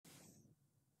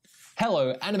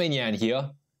Hello, Nyan here,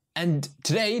 and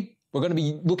today we're going to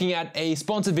be looking at a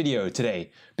sponsored video today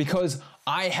because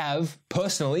I have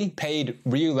personally paid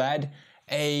LlestyrRhyw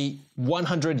a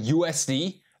 100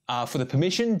 USD for the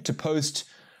permission to post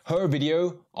her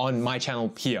video on my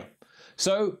channel here.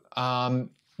 So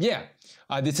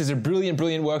this is a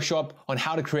brilliant workshop on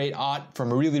how to create art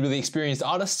from a really experienced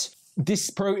artist. This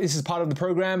is part of the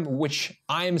program which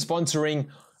I am sponsoring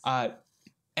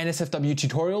NSFW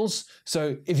tutorials.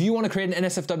 So if you want to create an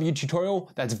NSFW tutorial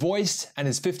that's voiced and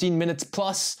is 15 minutes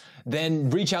plus, then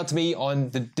reach out to me on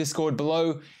the Discord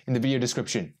below in the video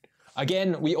description.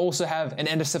 Again, we also have an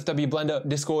NSFW Blender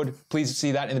Discord. Please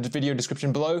see that in the video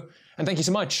description below. And thank you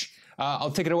so much.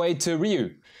 I'll take it away to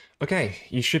Ryu. Okay,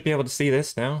 you should be able to see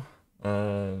this now.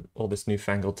 All this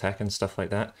newfangled tech and stuff like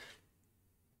that.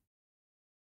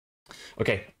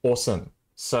 Okay, awesome.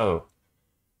 So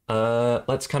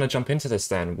let's kind of jump into this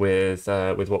then with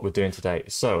what we're doing today.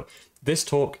 So this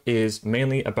talk is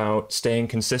mainly about staying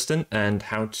consistent and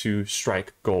how to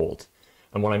strike gold.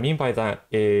 And what I mean by that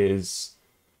is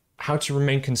how to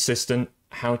remain consistent,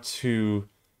 how to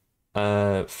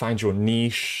find your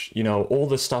niche, you know, all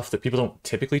the stuff that people don't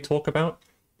typically talk about.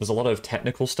 There's a lot of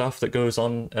technical stuff that goes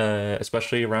on,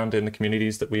 especially around in the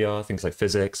communities that we are, things like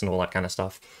physics and all that kind of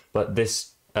stuff. But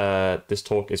this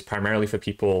talk is primarily for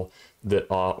people that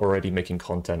are already making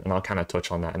content, and I'll kind of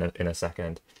touch on that in a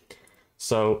second.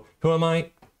 So who am I?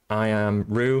 I am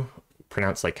Rhyw,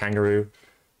 pronounced like kangaroo.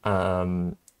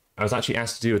 I was actually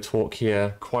asked to do a talk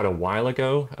here quite a while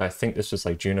ago. I think this was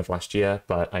like June of last year,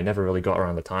 but I never really got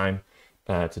around the time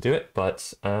to do it.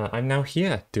 But I'm now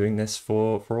here doing this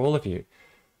for all of you.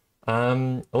 A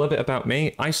little bit about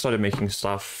me. I started making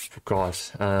stuff, God,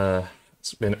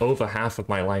 it's been over half of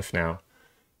my life now.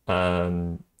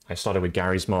 I started with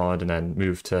Gary's Mod and then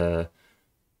moved to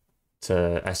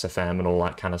SFM and all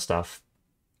that kind of stuff.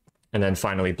 And then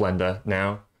finally Blender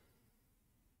now.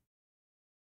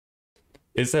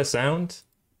 Is there sound?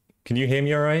 Can you hear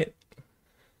me all right?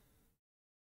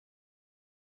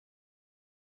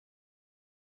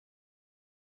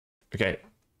 Okay,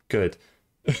 good.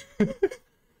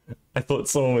 I thought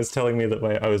someone was telling me that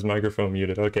I was microphone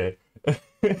muted. Okay.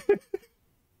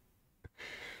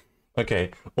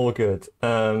 Okay, all good.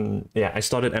 Yeah, I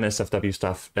started NSFW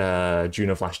stuff June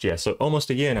of last year, so almost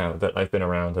a year now that I've been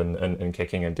around and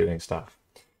kicking and doing stuff.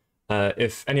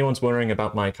 If anyone's wondering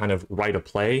about my kind of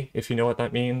write-a-play, if you know what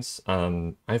that means,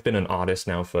 I've been an artist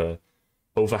now for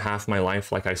over half my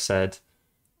life, like I said.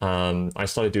 I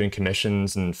started doing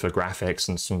commissions and for graphics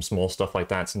and some small stuff like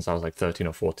that since I was like 13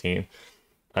 or 14.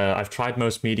 I've tried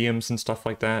most mediums and stuff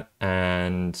like that,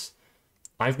 and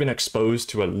I've been exposed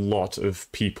to a lot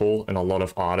of people and a lot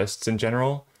of artists in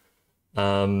general.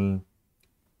 You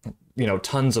know,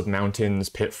 tons of mountains,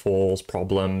 pitfalls,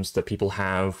 problems that people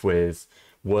have with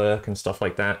work and stuff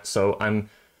like that. So I'm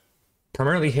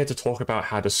primarily here to talk about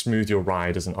how to smooth your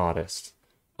ride as an artist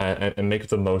and make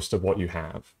the most of what you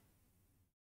have.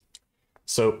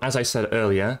 So as I said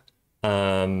earlier,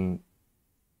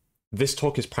 this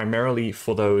talk is primarily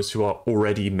for those who are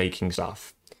already making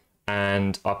stuff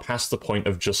and are past the point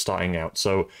of just starting out.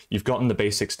 So you've gotten the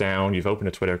basics down, you've opened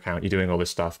a Twitter account, you're doing all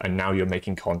this stuff, and now you're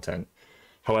making content.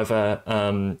 However,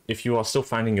 if you are still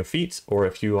finding your feet, or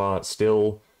if you are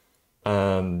still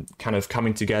kind of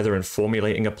coming together and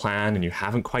formulating a plan and you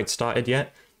haven't quite started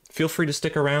yet, feel free to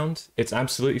stick around. It's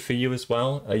absolutely for you as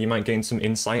well. You might gain some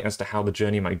insight as to how the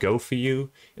journey might go for you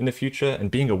in the future, and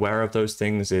being aware of those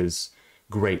things is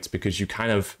great because you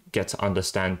kind of get to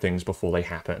understand things before they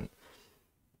happen.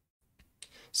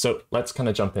 So let's kind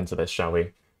of jump into this, shall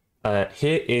we?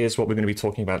 Here is what we're going to be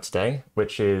talking about today,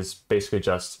 which is basically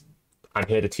just, I'm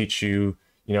here to teach you,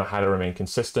 you know, how to remain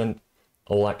consistent,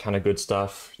 all that kind of good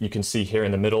stuff. You can see here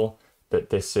in the middle that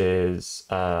this is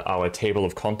our table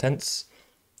of contents.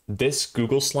 This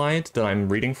Google slide that I'm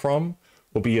reading from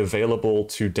will be available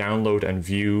to download and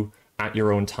view at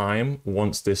your own time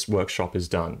once this workshop is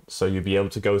done. So you'll be able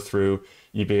to go through,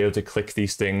 you'll be able to click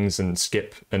these things and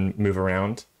skip and move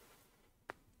around.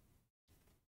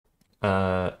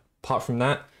 Apart from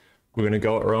that, we're going to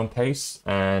go at our own pace,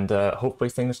 and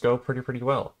hopefully things go pretty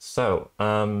well. So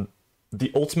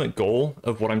the ultimate goal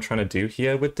of what I'm trying to do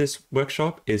here with this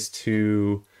workshop is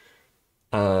to,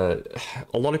 a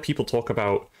lot of people talk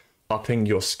about upping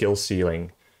your skill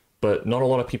ceiling, but not a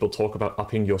lot of people talk about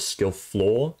upping your skill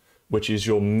floor, which is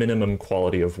your minimum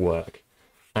quality of work.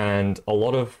 And a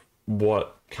lot of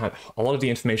the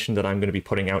information that I'm going to be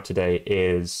putting out today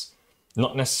is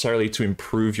not necessarily to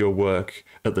improve your work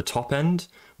at the top end,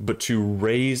 but to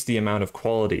raise the amount of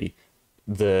quality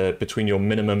between your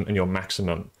minimum and your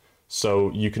maximum.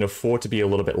 So you can afford to be a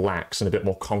little bit lax and a bit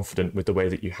more confident with the way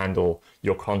that you handle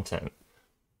your content.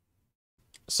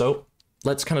 So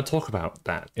let's kind of talk about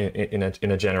that in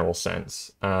a general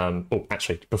sense. Oh,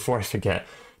 actually, before I forget,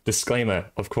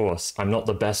 disclaimer, of course, I'm not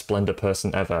the best Blender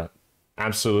person ever.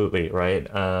 Absolutely, right?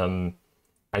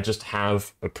 I just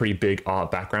have a pretty big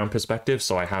art background perspective,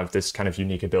 so I have this kind of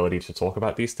unique ability to talk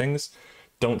about these things.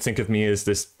 Don't think of me as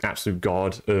this absolute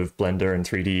god of Blender and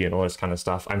 3D and all this kind of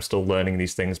stuff. I'm still learning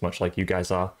these things much like you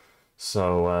guys are.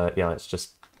 So yeah, let's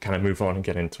just kind of move on and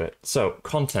get into it. So,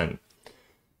 content.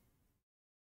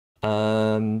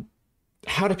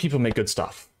 How do people make good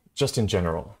stuff, just in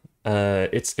general?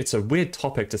 It's a weird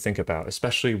topic to think about,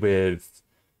 especially with,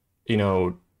 you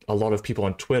know, a lot of people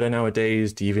on Twitter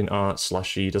nowadays, DeviantArt,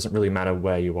 Slushy, doesn't really matter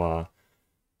where you are.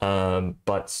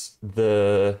 But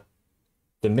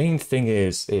the main thing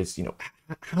is, you know,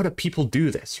 how do people do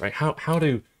this, right? How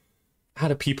do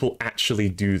people actually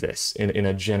do this in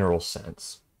a general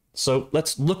sense? So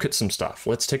let's look at some stuff.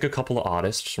 Let's take a couple of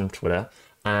artists from Twitter,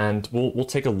 and we'll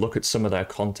take a look at some of their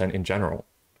content in general.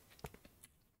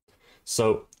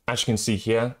 So as you can see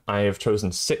here, I have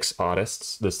chosen 6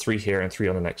 artists. There's 3 here and 3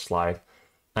 on the next slide.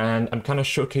 And I'm kind of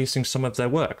showcasing some of their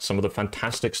work, some of the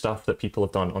fantastic stuff that people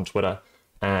have done on Twitter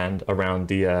and around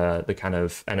the kind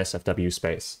of NSFW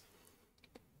space.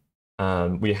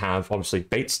 We have obviously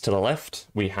Bates to the left,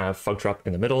 we have Fugdrop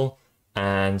in the middle,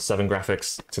 and 7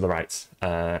 Graphics to the right.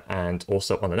 And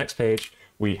also on the next page,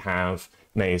 we have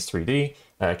Maze 3D,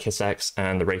 KissX,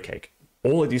 and the Ray Cake.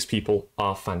 All of these people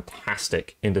are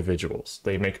fantastic individuals.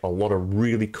 They make a lot of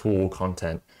really cool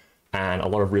content and a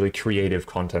lot of really creative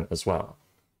content as well.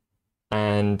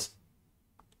 And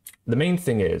the main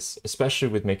thing is, especially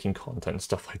with making content and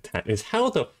stuff like that, is how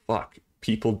the fuck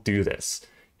people do this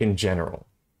in general.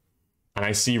 And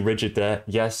I see Rigid there.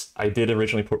 Yes, I did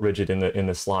originally put Rigid in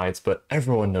the slides, but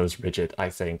everyone knows Rigid, I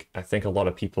think. I think a lot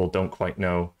of people don't quite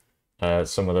know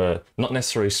some of the, not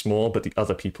necessarily small, but the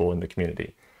other people in the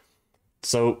community.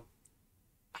 So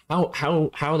how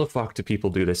the fuck do people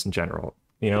do this in general?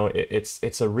 You know,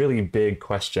 it's a really big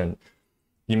question.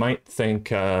 You might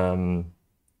think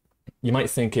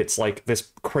it's like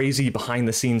this crazy behind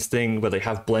the scenes thing where they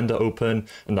have Blender open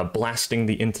and they're blasting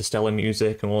the Interstellar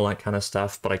music and all that kind of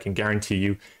stuff, but I can guarantee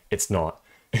you it's not.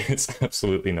 It's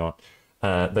absolutely not.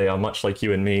 They are much like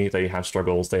you and me. They have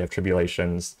struggles, they have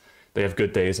tribulations, they have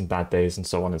good days and bad days, and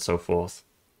so on and so forth.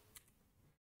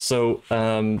 So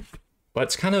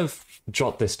let's kind of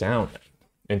jot this down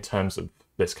in terms of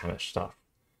this kind of stuff.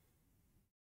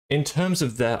 In terms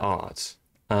of their art,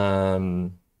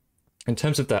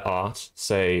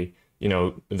 say, you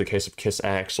know, in the case of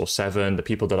KissX or 7, the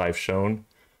people that I've shown,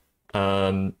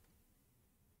 in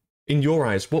your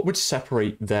eyes, what would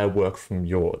separate their work from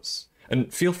yours?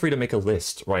 And feel free to make a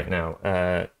list right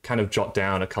now, kind of jot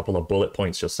down a couple of bullet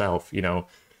points yourself, you know,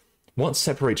 what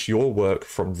separates your work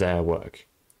from their work?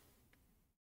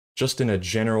 Just in a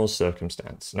general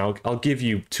circumstance. And I'll give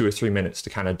you 2 or 3 minutes to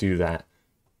kind of do that,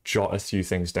 jot a few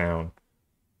things down.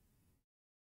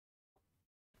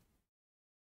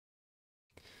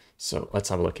 So let's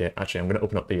have a look here. Actually, I'm going to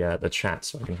open up the chat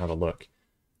so I can have a look.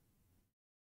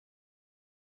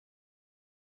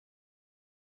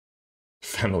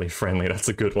 Family friendly, that's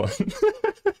a good one.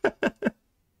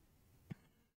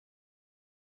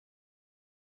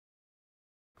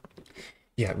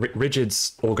 Yeah,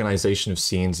 Rigid's organization of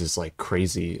scenes is like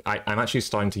crazy. I'm actually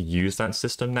starting to use that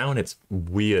system now, and it's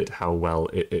weird how well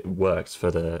it works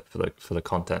for the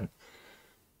content.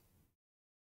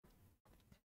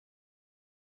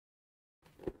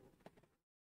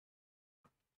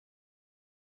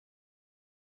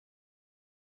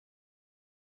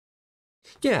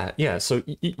 Yeah. So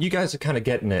you guys are kind of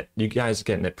getting it. You guys are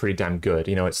getting it pretty damn good.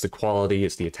 You know, it's the quality,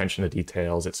 it's the attention to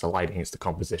details, it's the lighting, it's the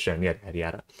composition, yada, yada,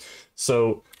 yada.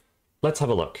 So let's have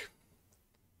a look.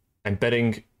 I'm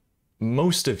betting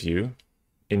most of you,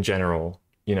 in general,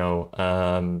 you know,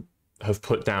 have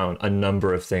put down a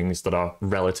number of things that are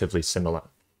relatively similar.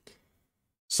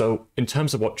 So in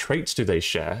terms of what traits do they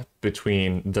share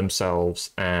between themselves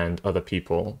and other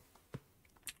people?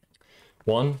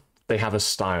 One, they have a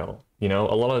style. You know,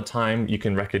 a lot of the time you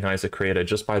can recognize a creator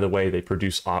just by the way they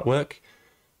produce artwork.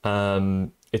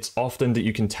 It's often that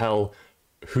you can tell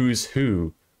who's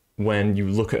who when you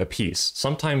look at a piece.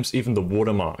 Sometimes even the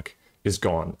watermark is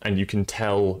gone and you can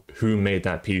tell who made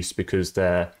that piece because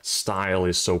their style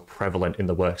is so prevalent in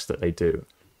the works that they do.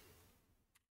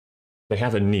 They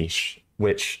have a niche,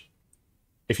 which,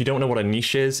 if you don't know what a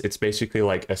niche is, it's basically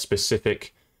like a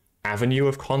specific avenue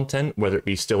of content, whether it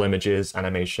be still images,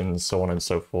 animations, so on and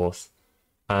so forth.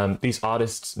 These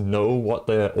artists know what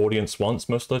their audience wants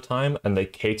most of the time, and they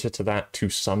cater to that to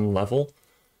some level.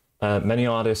 Many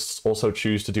artists also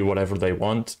choose to do whatever they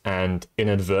want and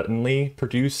inadvertently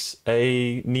produce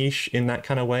a niche in that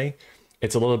kind of way.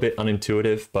 It's a little bit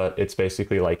unintuitive, but it's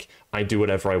basically like, I do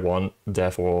whatever I want,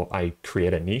 therefore I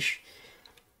create a niche.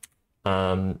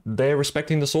 They're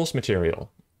respecting the source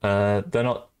material. They're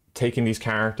not taking these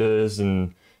characters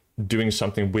and doing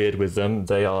something weird with them.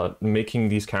 They are making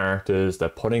these characters, they're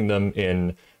putting them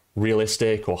in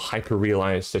realistic or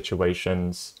hyper-realized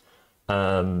situations.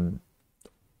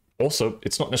 Also,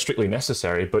 it's not strictly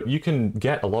necessary, but you can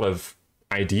get a lot of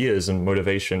ideas and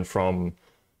motivation from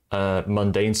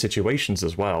mundane situations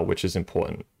as well, which is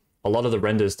important. A lot of the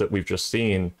renders that we've just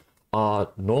seen are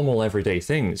normal everyday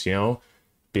things, you know,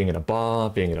 being in a bar,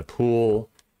 being in a pool,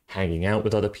 hanging out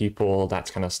with other people,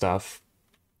 that kind of stuff.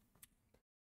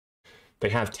 They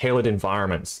have tailored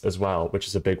environments as well, which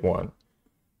is a big one.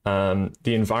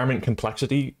 The environment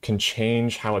complexity can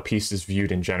change how a piece is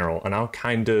viewed in general, and I'll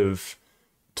kind of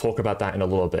talk about that in a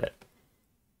little bit.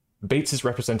 Bates's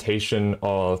representation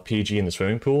of PG in the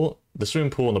swimming pool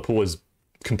and the pool is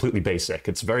completely basic.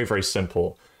 It's very, very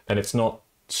simple, and it's not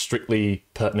strictly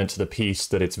pertinent to the piece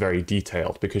that it's very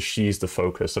detailed, because she's the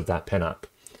focus of that pinup.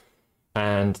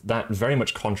 And that very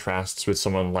much contrasts with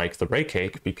someone like the Ray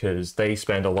Cake, because they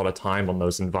spend a lot of time on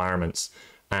those environments,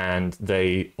 and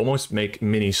they almost make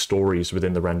mini stories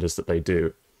within the renders that they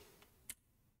do.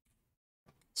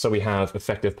 So we have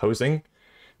effective posing,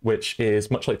 which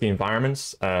is much like the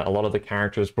environments. A lot of the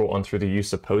characters brought on through the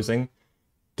use of posing.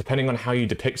 Depending on how you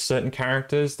depict certain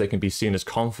characters, they can be seen as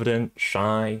confident,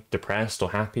 shy, depressed,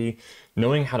 or happy.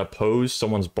 Knowing how to pose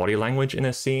someone's body language in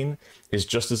a scene is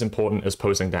just as important as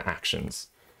posing their actions.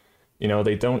 You know,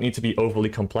 they don't need to be overly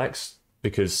complex,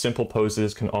 because simple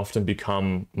poses can often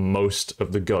become most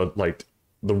of the good, like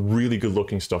the really good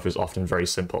looking stuff is often very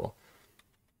simple.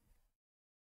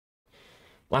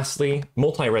 Lastly,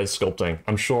 multi-res sculpting.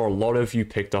 I'm sure a lot of you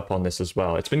picked up on this as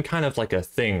well. It's been kind of like a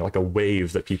thing, like a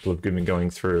wave that people have been going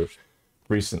through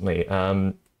recently.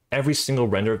 Every single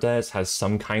render of theirs has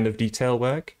some kind of detail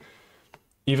work,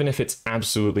 even if it's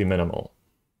absolutely minimal.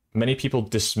 Many people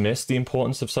dismiss the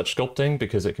importance of such sculpting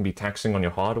because it can be taxing on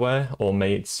your hardware, or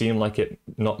may seem like it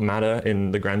not matter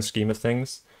in the grand scheme of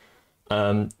things.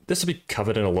 This will be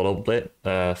covered in a little bit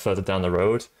further down the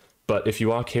road. But if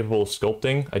you are capable of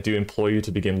sculpting, I do implore you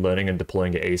to begin learning and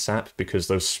deploying it ASAP, because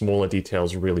those smaller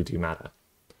details really do matter.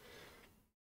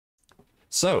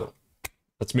 So,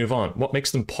 let's move on. What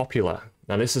makes them popular?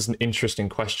 Now, this is an interesting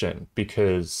question,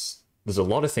 because there's a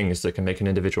lot of things that can make an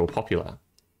individual popular.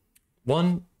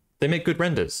 One, they make good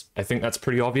renders. I think that's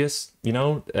pretty obvious. You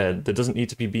know, there doesn't need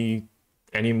to be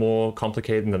any more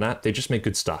complicated than that. They just make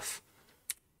good stuff.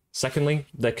 Secondly,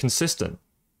 they're consistent.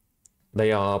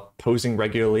 They are posting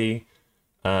regularly,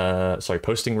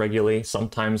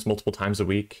 sometimes multiple times a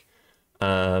week.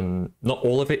 Not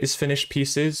all of it is finished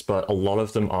pieces, but a lot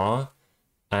of them are.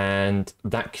 And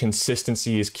that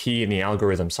consistency is key in the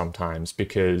algorithm sometimes,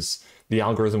 because the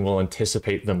algorithm will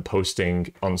anticipate them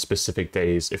posting on specific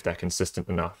days if they're consistent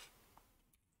enough.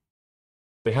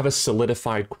 They have a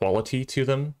solidified quality to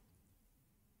them.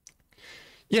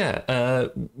 Yeah,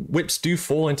 whips do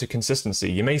fall into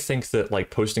consistency. You may think that like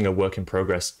posting a work in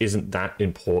progress isn't that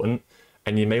important,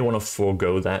 and you may want to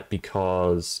forego that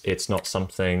because it's not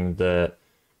something that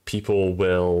people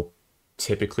will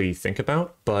typically think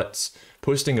about. But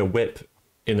posting a whip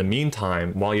in the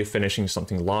meantime, while you're finishing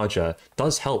something larger,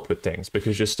 does help with things,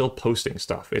 because you're still posting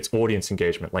stuff. It's audience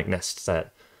engagement, like Nest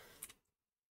said.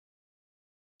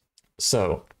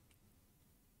 So,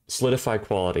 solidified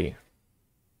quality.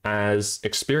 As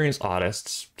experienced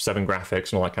artists, 7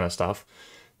 graphics and all that kind of stuff,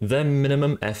 their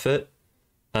minimum effort,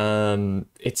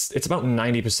 it's about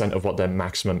 90% of what their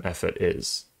maximum effort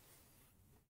is.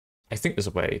 I think there's a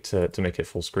way to make it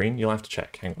full screen. You'll have to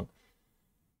check. Hang on.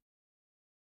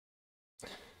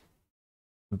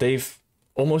 They've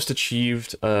almost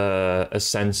achieved a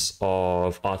sense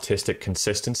of artistic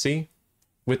consistency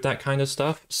with that kind of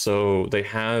stuff. So they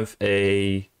have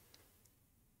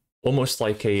almost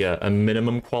like a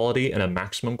minimum quality and a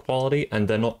maximum quality, and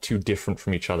they're not too different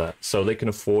from each other. So they can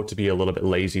afford to be a little bit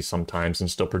lazy sometimes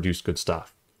and still produce good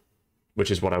stuff,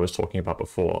 which is what I was talking about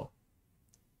before.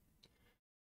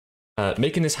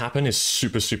 Making this happen is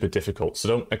super, super difficult. So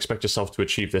don't expect yourself to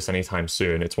achieve this anytime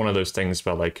soon. It's one of those things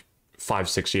where like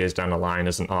 5-6 years down the line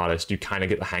as an artist, you kind of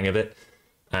get the hang of it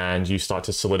and you start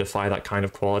to solidify that kind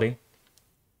of quality.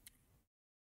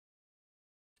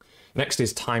 Next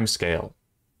is time scale.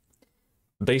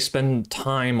 They spend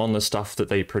time on the stuff that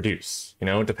they produce. You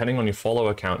know, depending on your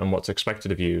follower count and what's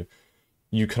expected of you,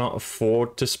 you cannot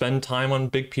afford to spend time on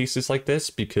big pieces like this,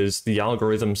 because the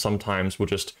algorithm sometimes will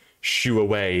just shoo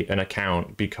away an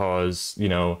account because, you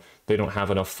know, they don't have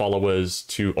enough followers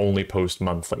to only post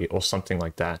monthly or something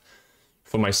like that.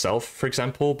 For myself, for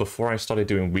example, before I started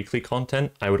doing weekly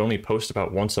content, I would only post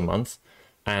about once a month,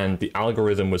 and the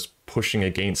algorithm was pushing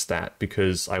against that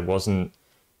because I was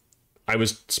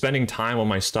spending time on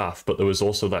my stuff, but there was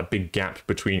also that big gap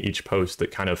between each post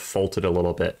that kind of faltered a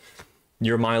little bit.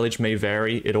 Your mileage may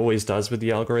vary, it always does with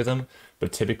the algorithm,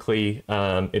 but typically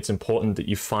it's important that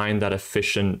you find that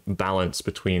efficient balance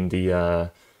between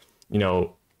the, you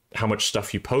know, how much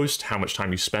stuff you post, how much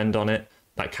time you spend on it,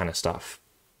 that kind of stuff.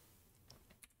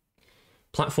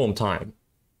 Platform time.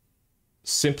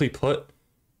 Simply put,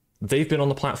 they've been on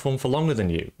the platform for longer than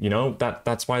you. You know,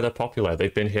 that's why they're popular.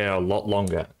 They've been here a lot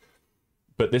longer.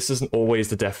 But this isn't always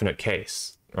the definite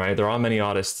case, right? There are many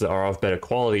artists that are of better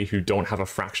quality who don't have a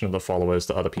fraction of the followers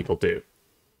that other people do.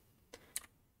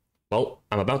 Well,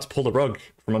 I'm about to pull the rug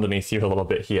from underneath you a little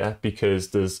bit here,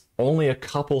 because there's only a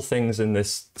couple things in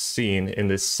this scene, in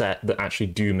this set, that actually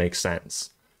do make sense.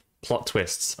 Plot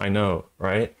twists, I know,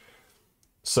 right?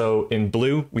 So in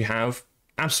blue, we have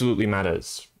absolutely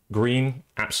matters. Green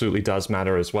absolutely does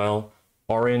matter as well.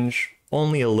 Orange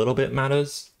only a little bit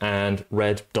matters, and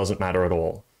red doesn't matter at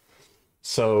all.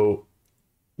 So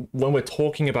when we're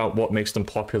talking about what makes them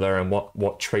popular and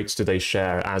what traits do they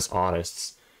share as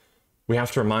artists, we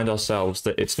have to remind ourselves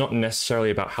that it's not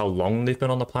necessarily about how long they've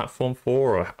been on the platform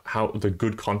for or how the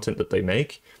good content that they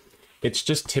make. It's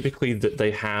just typically that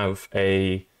they have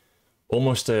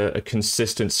almost a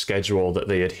consistent schedule that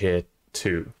they adhere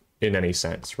to in any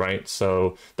sense, right?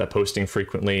 So they're posting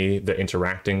frequently, they're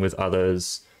interacting with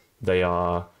others, they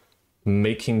are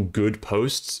making good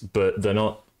posts, but they're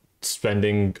not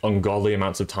spending ungodly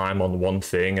amounts of time on one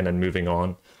thing and then moving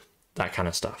on, that kind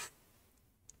of stuff.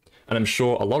 And I'm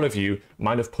sure a lot of you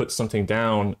might have put something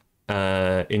down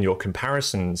in your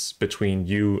comparisons between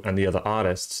you and the other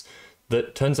artists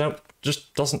that turns out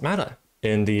just doesn't matter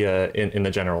in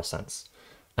the general sense.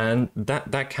 And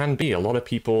that can be. A lot of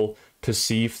people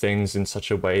perceive things in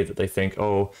such a way that they think,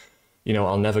 oh, you know,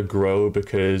 I'll never grow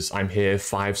because I'm here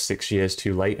 5-6 years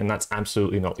too late. And that's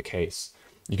absolutely not the case.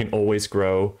 You can always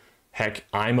grow. Heck,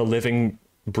 I'm a living,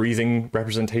 breathing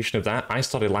representation of that. I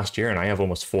started last year and I have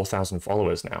almost 4,000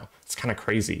 followers now. It's kind of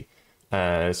crazy.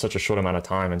 Such a short amount of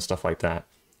time and stuff like that.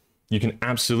 You can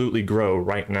absolutely grow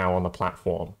right now on the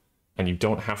platform, and you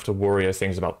don't have to worry of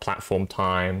things about platform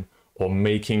time or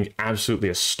making absolutely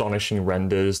astonishing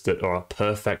renders that are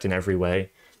perfect in every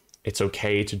way. It's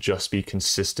okay to just be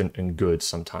consistent and good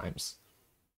sometimes.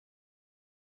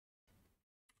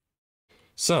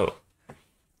 So,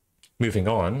 moving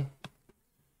on,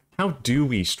 how do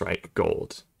we strike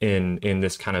gold in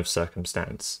this kind of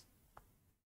circumstance?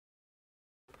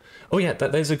 Oh yeah,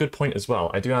 there's a good point as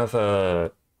well. I do have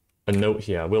a note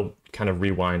here. We'll kind of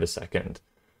rewind a second.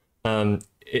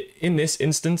 In this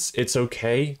instance, it's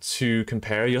okay to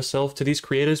compare yourself to these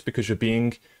creators because you're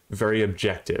being very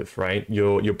objective, right?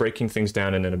 You're breaking things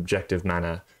down in an objective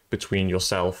manner between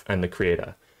yourself and the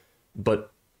creator.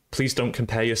 But please don't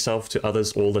compare yourself to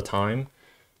others all the time.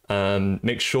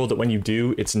 Make sure that when you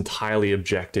do, it's entirely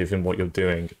objective in what you're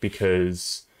doing,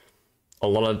 because a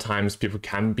lot of times people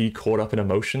can be caught up in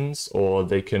emotions, or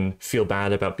they can feel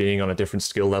bad about being on a different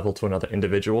skill level to another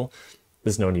individual.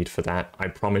 There's no need for that. I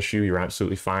promise you, you're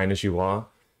absolutely fine as you are.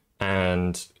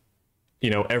 And,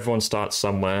 you know, everyone starts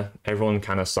somewhere. Everyone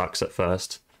kind of sucks at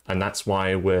first. And that's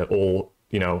why we're all,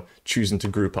 you know, choosing to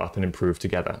group up and improve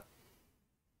together.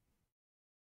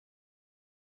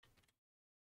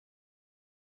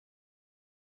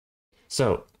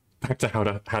 So back to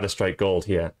how to strike gold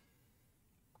here.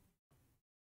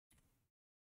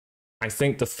 I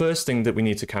think the first thing that we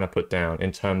need to kind of put down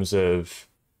in terms of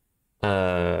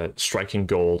striking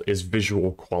gold is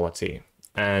visual quality.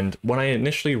 And when I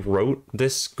initially wrote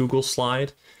this Google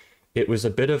slide, it was a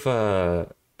bit of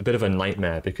a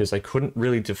nightmare because I couldn't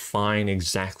really define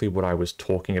exactly what I was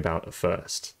talking about at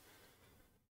first.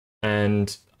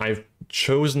 And I've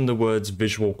chosen the words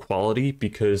visual quality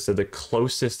because they're the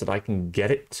closest that I can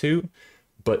get it to.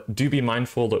 But do be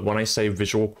mindful that when I say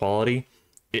visual quality,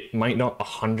 it might not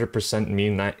 100%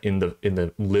 mean that in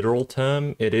the literal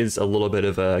term. It is a little bit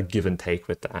of a give and take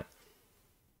with that.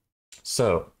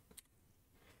 So,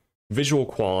 visual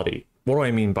quality. What do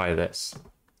I mean by this?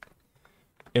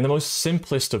 In the most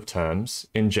simplest of terms,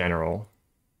 in general,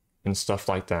 and stuff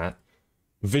like that,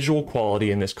 visual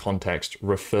quality in this context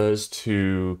refers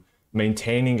to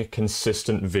maintaining a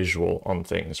consistent visual on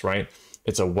things, right?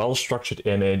 It's a well-structured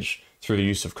image through the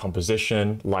use of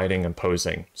composition, lighting, and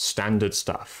posing. Standard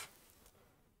stuff.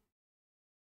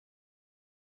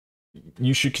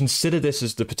 you should consider this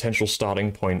as the potential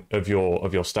starting point of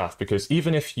your stuff, because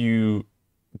even if you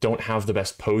don't have the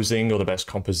best posing or the best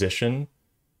composition,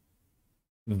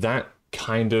 that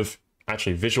kind of,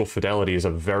 actually, visual fidelity is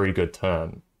a very good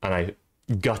term, and I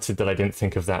gutted that I didn't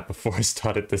think of that before I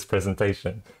started this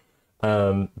presentation.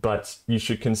 But you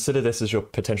should consider this as your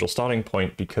potential starting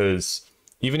point, because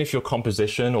even if your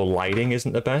composition or lighting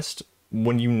isn't the best,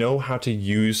 when you know how to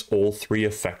use all three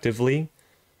effectively,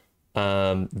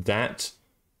 that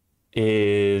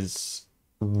is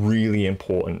really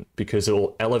important, because it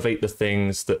will elevate the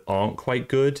things that aren't quite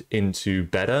good into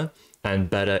better,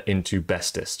 and better into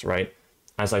bestest, right?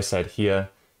 As I said here,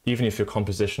 even if your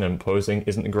composition and posing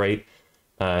isn't great,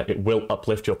 it will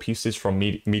uplift your pieces from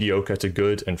mediocre to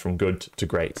good, and from good to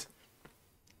great.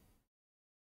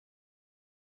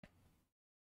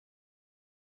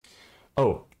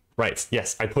 Oh, right,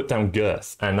 yes, I put down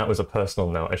girth, and that was a personal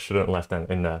note. I shouldn't have left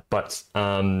that in there. But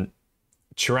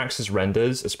Chirax's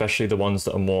renders, especially the ones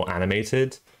that are more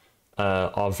animated,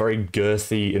 are very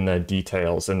girthy in their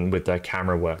details and with their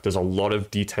camera work. There's a lot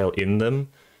of detail in them,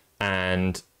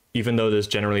 and even though there's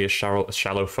generally a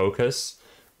shallow focus,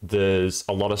 there's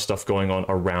a lot of stuff going on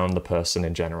around the person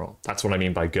in general. That's what I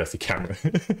mean by girthy camera.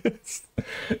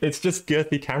 It's just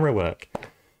girthy camera work.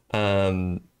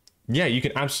 Yeah, you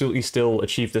can absolutely still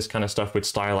achieve this kind of stuff with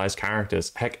stylized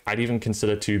characters. Heck, I'd even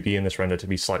consider 2B in this render to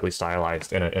be slightly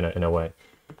stylized in a way.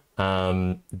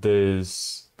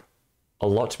 There's a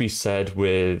lot to be said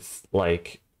with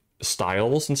like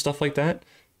styles and stuff like that.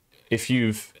 If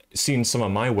you've seen some of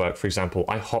my work, for example,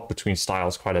 I hop between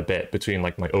styles quite a bit, between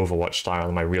like my Overwatch style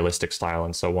and my realistic style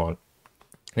and so on.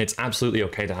 And it's absolutely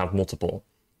okay to have multiple.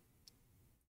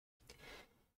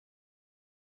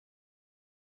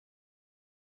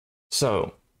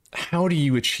 So, how do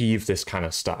you achieve this kind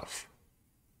of stuff?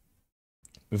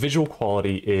 Visual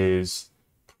quality is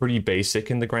pretty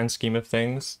basic in the grand scheme of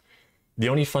things. The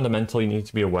only fundamental you need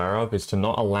to be aware of is to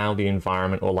not allow the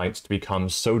environment or lights to become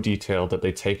so detailed that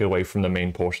they take away from the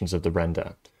main portions of the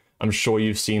render. I'm sure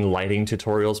you've seen lighting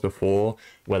tutorials before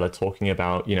where they're talking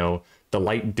about, you know, the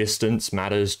light distance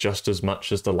matters just as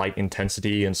much as the light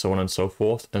intensity and so on and so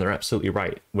forth, and they're absolutely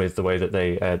right with the way that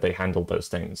they handled those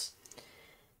things.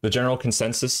 The general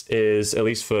consensus is, at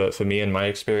least for me and my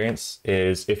experience,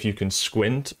 is if you can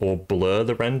squint or blur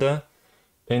the render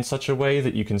in such a way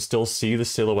that you can still see the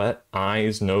silhouette,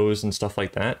 eyes, nose, and stuff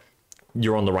like that,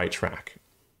 you're on the right track.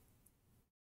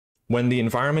 When the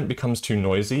environment becomes too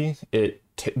noisy, it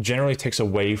generally takes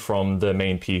away from the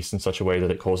main piece in such a way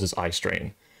that it causes eye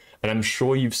strain. And I'm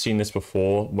sure you've seen this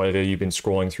before, whether you've been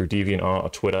scrolling through DeviantArt or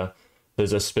Twitter.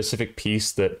 There's a specific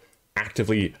piece that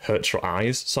actively hurts your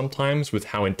eyes sometimes with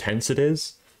how intense it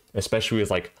is, especially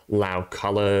with like loud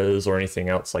colors or anything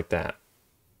else like that.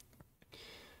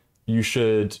 You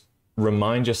should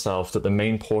remind yourself that the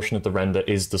main portion of the render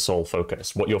is the sole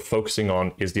focus. What you're focusing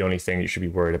on is the only thing you should be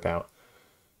worried about.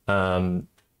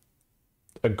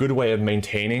 A good way of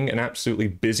maintaining an absolutely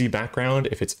busy background,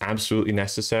 if it's absolutely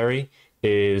necessary,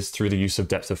 is through the use of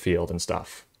depth of field and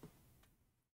stuff.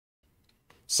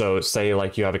 So say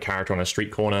like you have a character on a street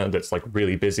corner that's like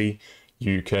really busy,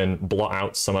 you can blot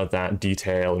out some of that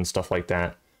detail and stuff like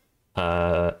that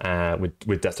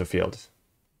with depth of field.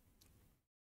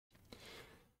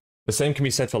 The same can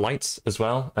be said for lights as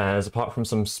well, as apart from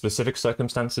some specific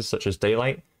circumstances such as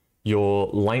daylight, your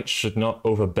light should not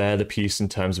overbear the piece in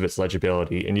terms of its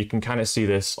legibility. And you can kind of see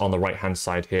this on the right-hand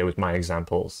side here with my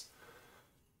examples.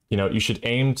 You know, you should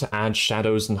aim to add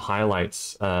shadows and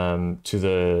highlights to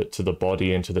the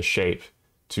body and to the shape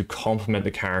to complement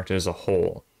the character as a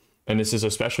whole. And this is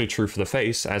especially true for the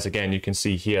face, as again, you can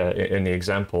see here in the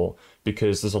example,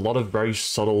 because there's a lot of very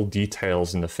subtle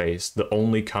details in the face that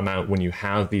only come out when you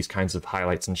have these kinds of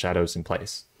highlights and shadows in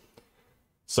place.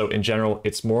 So in general,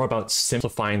 it's more about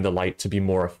simplifying the light to be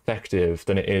more effective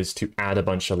than it is to add a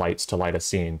bunch of lights to light a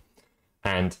scene.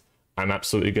 And I'm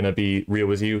absolutely going to be real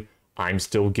with you. I'm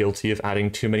still guilty of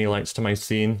adding too many lights to my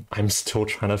scene. I'm still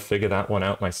trying to figure that one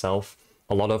out myself.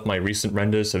 A lot of my recent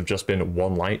renders have just been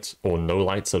one light or no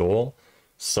lights at all.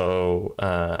 So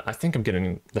I think I'm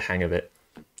getting the hang of it.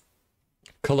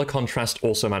 Color contrast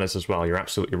also matters as well. You're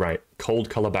absolutely right. Cold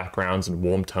color backgrounds and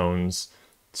warm tones,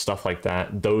 stuff like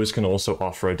that, those can also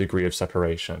offer a degree of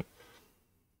separation.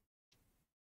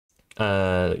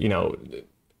 You know,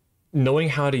 knowing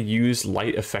how to use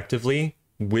light effectively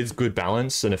with good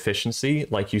balance and efficiency,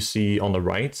 like you see on the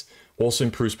right, also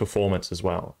improves performance as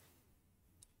well.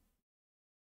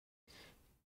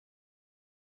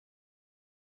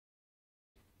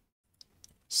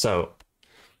 So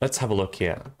let's have a look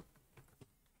here.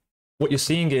 What you're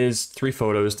seeing is 3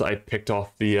 photos that I picked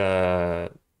off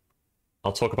the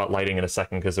I'll talk about lighting in a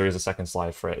second because there is a second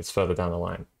slide for it. It's further down the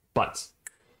line. But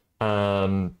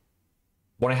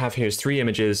what I have here is 3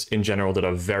 images in general that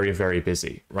are very, very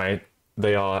busy, right?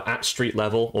 They are at street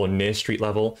level or near street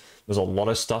level. There's a lot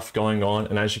of stuff going on.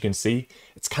 And as you can see,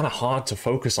 it's kind of hard to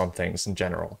focus on things in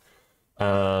general.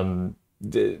 Although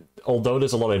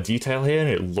there's a lot of detail here and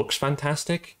it looks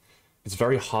fantastic, it's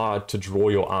very hard to draw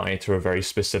your eye to a very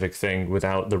specific thing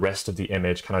without the rest of the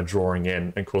image kind of drawing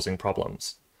in and causing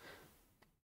problems.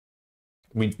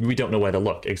 We don't know where to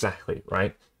look exactly,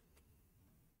 right?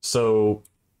 So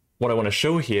what I want to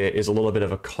show here is a little bit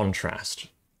of a contrast.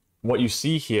 What you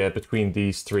see here between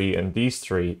these 3 and these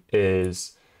 3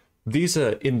 is these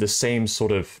are in the same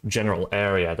sort of general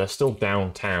area. They're still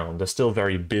downtown. They're still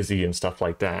very busy and stuff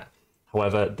like that.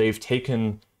 However, they've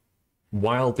taken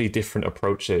wildly different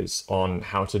approaches on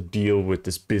how to deal with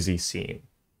this busy scene.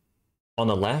 On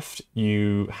the left,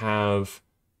 you have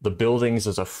the buildings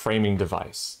as a framing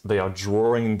device. They are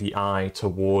drawing the eye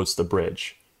towards the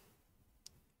bridge.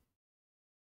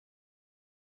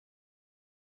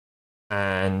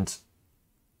 And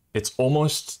it's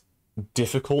almost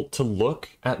difficult to look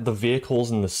at the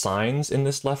vehicles and the signs in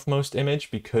this leftmost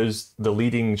image because the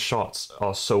leading shots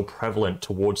are so prevalent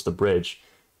towards the bridge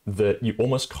that you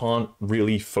almost can't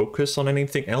really focus on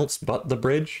anything else but the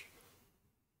bridge.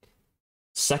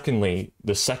 Secondly,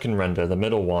 the second render, the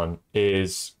middle one,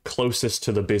 is closest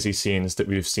to the busy scenes that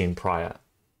we've seen prior.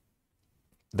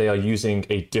 They are using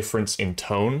a difference in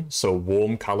tone, so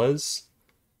warm colors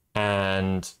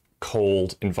and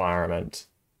cold environment.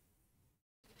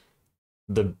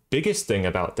 The biggest thing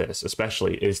about this,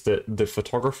 especially, is that the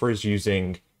photographer is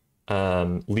using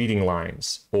leading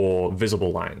lines or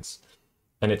visible lines.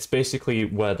 And it's basically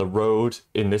where the road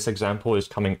in this example is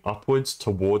coming upwards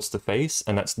towards the face,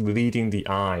 and that's leading the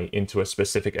eye into a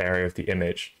specific area of the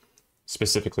image,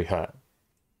 specifically her.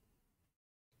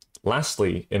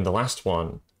 Lastly, in the last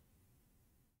one,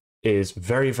 is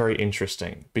very, very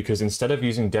interesting because instead of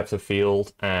using depth of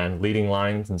field and leading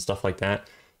lines and stuff like that,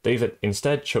 they've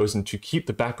instead chosen to keep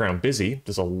the background busy.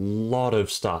 There's a lot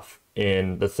of stuff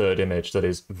in the third image that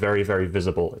is very, very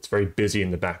visible. It's very busy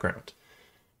in the background.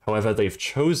 However, they've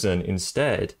chosen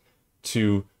instead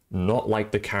to not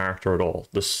light the character at all.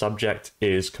 The subject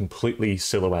is completely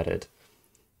silhouetted.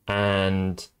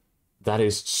 And that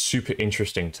is super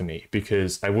interesting to me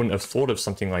because I wouldn't have thought of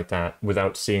something like that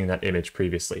without seeing that image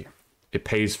previously. It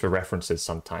pays for references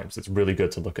sometimes. It's really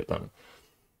good to look at them.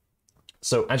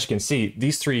 So as you can see,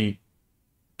 these 3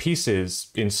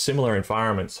 pieces in similar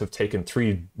environments have taken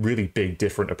 3 really big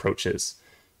different approaches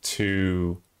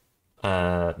to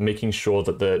making sure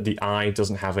that the eye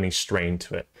doesn't have any strain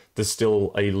to it. There's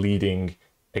still a leading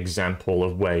example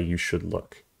of where you should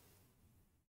look.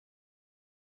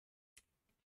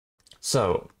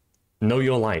 So, know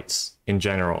your lights in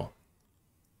general.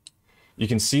 You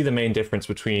can see the main difference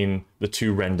between the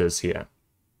 2 renders here.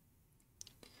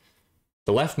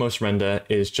 The leftmost render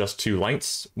is just 2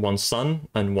 lights, 1 sun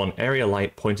and 1 area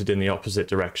light pointed in the opposite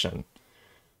direction.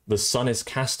 The sun is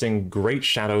casting great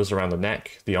shadows around the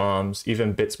neck, the arms,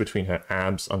 even bits between her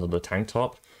abs under the tank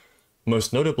top.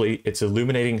 Most notably, it's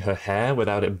illuminating her hair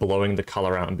without it blowing the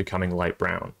color out and becoming light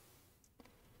brown.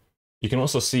 You can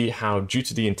also see how, due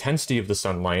to the intensity of the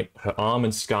sunlight, her arm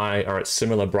and sky are at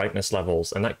similar brightness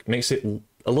levels, and that makes it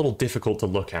a little difficult to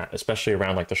look at, especially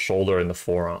around like the shoulder and the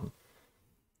forearm.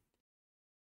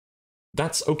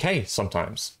 That's okay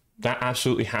sometimes. That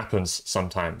absolutely happens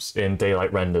sometimes in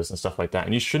daylight renders and stuff like that.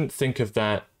 And you shouldn't think of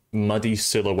that muddy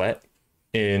silhouette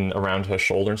in around her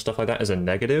shoulder and stuff like that as a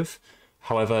negative.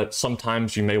 However,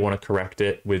 sometimes you may want to correct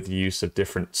it with the use of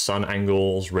different sun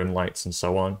angles, rim lights, and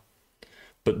so on.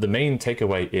 But the main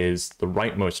takeaway is the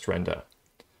rightmost render,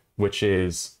 which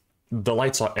is the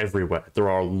lights are everywhere. There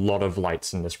are a lot of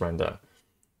lights in this render.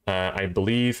 I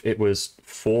believe it was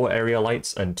 4 area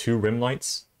lights and 2 rim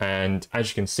lights. And as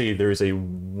you can see, there is a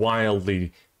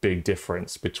wildly big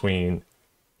difference between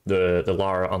the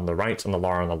Lara on the right and the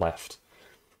Lara on the left.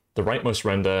 The rightmost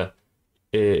render,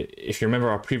 if you remember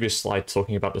our previous slide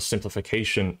talking about the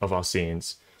simplification of our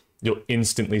scenes, you'll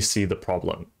instantly see the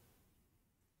problem.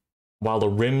 While the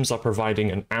rims are providing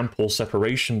an ample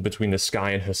separation between the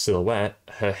sky and her silhouette,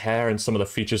 her hair and some of the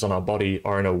features on her body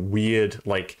are in a weird,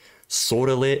 like, sort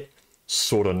of lit,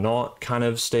 sort of not kind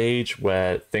of stage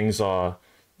where things are,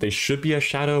 they should be a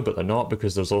shadow, but they're not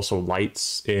because there's also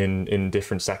lights in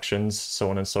different sections, so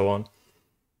on and so on.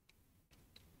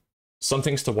 Some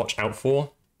things to watch out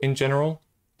for in general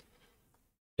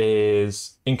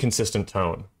is inconsistent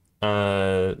tone.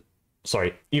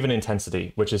 Even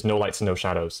intensity, which is no lights and no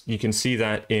shadows. You can see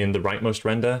that in the rightmost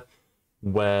render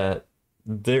where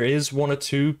There is one or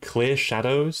two clear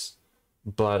shadows,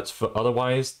 but for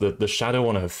otherwise, the shadow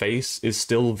on her face is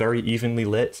still very evenly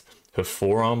lit. Her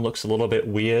forearm looks a little bit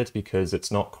weird because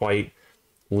it's not quite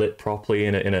lit properly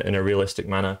in a realistic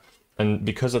manner. And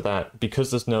because of that,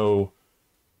 because there's no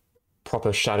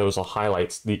proper shadows or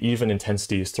highlights, the even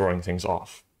intensity is throwing things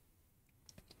off.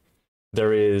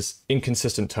 There is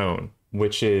inconsistent tone,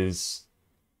 which is,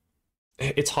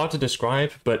 it's hard to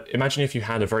describe, but imagine if you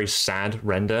had a very sad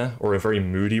render or a very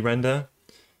moody render.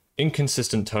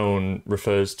 Inconsistent tone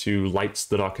refers to lights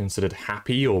that are considered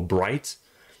happy or bright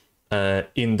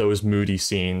in those moody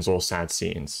scenes or sad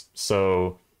scenes.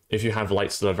 So if you have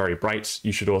lights that are very bright,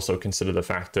 you should also consider the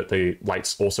fact that the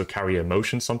lights also carry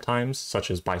emotion sometimes, such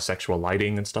as bisexual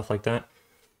lighting and stuff like that.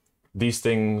 These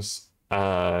things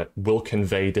will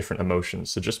convey different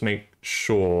emotions. So just make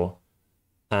sure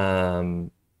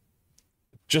in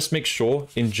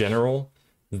general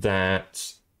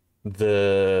that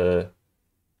the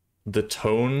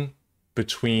tone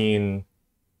between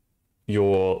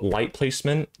your light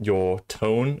placement, your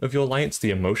tone of your lights,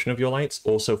 the emotion of your lights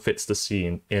also fits the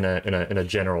scene in a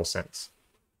general sense.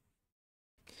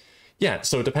 Yeah,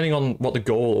 so depending on what the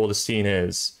goal or the scene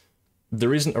is,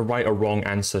 there isn't a right or wrong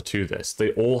answer to this.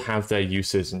 They all have their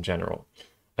uses in general.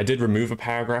 I did remove a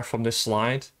paragraph from this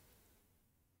slide,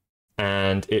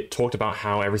 and it talked about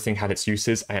how everything had its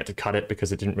uses. I had to cut it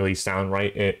because it didn't really sound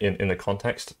right in the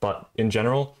context. But in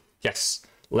general, yes,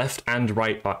 left and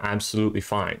right are absolutely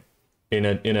fine in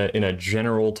a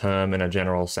general term, in a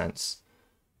general sense.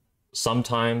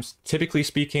 Sometimes, typically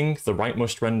speaking, the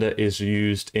rightmost render is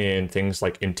used in things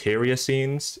like interior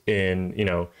scenes,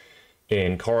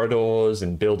 in corridors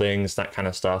and buildings, that kind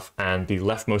of stuff, and the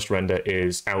leftmost render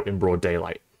is out in broad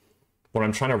daylight. What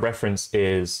I'm trying to reference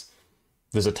is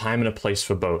there's a time and a place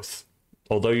for both.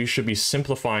 Although you should be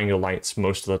simplifying your lights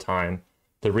most of the time,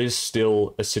 there is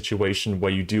still a situation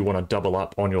where you do want to double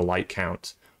up on your light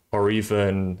count, or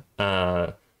even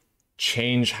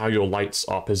change how your lights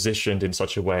are positioned in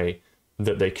such a way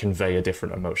that they convey a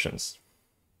different emotions.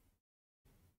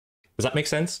 Does that make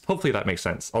sense? Hopefully that makes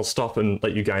sense. I'll stop and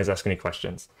let you guys ask any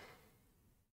questions.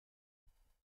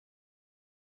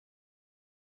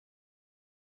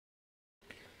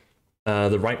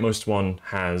 The rightmost one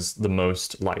has the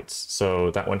most lights.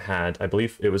 So that one had, I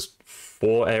believe it was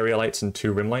 4 area lights and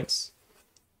 2 rim lights.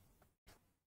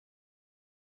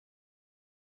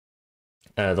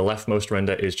 The leftmost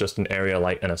render is just an area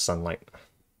light and a sunlight.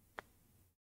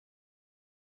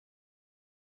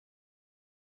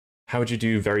 How would you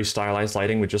do very stylized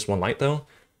lighting with just one light though?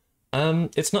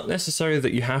 It's not necessary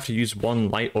that you have to use one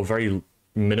light or very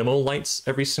minimal lights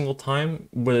every single time.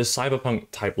 With cyberpunk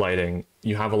type lighting,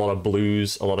 you have a lot of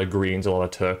blues, a lot of greens, a lot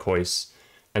of turquoise,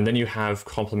 and then you have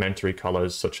complementary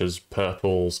colors such as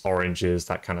purples, oranges,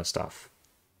 that kind of stuff.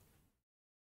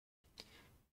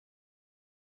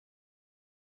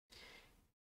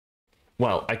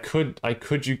 Well, I could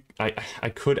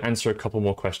answer a couple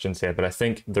more questions here, but I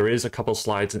think there is a couple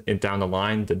slides down the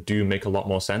line that do make a lot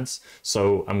more sense.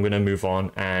 So I'm going to move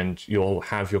on, and you'll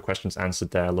have your questions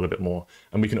answered there a little bit more.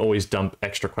 And we can always dump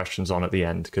extra questions on at the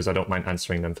end, because I don't mind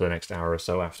answering them for the next hour or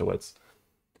so afterwards.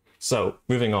 So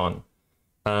moving on.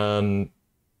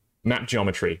 Map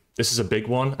geometry. This is a big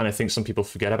one, and I think some people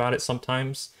forget about it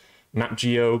sometimes. Map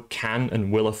geo can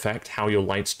and will affect how your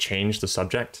lights change the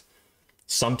subject.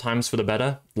 Sometimes for the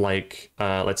better, like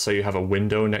let's say you have a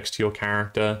window next to your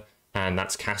character and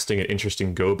that's casting an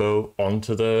interesting gobo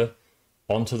onto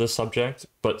the subject,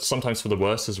 but sometimes for the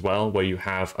worse as well, where you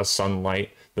have a sunlight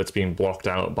that's being blocked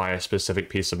out by a specific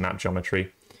piece of map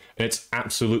geometry. And it's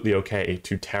absolutely okay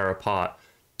to tear apart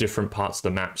different parts of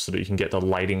the map so that you can get the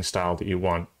lighting style that you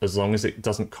want, as long as it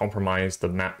doesn't compromise the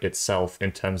map itself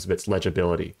in terms of its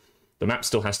legibility. The map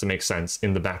still has to make sense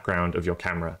in the background of your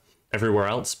camera. Everywhere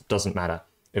else doesn't matter.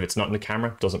 If it's not in the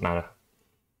camera, doesn't matter.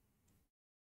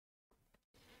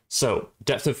 So,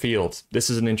 depth of field. This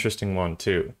is an interesting one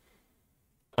too.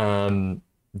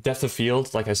 Depth of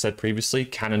field, like I said previously,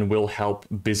 can and will help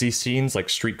busy scenes like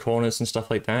street corners and stuff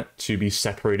like that to be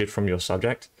separated from your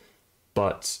subject,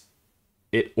 but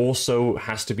it also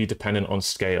has to be dependent on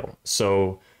scale.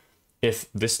 So if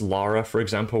this Lara, for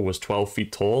example, was 12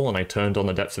 feet tall and I turned on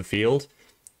the depth of field,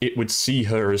 it would see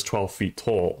her as 12 feet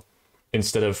tall,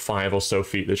 instead of 5 or so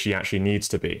feet that she actually needs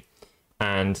to be.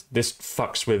 And this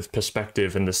fucks with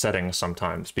perspective in the settings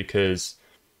sometimes, because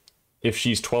if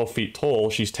she's 12 feet tall,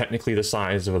 she's technically the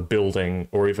size of a building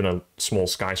or even a small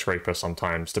skyscraper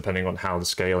sometimes, depending on how the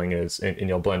scaling is in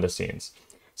your Blender scenes.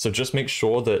 So just make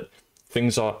sure that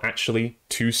things are actually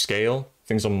to scale,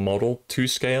 things are modeled to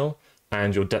scale,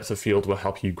 and your depth of field will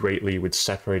help you greatly with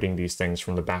separating these things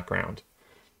from the background.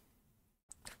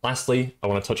 Lastly, I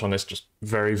want to touch on this just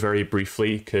very, very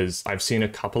briefly because I've seen a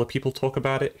couple of people talk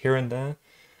about it here and there.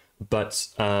 But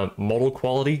model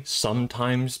quality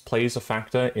sometimes plays a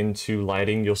factor into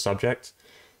lighting your subject.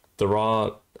 There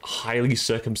are highly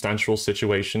circumstantial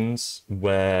situations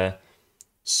where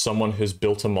someone has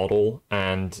built a model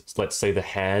and let's say the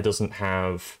hair doesn't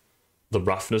have the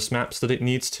roughness maps that it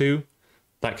needs to,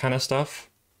 that kind of stuff.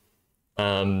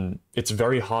 It's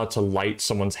very hard to light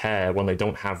someone's hair when they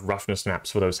don't have roughness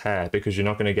maps for those hair because you're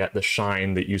not going to get the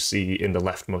shine that you see in the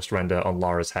leftmost render on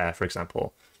Laura's hair, for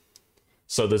example.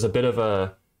 So there's a bit of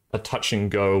a touch and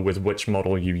go with which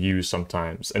model you use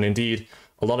sometimes. And indeed,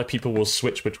 a lot of people will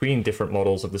switch between different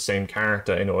models of the same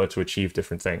character in order to achieve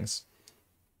different things.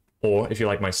 Or if you're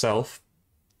like myself,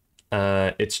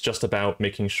 it's just about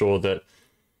making sure that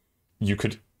you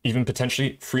could even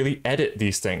potentially freely edit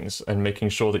these things and making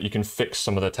sure that you can fix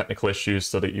some of the technical issues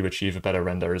so that you achieve a better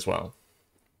render as well.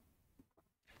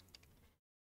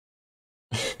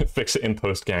 Fix it in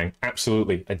post, gang.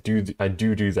 Absolutely, I do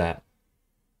that.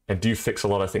 I do fix a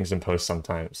lot of things in post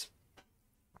sometimes.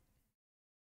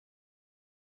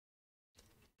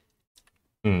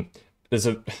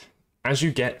 As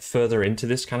you get further into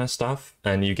this kind of stuff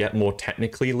and you get more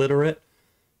technically literate,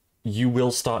 you will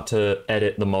start to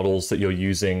edit the models that you're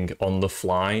using on the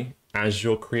fly as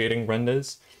you're creating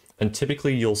renders. And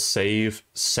typically you'll save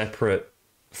separate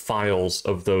files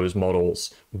of those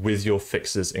models with your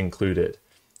fixes included.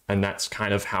 And that's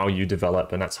kind of how you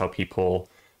develop, and that's how people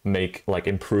make like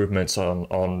improvements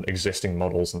on existing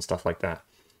models and stuff like that.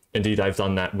 Indeed, I've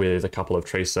done that with a couple of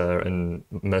Tracer and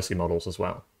Mercy models as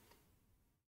well.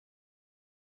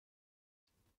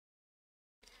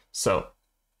 So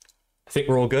I think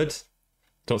we're all good.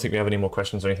 Don't think we have any more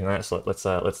questions or anything like that. So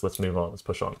let's move on. Let's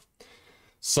push on.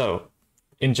 So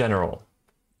in general,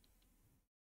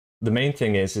 the main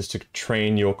thing is to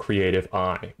train your creative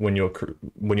eye when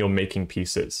you're making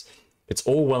pieces. It's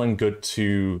all well and good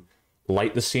to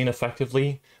light the scene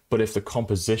effectively, but if the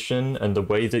composition and the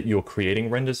way that you're creating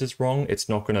renders is wrong, it's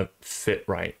not going to fit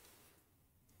right.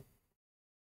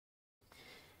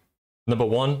 Number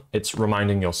one, it's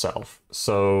reminding yourself.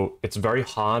 So it's very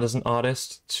hard as an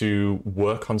artist to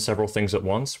work on several things at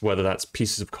once, whether that's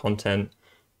pieces of content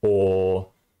or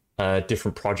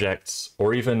different projects,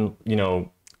 or even, you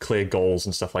know, clear goals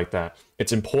and stuff like that.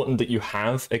 It's important that you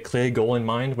have a clear goal in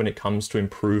mind when it comes to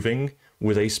improving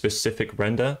with a specific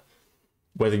render.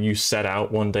 Whether you set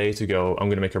out one day to go, I'm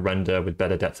going to make a render with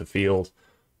better depth of field,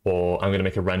 or I'm going to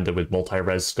make a render with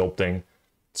multi-res sculpting,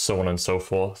 so on and so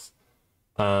forth.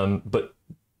 But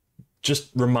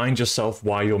just remind yourself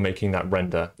why you're making that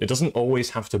render. It doesn't always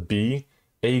have to be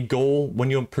a goal when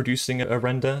you're producing a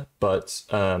render, but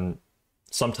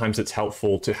sometimes it's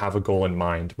helpful to have a goal in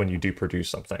mind when you do produce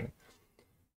something.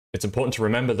 It's important to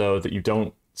remember, though, that you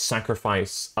don't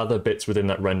sacrifice other bits within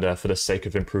that render for the sake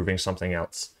of improving something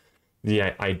else. The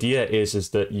idea is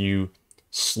that you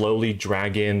slowly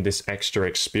drag in this extra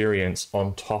experience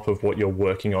on top of what you're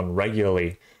working on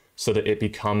regularly so that it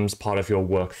becomes part of your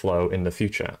workflow in the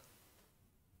future.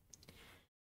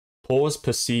 Pause,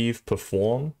 perceive,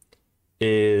 perform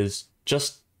is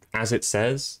just as it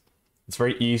says. It's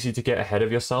very easy to get ahead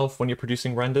of yourself when you're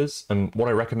producing renders. And what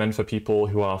I recommend for people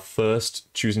who are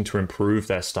first choosing to improve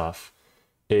their stuff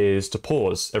is to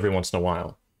pause every once in a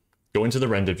while. Go into the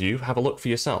render view, have a look for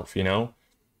yourself, whether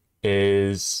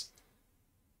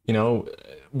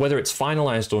it's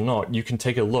finalized or not, you can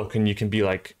take a look and you can be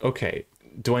like, okay,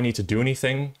 do I need to do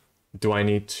anything? Do I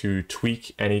need to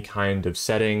tweak any kind of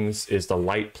settings? Is the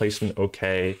light placement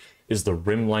okay? Is the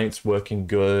rim lights working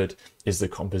good? Is the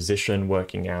composition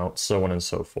working out? So on and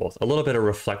so forth. A little bit of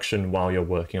reflection while you're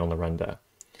working on the render.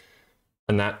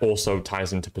 And that also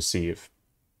ties into perceive.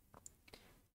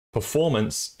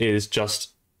 Performance is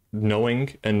just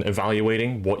knowing and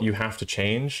evaluating what you have to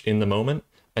change in the moment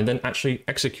and then actually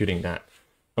executing that.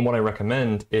 And what I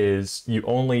recommend is you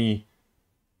only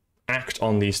act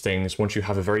on these things once you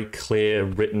have a very clear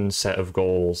written set of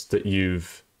goals that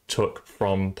you've took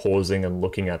from pausing and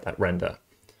looking at that render.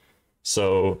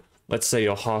 So let's say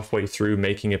you're halfway through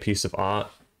making a piece of art,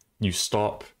 you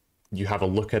stop, you have a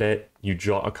look at it, you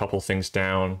jot a couple things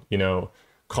down,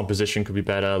 composition could be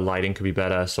better, lighting could be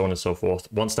better, so on and so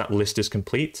forth. Once that list is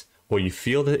complete, or you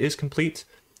feel that it is complete,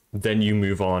 then you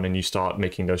move on and you start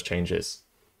making those changes.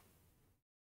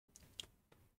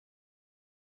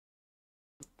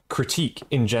 Critique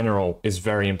in general is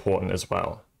very important as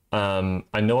well.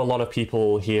 I know a lot of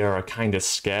people here are kind of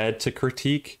scared to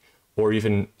critique or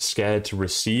even scared to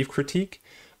receive critique,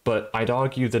 but I'd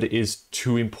argue that it is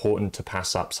too important to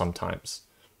pass up sometimes.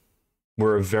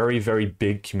 We're a very, very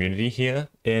big community here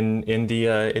in the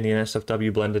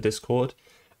NSFW Blender Discord,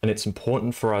 and it's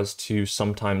important for us to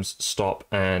sometimes stop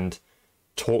and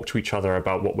talk to each other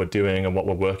about what we're doing and what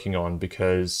we're working on,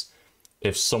 because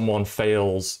if someone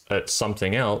fails at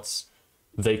something else,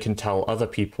 they can tell other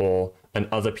people, and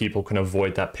other people can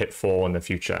avoid that pitfall in the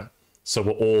future. So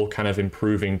we're all kind of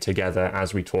improving together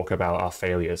as we talk about our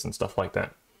failures and stuff like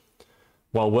that.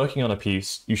 While working on a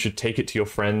piece, you should take it to your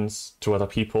friends, to other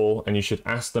people, and you should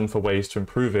ask them for ways to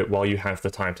improve it while you have the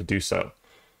time to do so.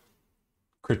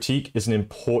 Critique is an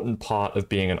important part of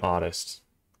being an artist.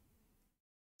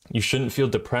 You shouldn't feel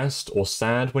depressed or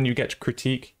sad when you get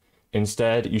critique.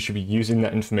 Instead, you should be using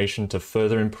that information to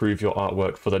further improve your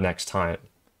artwork for the next time.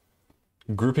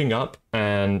 Grouping up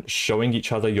and showing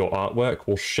each other your artwork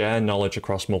will share knowledge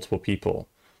across multiple people.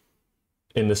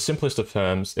 In the simplest of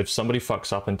terms, if somebody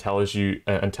fucks up and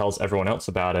tells everyone else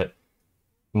about it,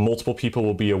 multiple people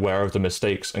will be aware of the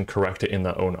mistakes and correct it in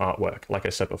their own artwork, like I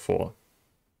said before.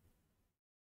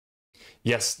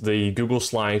 Yes, the Google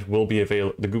Slides will be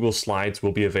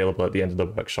available at the end of the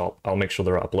workshop. I'll make sure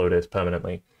they're uploaded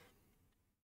permanently.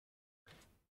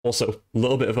 Also, a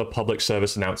little bit of a public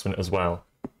service announcement as well.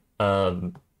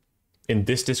 In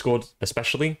this Discord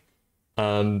especially,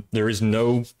 there is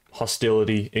no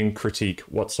hostility in critique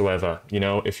whatsoever. You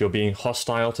know, if you're being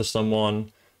hostile to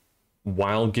someone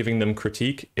while giving them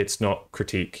critique, it's not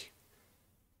critique.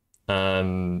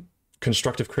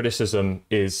 Constructive criticism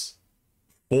is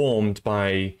formed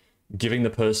by giving the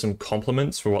person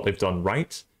compliments for what they've done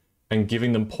right and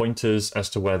giving them pointers as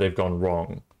to where they've gone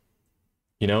wrong.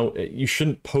 You know, you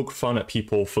shouldn't poke fun at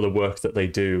people for the work that they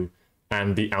do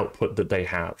and the output that they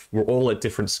have. We're all at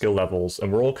different skill levels,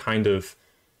 and we're all kind of,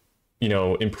 you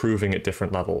know, improving at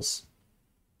different levels.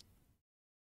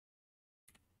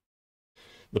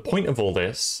 The point of all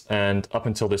this, and up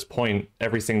until this point,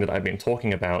 everything that I've been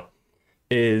talking about,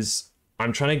 is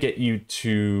I'm trying to get you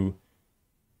to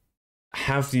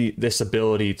have this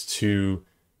ability to,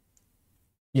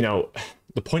 you know,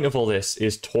 the point of all this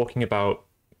is talking about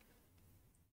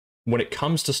when it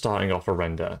comes to starting off a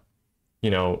render. You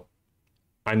know,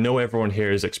 I know everyone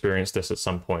here has experienced this at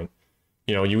some point.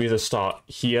 You know, you either start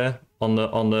here on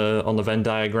the Venn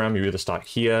diagram, you either start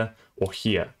here or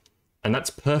here, and that's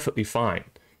perfectly fine.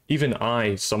 Even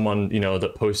I, someone, you know,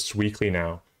 that posts weekly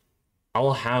now,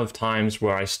 I'll have times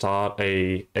where I start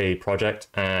a project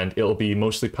and it'll be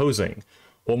mostly posing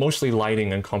or mostly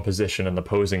lighting and composition, and the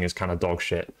posing is kind of dog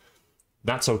shit.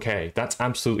 That's okay. That's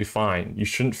absolutely fine. You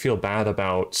shouldn't feel bad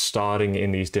about starting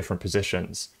in these different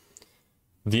positions.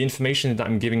 The information that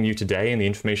I'm giving you today and the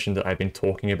information that I've been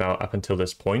talking about up until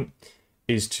this point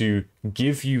is to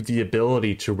give you the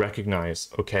ability to recognize,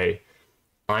 okay,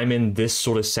 I'm in this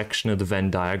sort of section of the Venn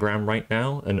diagram right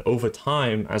now, and over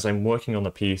time, as I'm working on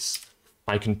the piece,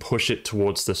 I can push it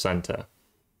towards the center.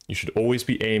 You should always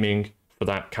be aiming for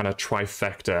that kind of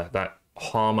trifecta, that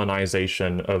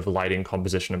harmonization of lighting,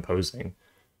 composition, and posing,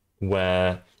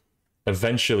 where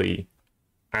eventually,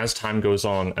 as time goes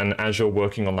on and as you're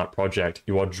working on that project,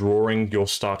 you are drawing your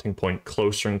starting point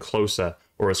closer and closer,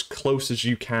 or as close as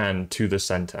you can to the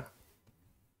center.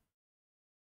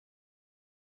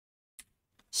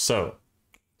 So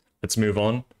let's move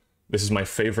on. This is my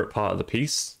favorite part of the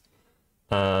piece.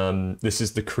 This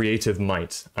is the creative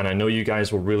might, and I know you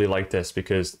guys will really like this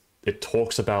because it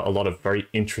talks about a lot of very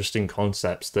interesting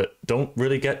concepts that don't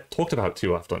really get talked about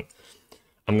too often.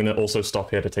 I'm going to also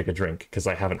stop here to take a drink because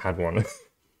I haven't had one.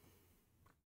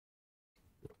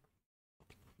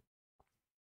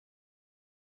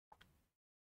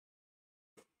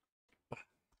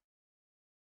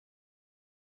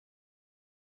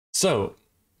 So,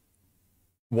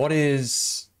 what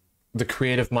is the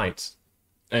creative might?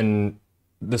 And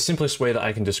the simplest way that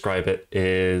I can describe it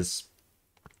is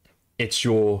it's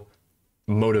your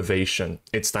motivation.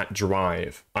 It's that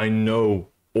drive. I know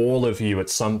all of you at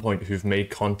some point who've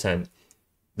made content,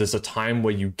 there's a time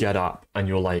where you get up and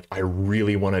you're like, I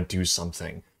really want to do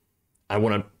something. I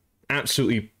want to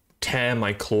absolutely tear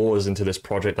my claws into this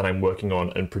project that I'm working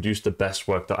on and produce the best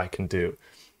work that I can do.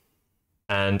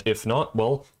 And if not,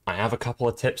 well, I have a couple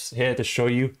of tips here to show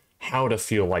you how to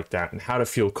feel like that and how to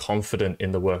feel confident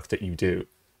in the work that you do.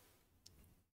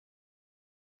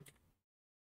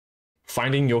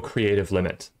 Finding your creative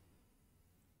limit.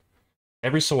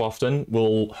 Every so often,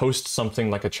 we'll host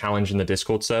something like a challenge in the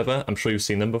Discord server. I'm sure you've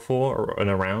seen them before or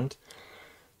around.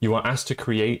 You are asked to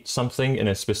create something in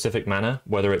a specific manner,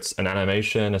 whether it's an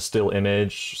animation, a still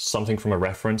image, something from a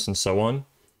reference, and so on.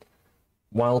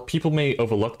 While people may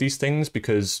overlook these things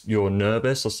because you're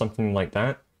nervous or something like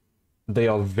that, they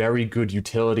are very good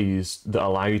utilities that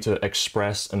allow you to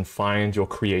express and find your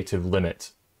creative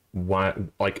limit,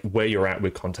 like where you're at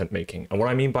with content making. And what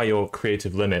I mean by your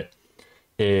creative limit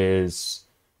is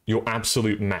your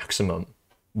absolute maximum.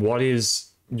 What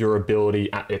is your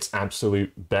ability at its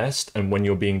absolute best and when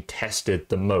you're being tested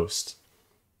the most?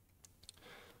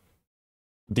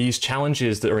 These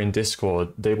challenges that are in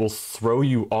Discord, they will throw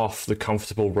you off the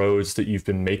comfortable roads that you've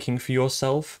been making for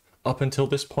yourself up until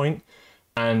this point,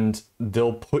 and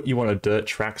they'll put you on a dirt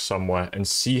track somewhere and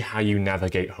see how you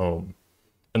navigate home.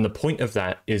 And the point of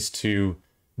that is to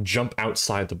jump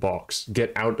outside the box,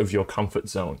 get out of your comfort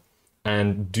zone,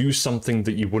 and do something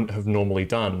that you wouldn't have normally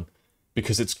done,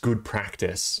 because it's good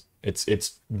practice.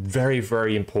 It's very,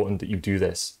 very important that you do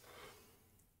this.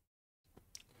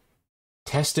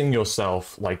 Testing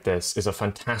yourself like this is a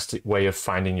fantastic way of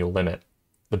finding your limit.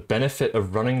 The benefit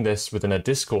of running this within a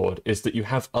Discord is that you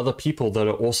have other people that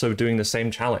are also doing the same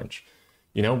challenge.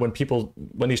 You know,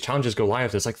 when these challenges go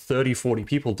live, there's like 30, 40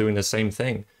 people doing the same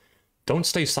thing. Don't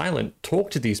stay silent.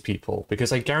 Talk to these people,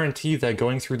 because I guarantee they're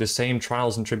going through the same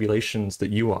trials and tribulations that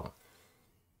you are.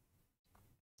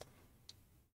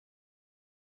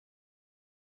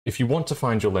 If you want to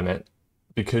find your limit,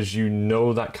 because you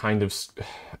know that kind of...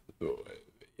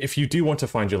 If you do want to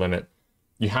find your limit,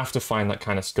 you have to find that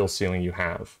kind of skill ceiling you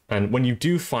have. And when you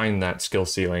do find that skill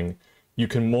ceiling, you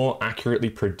can more accurately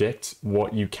predict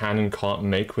what you can and can't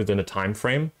make within a time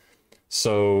frame.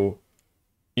 So,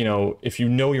 you know, if you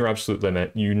know your absolute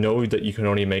limit, you know that you can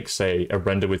only make, say, a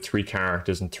render with 3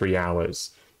 characters in 3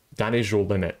 hours. That is your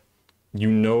limit.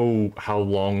 You know how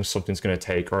long something's going to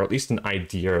take, or at least an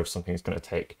idea of something's going to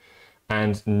take.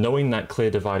 And knowing that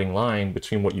clear dividing line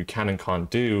between what you can and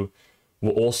can't do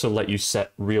will also let you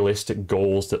set realistic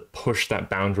goals that push that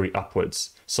boundary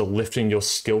upwards, so lifting your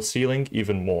skill ceiling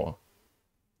even more.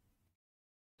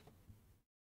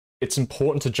 It's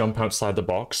important to jump outside the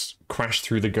box, crash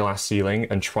through the glass ceiling,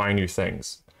 and try new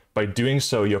things. By doing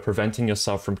so, you're preventing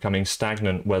yourself from becoming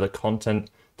stagnant, where the content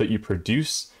that you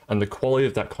produce and the quality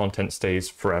of that content stays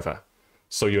forever.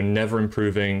 So you're never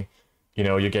improving. You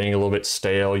know, you're getting a little bit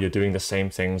stale, you're doing the same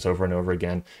things over and over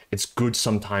again. It's good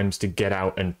sometimes to get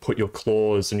out and put your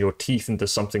claws and your teeth into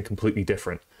something completely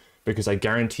different, because I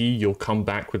guarantee you'll come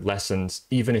back with lessons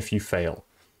even if you fail.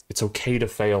 It's okay to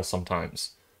fail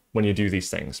sometimes when you do these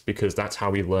things, because that's how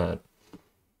we learn.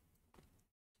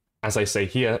 As I say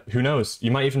here, who knows?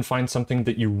 You might even find something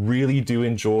that you really do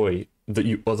enjoy that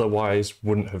you otherwise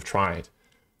wouldn't have tried.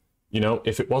 You know,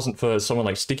 if it wasn't for someone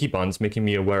like Sticky Buns making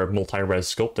me aware of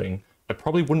multi-res sculpting, I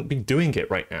probably wouldn't be doing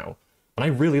it right now. And I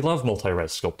really love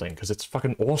multi-res sculpting because it's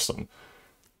fucking awesome.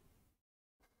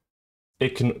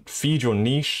 It can feed your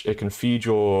niche, it can feed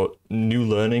your new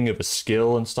learning of a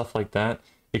skill and stuff like that.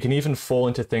 It can even fall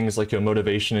into things like your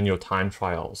motivation and your time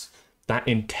trials. That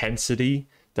intensity,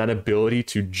 that ability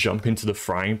to jump into the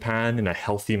frying pan in a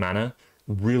healthy manner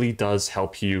really does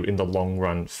help you in the long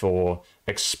run for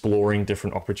exploring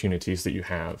different opportunities that you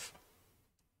have.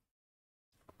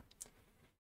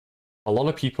 A lot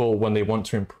of people, when they want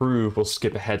to improve, will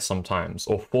skip ahead sometimes,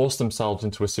 or force themselves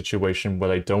into a situation where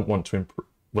they don't want to improve,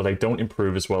 where they don't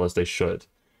improve as well as they should.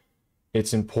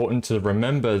 It's important to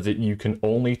remember that you can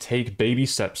only take baby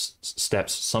steps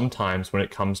sometimes when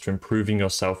it comes to improving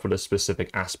yourself with a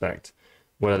specific aspect,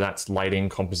 whether that's lighting,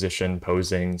 composition,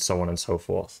 posing, so on and so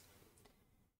forth.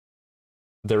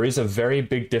 There is a very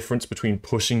big difference between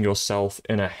pushing yourself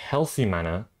in a healthy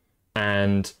manner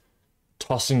and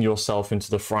tossing yourself into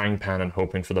the frying pan and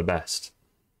hoping for the best.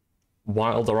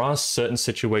 While there are certain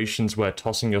situations where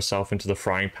tossing yourself into the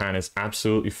frying pan is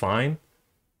absolutely fine,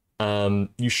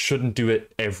 you shouldn't do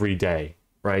it every day,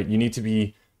 right? You need to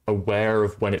be aware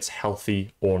of when it's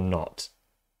healthy or not.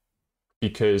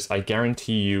 Because I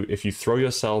guarantee you, if you throw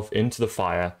yourself into the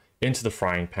fire, into the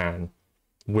frying pan,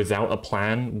 without a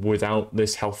plan, without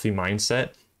this healthy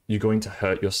mindset, you're going to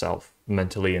hurt yourself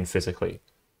mentally and physically.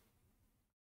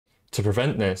 To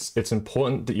prevent this, it's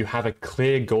important that you have a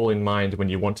clear goal in mind when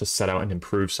you want to set out and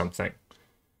improve something.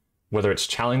 Whether it's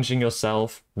challenging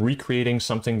yourself, recreating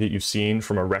something that you've seen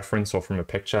from a reference or from a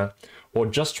picture, or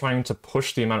just trying to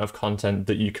push the amount of content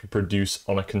that you can produce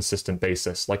on a consistent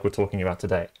basis, like we're talking about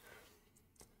today.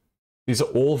 These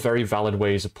are all very valid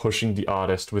ways of pushing the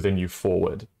artist within you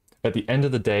forward. At the end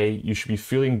of the day, you should be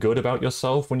feeling good about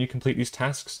yourself when you complete these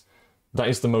tasks. That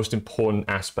is the most important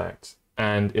aspect.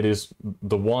 And it is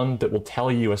the one that will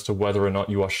tell you as to whether or not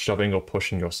you are shoving or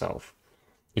pushing yourself.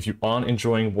 If you aren't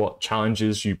enjoying what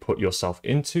challenges you put yourself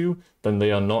into, then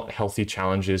they are not healthy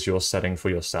challenges you're setting for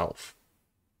yourself.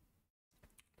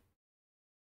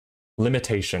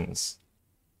 Limitations.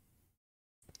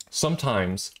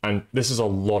 Sometimes, and this is a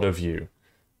lot of you,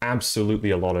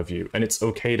 absolutely a lot of you, and it's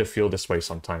okay to feel this way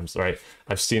sometimes, right?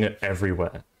 I've seen it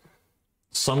everywhere.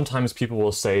 Sometimes people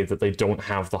will say that they don't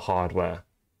have the hardware.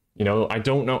 You know, I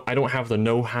don't know, I don't have the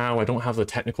know-how, I don't have the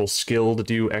technical skill to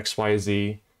do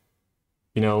XYZ.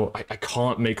 You know, I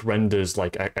can't make renders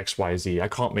like XYZ. I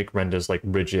can't make renders like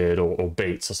rigid or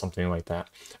Bates or something like that.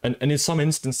 And in some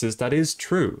instances, that is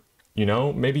true. You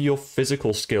know, maybe your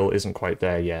physical skill isn't quite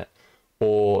there yet.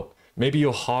 Or maybe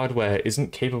your hardware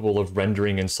isn't capable of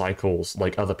rendering in cycles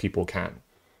like other people can.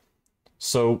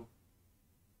 So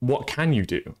what can you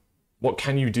do? What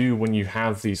can you do when you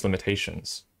have these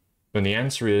limitations? And the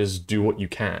answer is do what you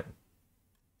can.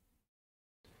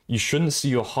 You shouldn't see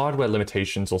your hardware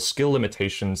limitations or skill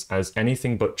limitations as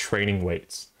anything but training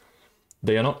weights.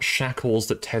 They are not shackles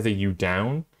that tether you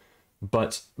down,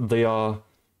 but they are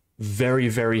very,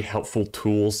 very helpful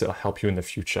tools that will help you in the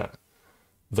future.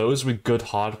 Those with good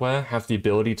hardware have the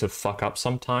ability to fuck up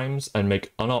sometimes and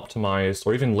make unoptimized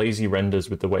or even lazy renders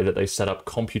with the way that they set up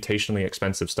computationally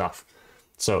expensive stuff.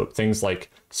 So things like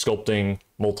sculpting,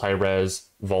 multi-res,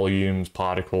 volumes,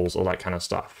 particles, all that kind of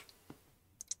stuff.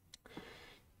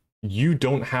 You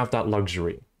don't have that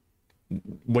luxury.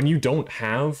 When you don't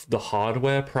have the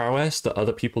hardware prowess that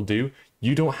other people do,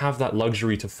 you don't have that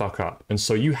luxury to fuck up. And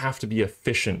so you have to be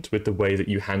efficient with the way that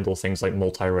you handle things like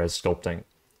multi-res sculpting.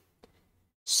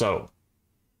 So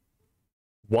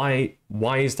why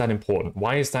is that important?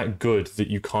 Why is that good that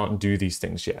you can't do these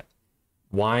things yet?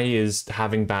 Why is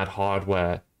having bad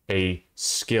hardware a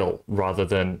skill rather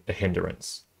than a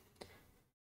hindrance?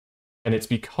 And it's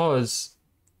because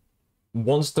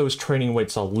once those training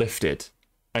weights are lifted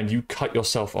and you cut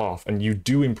yourself off and you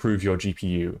do improve your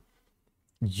GPU,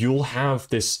 you'll have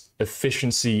this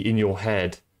efficiency in your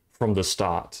head from the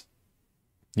start.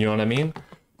 You know what I mean?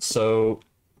 So,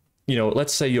 you know,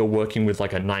 let's say you're working with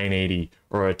like a 980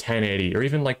 or a 1080 or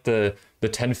even like the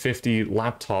 1050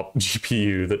 laptop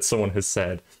GPU that someone has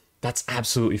said. That's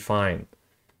absolutely fine.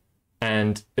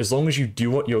 And as long as you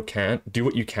do what you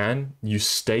can, you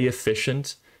stay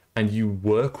efficient and you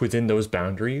work within those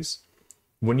boundaries,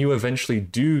 when you eventually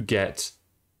do get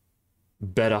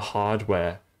better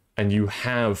hardware and you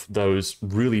have those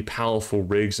really powerful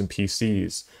rigs and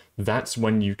PCs, that's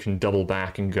when you can double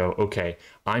back and go, okay,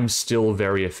 I'm still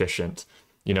very efficient.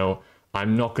 You know,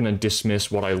 I'm not going to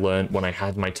dismiss what I learned when I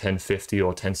had my 1050 or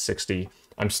 1060.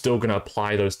 I'm still going to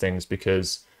apply those things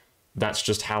because that's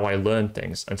just how I learn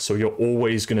things. And so you're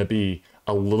always going to be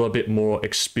a little bit more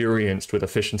experienced with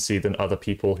efficiency than other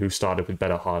people who started with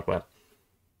better hardware.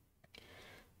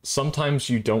 Sometimes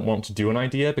you don't want to do an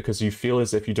idea because you feel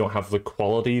as if you don't have the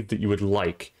quality that you would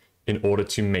like in order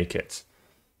to make it.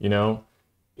 You know,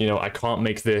 I can't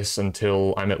make this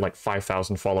until I'm at like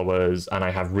 5,000 followers and I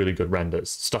have really good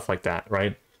renders, stuff like that,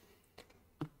 right?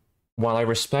 While I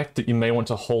respect that you may want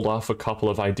to hold off a couple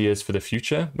of ideas for the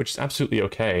future, which is absolutely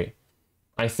okay,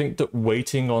 I think that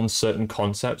waiting on certain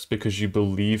concepts because you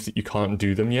believe that you can't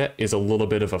do them yet is a little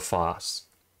bit of a farce.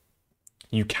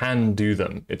 You can do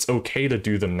them. It's okay to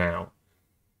do them now.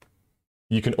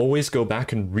 You can always go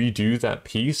back and redo that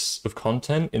piece of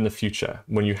content in the future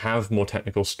when you have more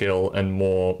technical skill and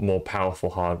more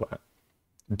powerful hardware.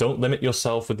 Don't limit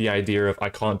yourself with the idea of I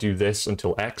can't do this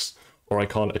until X or I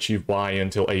can't achieve Y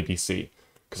until ABC,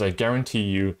 because I guarantee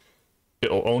you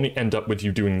it'll only end up with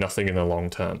you doing nothing in the long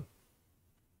term.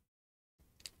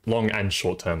 Long and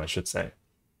short term, I should say.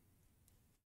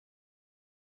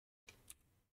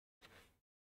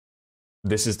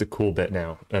 This is the cool bit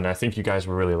now, and I think you guys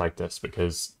will really like this,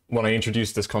 because when I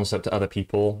introduce this concept to other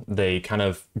people, they kind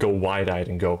of go wide-eyed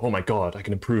and go, oh my god, I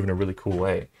can improve in a really cool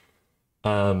way.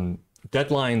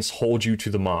 Deadlines hold you to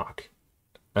the mark.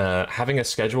 Having a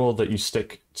schedule that you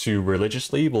stick to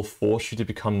religiously will force you to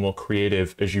become more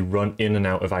creative as you run in and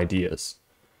out of ideas.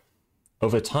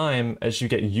 Over time, as you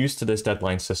get used to this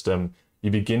deadline system, you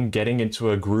begin getting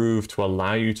into a groove to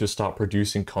allow you to start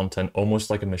producing content almost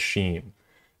like a machine.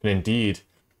 And indeed,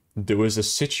 there was a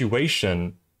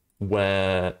situation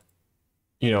where,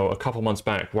 a couple months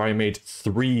back where I made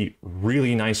 3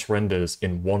 really nice renders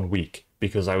in 1 week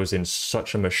because I was in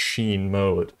such a machine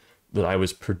mode that I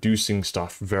was producing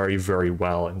stuff very, very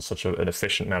well in such an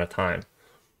efficient amount of time.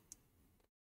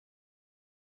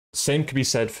 Same could be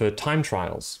said for time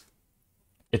trials.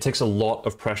 It takes a lot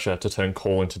of pressure to turn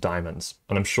coal into diamonds,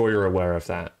 and I'm sure you're aware of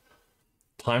that.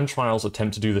 Time trials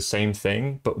attempt to do the same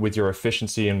thing, but with your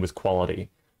efficiency and with quality.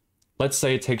 Let's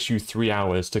say it takes you 3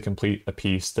 hours to complete a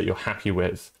piece that you're happy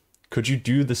with. Could you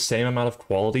do the same amount of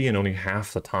quality in only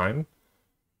half the time?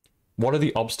 What are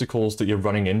the obstacles that you're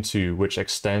running into which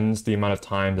extends the amount of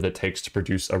time that it takes to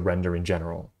produce a render in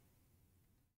general?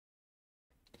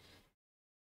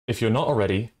 if you're not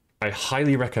already, I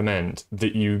highly recommend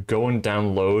that you go and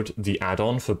download the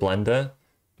add-on for Blender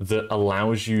that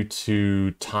allows you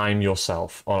to time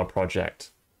yourself on a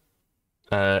project.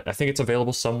 I think it's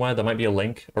available somewhere. There might be a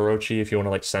link, Orochi, if you want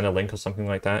to like send a link or something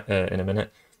like that in a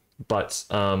minute. But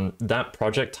that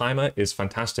project timer is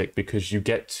fantastic because you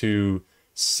get to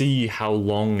see how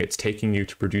long it's taking you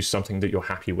to produce something that you're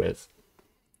happy with.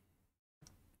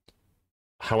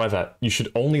 However, you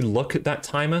should only look at that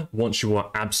timer once you are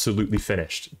absolutely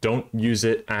finished. Don't use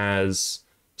it as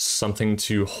something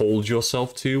to hold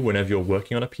yourself to whenever you're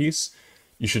working on a piece.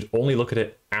 You should only look at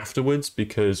it afterwards,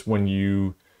 because when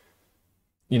you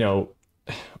look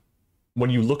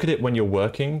at it when you're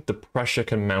working, the pressure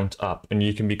can mount up and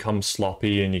you can become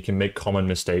sloppy and you can make common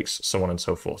mistakes, so on and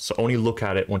so forth. So only look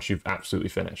at it once you've absolutely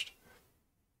finished.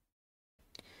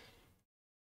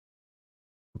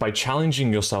 By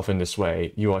challenging yourself in this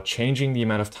way, you are changing the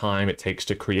amount of time it takes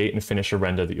to create and finish a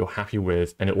render that you're happy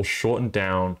with, and it will shorten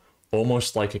down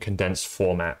almost like a condensed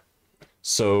format.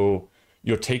 So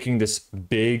you're taking this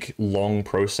big, long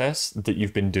process that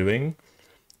you've been doing,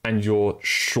 and you're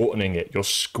shortening it. You're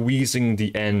squeezing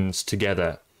the ends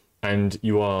together, and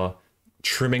you are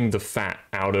trimming the fat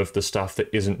out of the stuff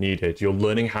that isn't needed. You're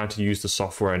learning how to use the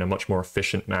software in a much more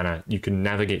efficient manner. You can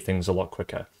navigate things a lot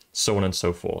quicker, so on and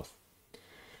so forth.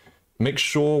 Make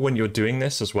sure when you're doing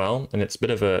this as well, and it's a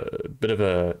bit of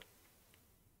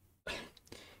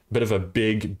a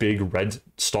big red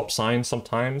stop sign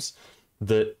sometimes,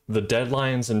 that the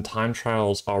deadlines and time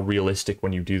trials are realistic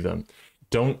when you do them.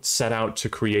 Don't set out to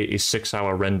create a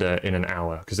 6-hour render in an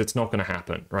hour, because it's not going to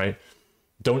happen, right?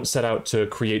 Don't set out to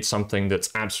create something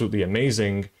that's absolutely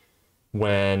amazing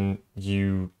when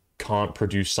you can't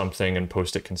produce something and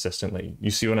post it consistently.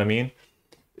 You see what I mean?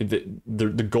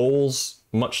 The goals,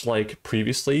 much like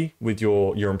previously with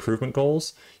your improvement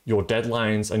goals, your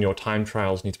deadlines and your time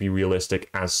trials need to be realistic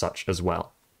as such as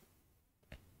well.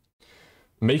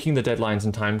 Making the deadlines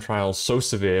and time trials so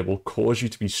severe will cause you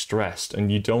to be stressed,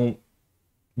 and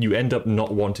you end up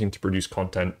not wanting to produce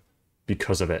content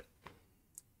because of it.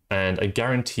 And I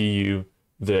guarantee you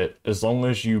that as long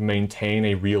as you maintain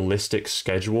a realistic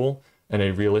schedule and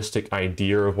a realistic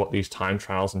idea of what these time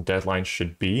trials and deadlines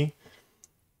should be,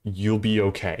 you'll be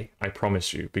okay, I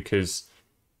promise you, because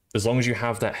as long as you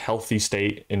have that healthy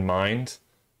state in mind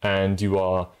and you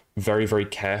are very, very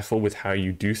careful with how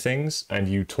you do things and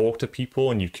you talk to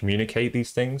people and you communicate these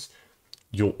things,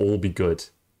 you'll all be good.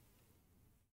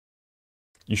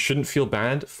 You shouldn't feel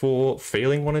bad for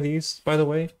failing one of these, by the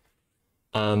way.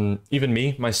 Even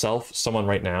me, myself, someone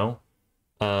right now,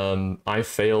 I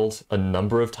failed a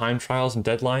number of time trials and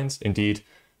deadlines. Indeed,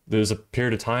 there was a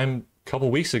period of time a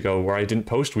couple weeks ago where I didn't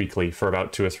post weekly for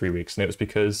about 2 or 3 weeks, and it was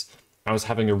because I was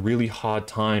having a really hard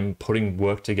time putting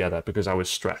work together because I was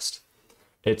stressed.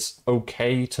 It's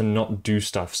okay to not do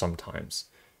stuff sometimes.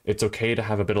 It's okay to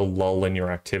have a bit of lull in your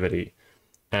activity.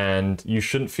 And you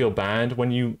shouldn't feel bad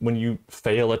when you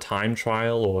fail a time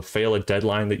trial or fail a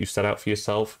deadline that you set out for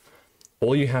yourself.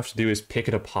 All you have to do is pick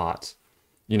it apart.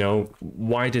 You know,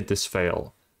 why did this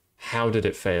fail? How did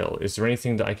it fail? Is there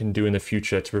anything that I can do in the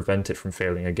future to prevent it from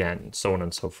failing again? So on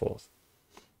and so forth.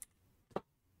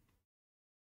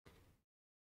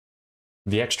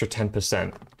 The extra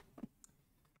 10%.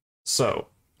 So,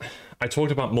 I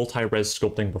talked about multi-res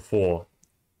sculpting before.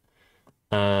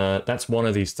 That's one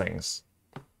of these things.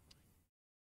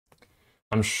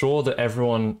 I'm sure that every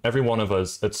one of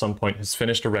us at some point has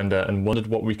finished a render and wondered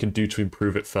what we could do to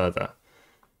improve it further.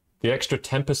 The extra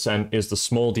 10% is the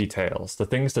small details, the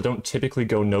things that don't typically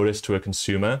go noticed to a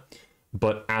consumer,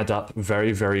 but add up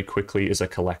very, very quickly as a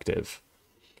collective.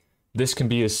 This can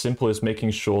be as simple as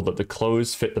making sure that the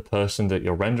clothes fit the person that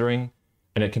you're rendering,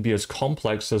 and it can be as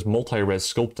complex as multi-res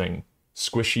sculpting,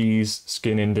 squishies,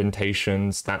 skin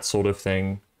indentations, that sort of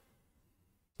thing.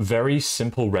 Very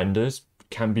simple renders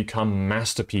can become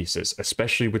masterpieces,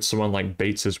 especially with someone like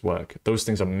Bates's work. Those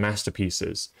things are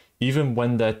masterpieces, even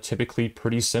when they're typically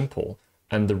pretty simple.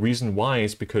 And the reason why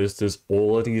is because there's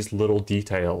all of these little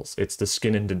details. It's the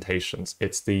skin indentations,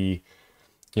 it's the,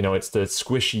 it's the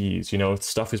squishies,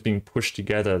 stuff is being pushed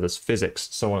together, there's physics,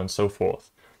 so on and so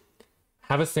forth.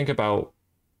 Have a think about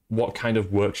what kind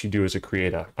of works you do as a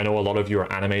creator. I know a lot of you are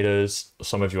animators,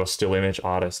 some of you are still image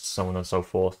artists, so on and so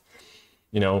forth.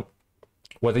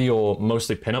 Whether you're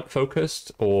mostly pinup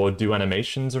focused or do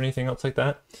animations or anything else like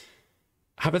that,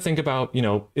 have a think about,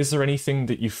 is there anything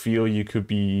that you feel you could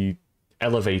be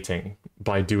elevating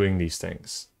by doing these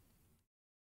things?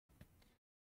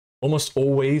 Almost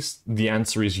always the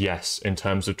answer is yes in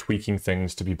terms of tweaking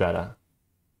things to be better.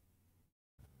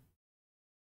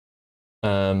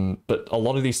 But a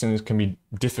lot of these things can be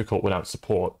difficult without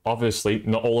support. Obviously,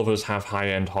 not all of us have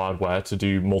high-end hardware to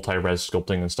do multi-res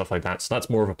sculpting and stuff like that, so that's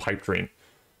more of a pipe dream.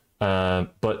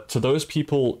 But to those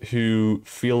people who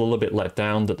feel a little bit let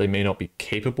down that they may not be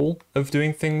capable of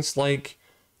doing things like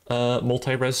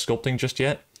multi-res sculpting just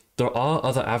yet, there are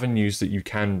other avenues that you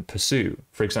can pursue.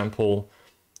 For example,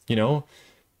 you know,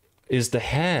 is the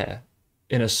hair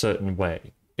in a certain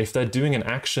way? If they're doing an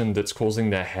action that's causing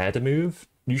their hair to move,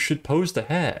 you should pose the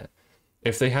hair.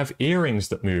 If they have earrings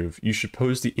that move, you should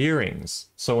pose the earrings,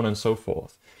 so on and so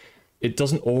forth. It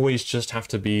doesn't always just have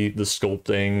to be the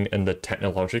sculpting and the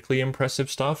technologically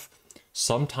impressive stuff.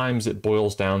 Sometimes it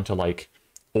boils down to like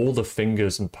all the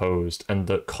fingers are posed and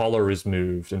the collar is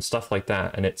moved and stuff like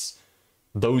that. And it's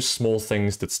those small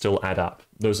things that still add up.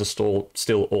 Those are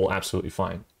still all absolutely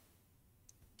fine.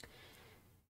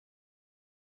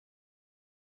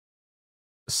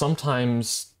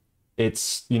 Sometimes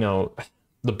it's, you know,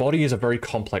 the body is a very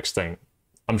complex thing.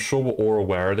 I'm sure we're all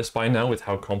aware of this by now with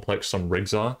how complex some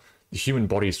rigs are. The human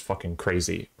body is fucking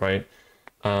crazy, right?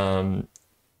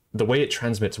 The way it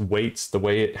transmits weights, the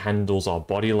way it handles our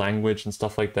body language and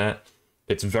stuff like that,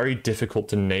 it's very difficult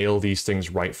to nail these things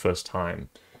right first time.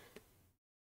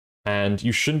 And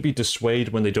you shouldn't be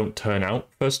dissuaded when they don't turn out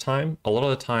first time. A lot of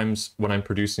the times when I'm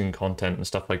producing content and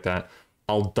stuff like that,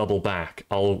 I'll double back,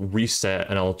 I'll reset,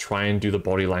 and I'll try and do the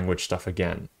body language stuff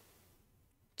again.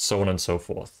 So on and so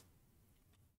forth.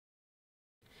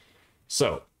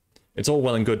 So, it's all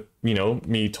well and good, you know,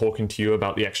 me talking to you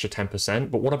about the extra 10%,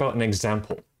 but what about an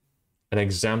example? An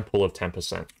example of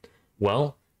 10%.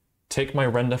 Well, take my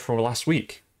render from last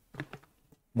week.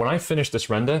 When I finished this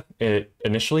render,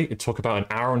 initially it took about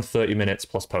 1 hour and 30 minutes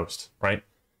plus post, right?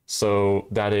 So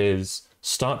that is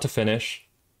start to finish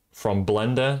from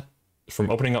Blender, from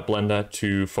opening up Blender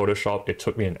to Photoshop, it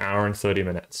took me 1 hour and 30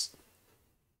 minutes.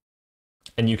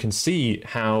 And you can see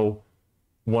how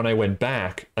when I went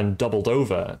back and doubled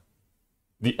over,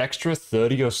 the extra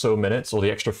 30 or so minutes, or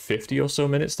the extra 50 or so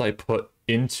minutes that I put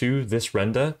into this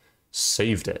render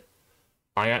saved it.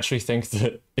 I actually think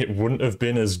that it wouldn't have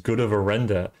been as good of a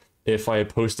render if I had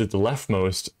posted the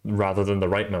leftmost rather than the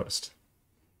rightmost.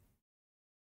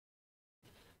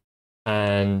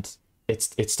 And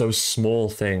it's those small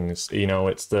things, you know,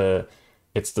 it's the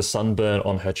sunburn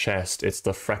on her chest, it's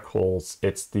the freckles,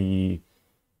 it's the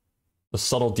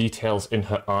subtle details in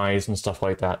her eyes and stuff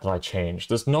like that that I changed.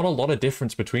 There's not a lot of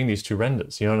difference between these two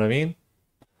renders, you know what I mean?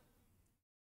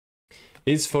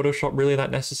 Is Photoshop really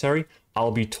that necessary?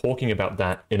 I'll be talking about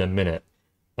that in a minute.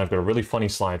 I've got a really funny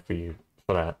slide for you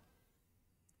for that.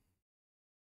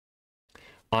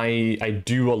 I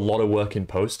do a lot of work in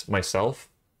post myself.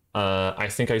 I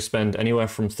think I spend anywhere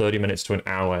from 30 minutes to 1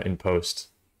 hour in post.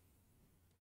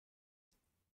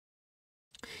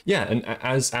 Yeah, and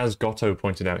as Gotto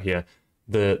pointed out here,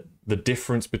 the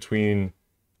difference between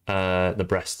the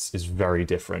breasts is very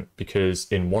different, because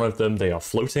in one of them they are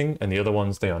floating and the other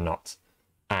ones they are not.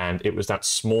 And it was that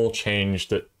small change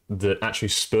that actually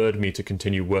spurred me to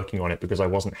continue working on it, because I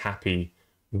wasn't happy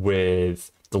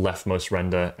with the leftmost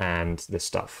render and this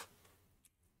stuff.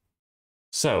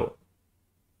 So,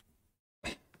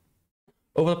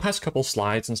 over the past couple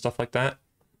slides and stuff like that,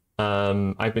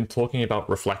 I've been talking about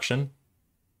reflection.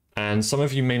 And some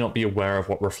of you may not be aware of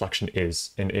what reflection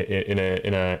is in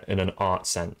an art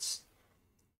sense.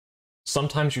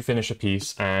 Sometimes you finish a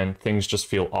piece and things just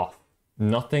feel off.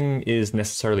 Nothing is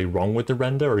necessarily wrong with the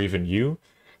render or even you,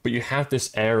 but you have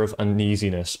this air of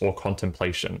uneasiness or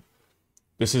contemplation.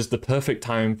 This is the perfect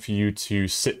time for you to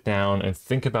sit down and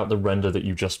think about the render that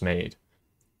you just made.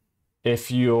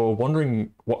 If you're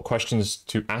wondering what questions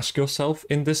to ask yourself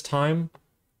in this time,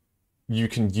 you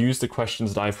can use the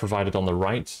questions that I've provided on the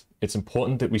right. It's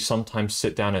important that we sometimes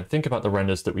sit down and think about the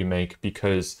renders that we make,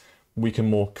 because we can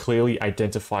more clearly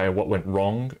identify what went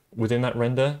wrong within that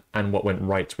render and what went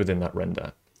right within that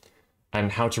render,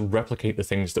 and how to replicate the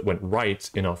things that went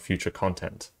right in our future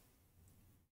content.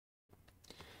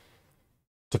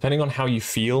 Depending on how you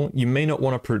feel, you may not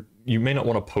want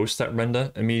to post that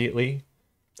render immediately,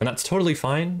 and that's totally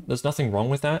fine. There's nothing wrong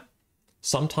with that.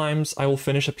 Sometimes I will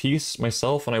finish a piece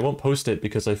myself and I won't post it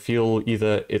because I feel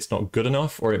either it's not good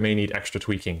enough or it may need extra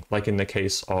tweaking, like in the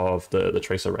case of the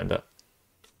tracer render.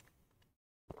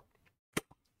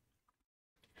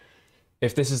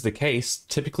 If this is the case,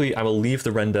 typically I will leave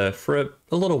the render for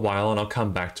a little while and I'll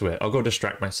come back to it. I'll go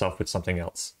distract myself with something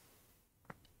else.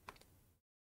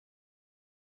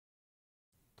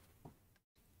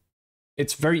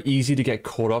 It's very easy to get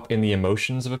caught up in the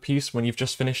emotions of a piece when you've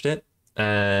just finished it.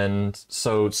 And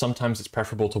so sometimes it's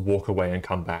preferable to walk away and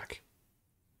come back.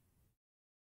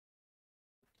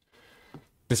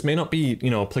 this may not be,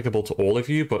 applicable to all of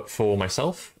you, but for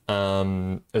myself,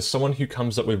 as someone who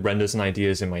comes up with renders and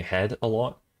ideas in my head a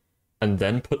lot and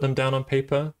then put them down on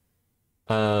paper,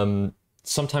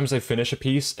 sometimes I finish a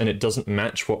piece and it doesn't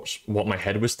match what my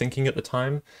head was thinking at the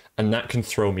time, and that can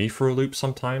throw me for a loop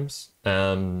sometimes.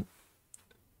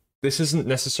 This isn't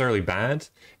necessarily bad,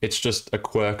 it's just a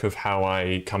quirk of how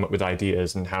I come up with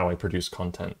ideas and how I produce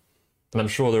content. And I'm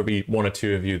sure there'll be one or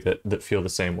two of you that feel the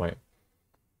same way.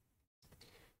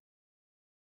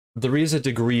 There is a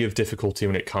degree of difficulty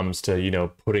when it comes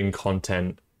to, putting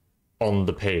content on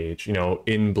the page,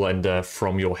 in Blender,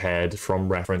 from your head, from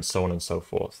reference, so on and so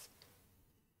forth.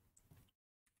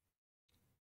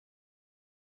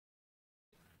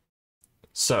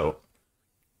 So,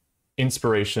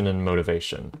 inspiration and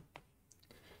motivation.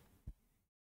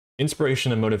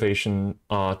 Inspiration and motivation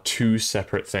are two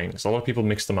separate things. A lot of people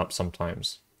mix them up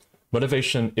sometimes.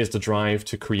 Motivation is the drive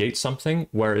to create something,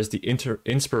 whereas the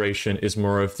inspiration is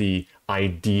more of the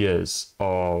ideas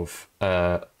of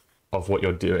what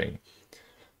you're doing.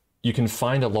 You can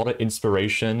find a lot of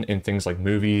inspiration in things like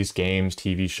movies, games,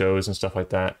 TV shows, and stuff like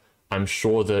that. I'm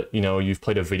sure that, you've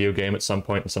played a video game at some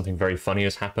point and something very funny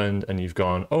has happened and you've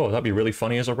gone, oh, that'd be really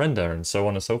funny as a render, and so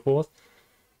on and so forth.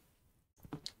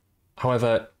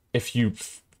 However,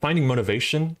 finding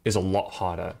motivation is a lot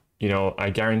harder. I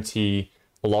guarantee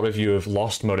a lot of you have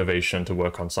lost motivation to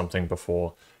work on something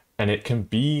before, and it can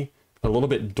be a little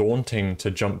bit daunting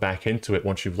to jump back into it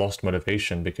once you've lost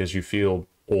motivation because you feel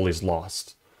all is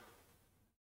lost.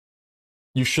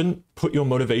 You shouldn't put your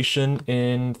motivation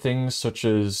in things such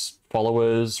as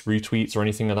followers, retweets, or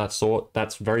anything of that sort.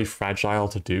 That's very fragile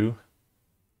to do.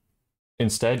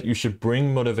 Instead, you should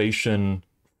bring motivation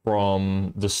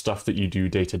from the stuff that you do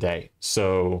day to day.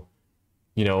 So,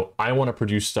 I want to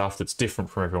produce stuff that's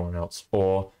different from everyone else,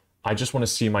 or I just want to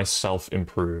see myself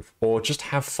improve, or just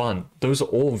have fun. Those are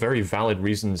all very valid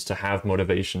reasons to have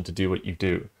motivation to do what you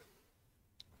do.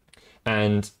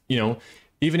 And,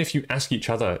 even if you ask each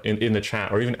other in the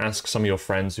chat, or even ask some of your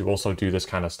friends who also do this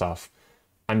kind of stuff,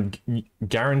 I'm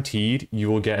guaranteed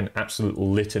you will get an absolute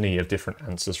litany of different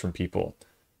answers from people.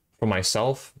 For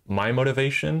myself, my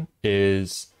motivation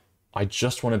is I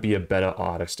just want to be a better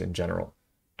artist in general.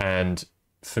 And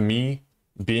for me,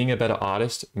 being a better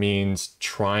artist means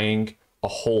trying a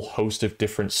whole host of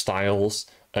different styles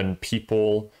and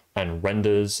people and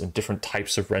renders and different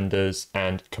types of renders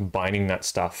and combining that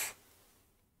stuff.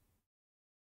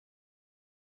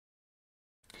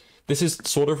 This is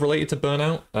sort of related to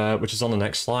burnout, which is on the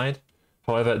next slide.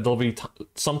 However, there'll be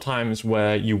some times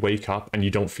where you wake up and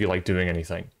you don't feel like doing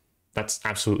anything. That's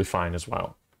absolutely fine as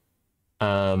well.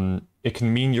 It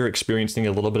can mean you're experiencing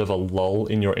a little bit of a lull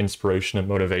in your inspiration and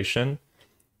motivation.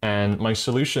 And my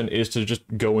solution is to just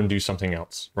go and do something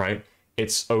else, right?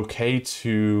 It's okay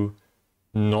to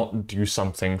not do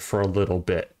something for a little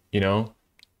bit, And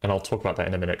I'll talk about that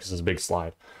in a minute because it's a big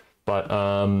slide. But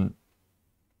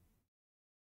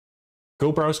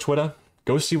go browse Twitter,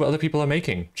 go see what other people are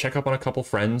making, check up on a couple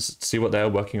friends, see what they're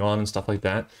working on and stuff like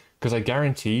that. Because I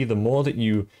guarantee the more that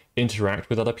you interact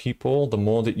with other people, the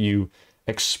more that you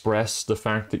express the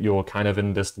fact that you're kind of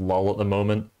in this lull at the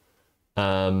moment,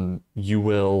 you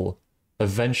will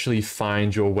eventually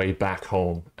find your way back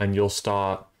home and you'll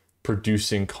start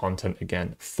producing content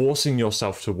again. Forcing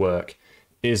yourself to work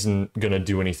isn't going to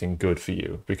do anything good for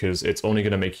you because it's only going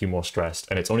to make you more stressed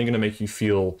and it's only going to make you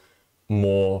feel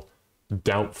more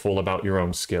doubtful about your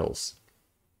own skills.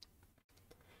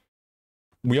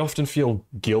 We often feel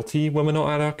guilty when we're not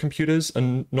at our computers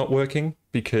and not working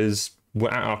because we're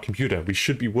at our computer. We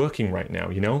should be working right now,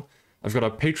 I've got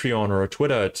a Patreon or a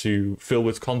Twitter to fill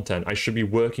with content. I should be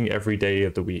working every day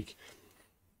of the week.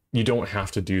 You don't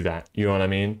have to do that. You know what I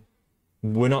mean?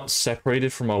 We're not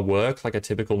separated from our work like a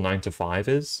typical 9-to-5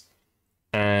 is.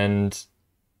 And,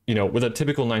 with a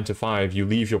typical 9-to-5, you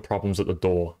leave your problems at the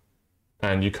door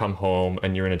and you come home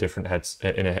and you're in a different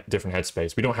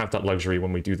headspace. We don't have that luxury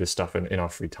when we do this stuff in our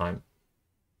free time.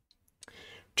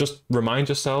 Just remind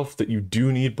yourself that you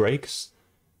do need breaks.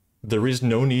 There is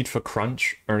no need for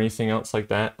crunch or anything else like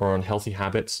that or unhealthy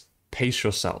habits. Pace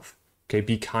yourself. Okay,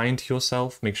 be kind to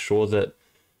yourself. Make sure that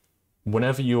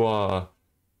whenever you are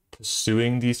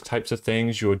pursuing these types of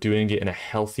things, you're doing it in a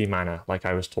healthy manner, like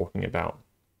I was talking about.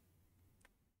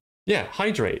 Yeah,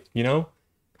 hydrate,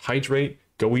 Hydrate,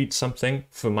 go eat something.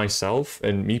 For myself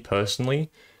and me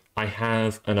personally, I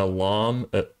have an alarm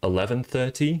at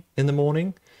 11:30 in the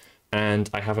morning and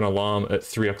I have an alarm at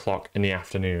 3 o'clock in the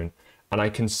afternoon. And I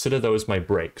consider those my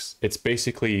breaks. It's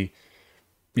basically,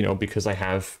 because I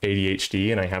have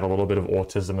ADHD and I have a little bit of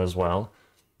autism as well,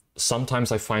 sometimes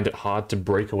I find it hard to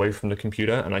break away from the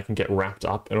computer and I can get wrapped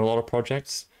up in a lot of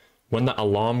projects. when that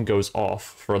alarm goes off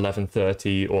for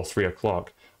 11:30 or 3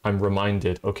 o'clock, I'm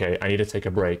reminded, okay, I need to take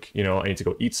a break. You know, I need to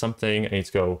go eat something. I need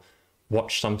to go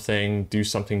watch something, do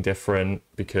something different,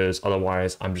 because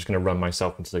otherwise I'm just going to run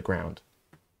myself into the ground.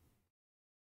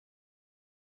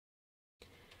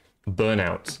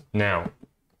 Burnout. Now,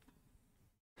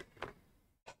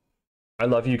 I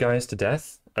love you guys to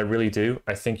death. I really do.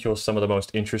 I think you're some of the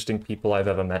most interesting people I've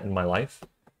ever met in my life.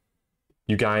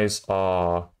 You guys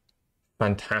are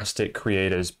fantastic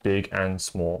creators, big and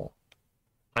small.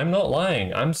 I'm not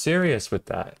lying. I'm serious with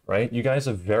that, right? You guys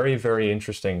are very, very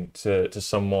interesting to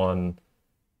someone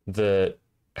that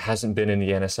hasn't been in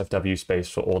the NSFW space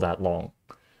for all that long.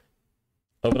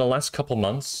 Over the last couple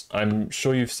months, I'm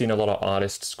sure you've seen a lot of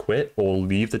artists quit or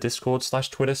leave the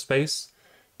Discord/Twitter space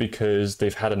because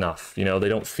they've had enough. You know, they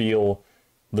don't feel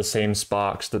the same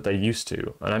sparks that they used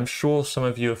to. And I'm sure some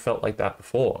of you have felt like that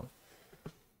before.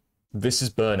 This is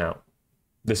burnout.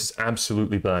 This is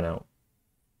absolutely burnout.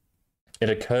 It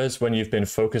occurs when you've been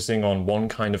focusing on one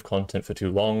kind of content for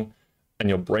too long and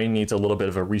your brain needs a little bit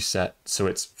of a reset, so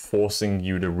it's forcing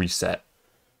you to reset.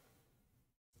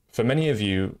 For many of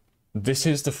you, this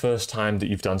is the first time that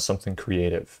you've done something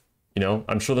creative. You know,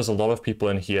 I'm sure there's a lot of people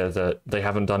in here that they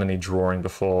haven't done any drawing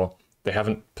before, they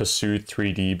haven't pursued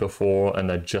 3D before, and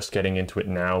they're just getting into it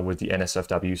now with the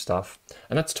NSFW stuff.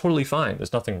 And that's totally fine.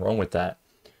 There's nothing wrong with that.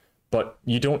 But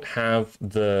you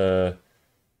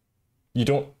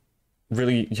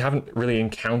haven't really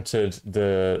encountered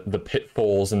the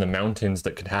pitfalls and the mountains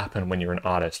that could happen when you're an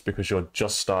artist because you're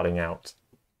just starting out.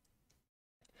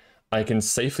 I can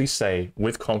safely say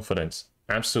with confidence,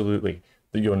 absolutely,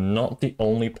 that you're not the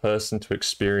only person to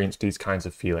experience these kinds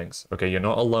of feelings. Okay, you're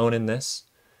not alone in this.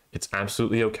 It's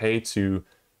absolutely okay to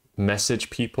message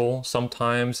people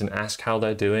sometimes and ask how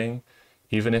they're doing.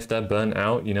 Even if they're burnt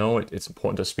out, you know, it's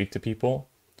important to speak to people.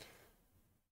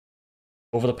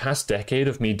 Over the past decade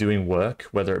of me doing work,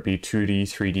 whether it be 2D,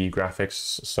 3D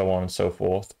graphics, so on and so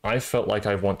forth, I felt like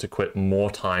I want to quit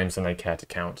more times than I care to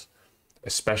count.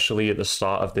 Especially at the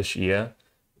start of this year,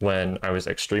 when I was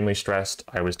extremely stressed,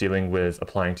 I was dealing with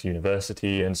applying to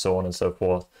university and so on and so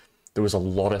forth. There was a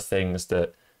lot of things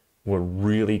that were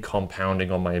really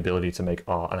compounding on my ability to make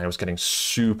art, and I was getting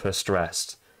super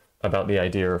stressed about the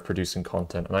idea of producing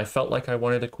content. And I felt like I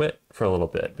wanted to quit for a little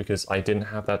bit because I didn't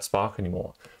have that spark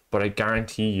anymore. But I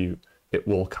guarantee you it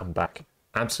will come back.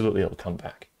 Absolutely, it'll come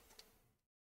back.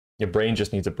 Your brain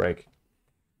just needs a break.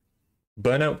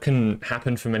 Burnout can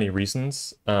happen for many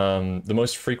reasons. The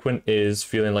most frequent is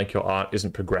feeling like your art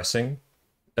isn't progressing,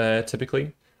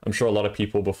 typically. I'm sure a lot of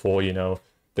people before, you know,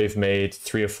 they've made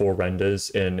 3 or 4 renders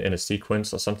in a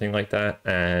sequence or something like that,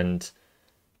 and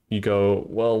you go,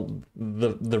 well,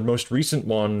 the most recent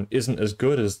one isn't as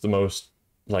good as the most,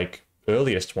 like,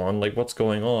 earliest one. Like, what's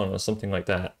going on? Or something like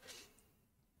that.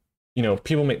 You know,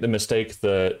 people make the mistake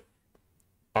that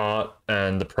art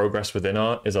and the progress within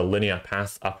art is a linear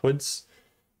path upwards,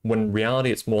 when in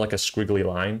reality it's more like a squiggly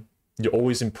line. You're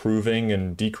always improving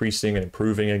and decreasing and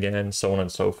improving again, so on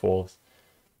and so forth.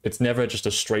 It's never just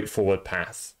a straightforward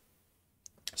path.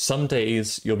 Some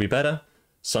days you'll be better,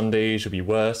 some days you'll be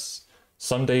worse,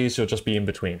 some days you'll just be in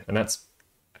between, and that's,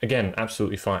 again,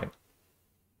 absolutely fine.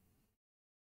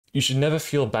 You should never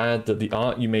feel bad that the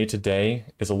art you made today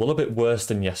is a little bit worse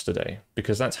than yesterday,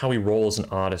 because that's how we roll as an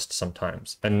artist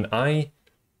sometimes. And I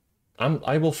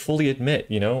will fully admit,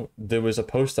 you know, there was a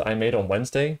post that I made on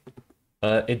Wednesday.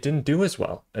 It didn't do as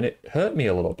well, and it hurt me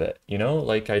a little bit, you know,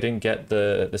 like I didn't get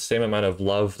the same amount of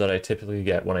love that I typically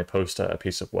get when I post a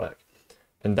piece of work.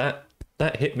 And that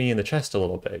hit me in the chest a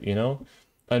little bit, you know,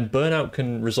 and burnout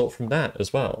can result from that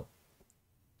as well.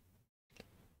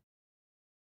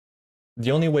 The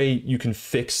only way you can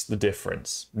fix the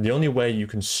difference, the only way you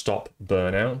can stop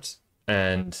burnout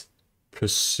and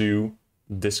pursue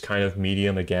this kind of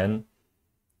medium again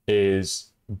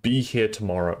is be here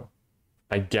tomorrow.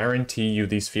 I guarantee you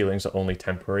these feelings are only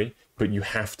temporary, but you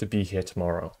have to be here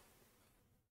tomorrow.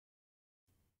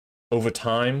 Over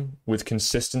time, with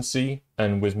consistency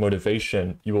and with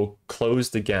motivation, you will close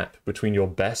the gap between your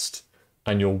best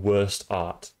and your worst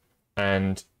art.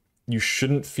 And you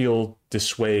shouldn't feel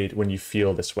dissuaded when you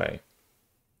feel this way.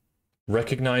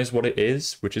 Recognize what it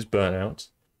is, which is burnout,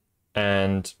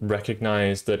 and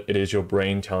recognize that it is your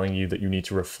brain telling you that you need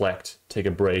to reflect, take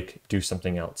a break, do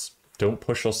something else. Don't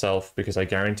push yourself, because I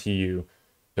guarantee you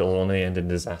it'll only end in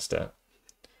disaster.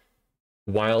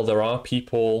 While there are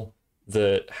people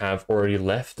that have already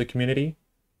left the community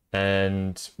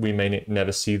and we may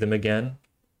never see them again,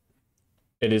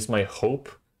 it is my hope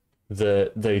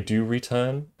that they do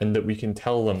return and that we can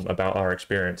tell them about our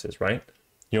experiences, right?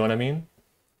 You know what I mean?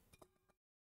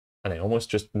 And I almost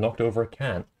just knocked over a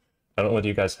can. I don't know whether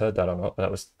you guys heard that or not, but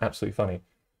that was absolutely funny.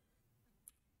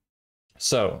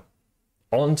 So,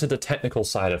 on to the technical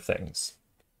side of things.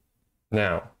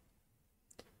 Now,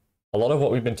 a lot of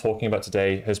what we've been talking about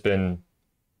today has been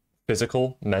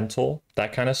physical, mental,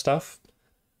 that kind of stuff.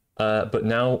 But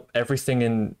now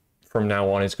everything from now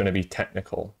on is going to be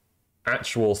technical.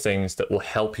 Actual things that will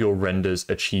help your renders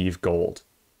achieve gold.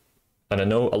 And I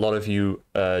know a lot of you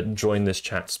joined this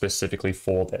chat specifically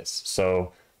for this.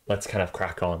 So let's kind of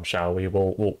crack on, shall we?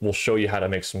 We'll show you how to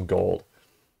make some gold.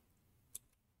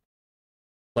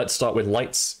 Let's start with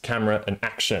lights, camera, and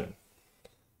action.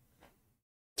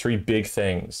 Three big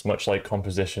things, much like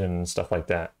composition and stuff like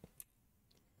that.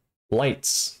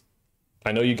 Lights.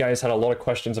 I know you guys had a lot of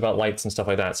questions about lights and stuff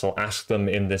like that, so I'll ask them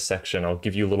in this section. I'll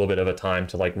give you a little bit of a time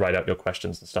to like write out your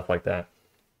questions and stuff like that.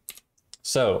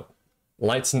 So,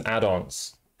 lights and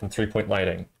add-ons and 3-point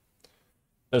lighting.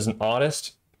 As an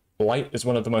artist, light is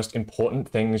one of the most important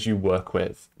things you work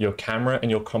with. Your camera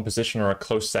and your composition are a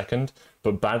close second,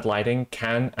 but bad lighting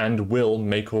can and will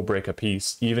make or break a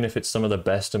piece, even if it's some of the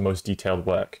best and most detailed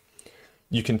work.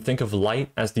 You can think of light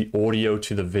as the audio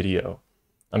to the video.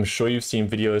 I'm sure you've seen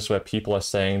videos where people are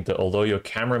saying that although your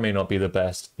camera may not be the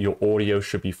best, your audio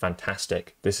should be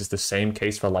fantastic. This is the same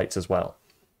case for lights as well.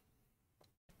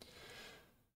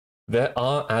 There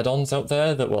are add-ons out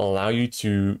there that will allow you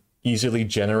to easily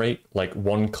generate like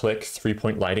one-click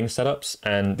 3-point lighting setups,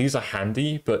 and these are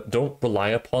handy, but don't rely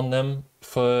upon them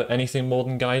for anything more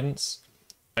than guidance.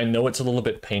 I know it's a little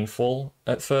bit painful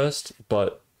at first,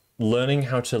 but learning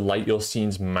how to light your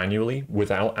scenes manually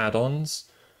without add-ons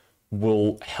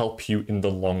will help you in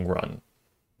the long run.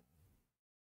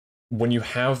 When you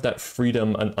have that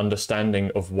freedom and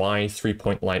understanding of why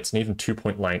 3-point lights and even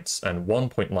 2-point lights and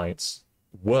 1-point lights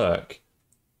work,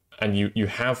 and you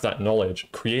have that knowledge,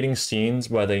 creating scenes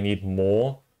where they need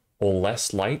more or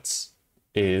less lights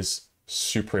is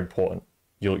super important.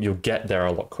 You'll get there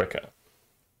a lot quicker.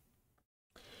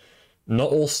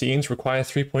 Not all scenes require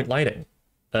 3-point lighting.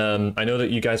 I know that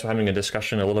you guys were having a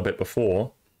discussion a little bit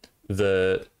before.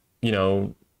 Does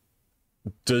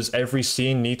every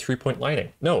scene need 3-point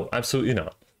lighting? No, absolutely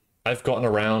not. I've gotten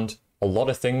around a lot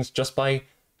of things just by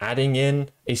adding in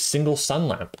a single sun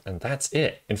lamp, and that's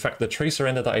it. In fact, the tracer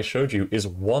render that I showed you is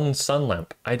one sun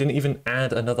lamp. I didn't even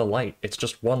add another light. It's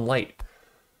just one light.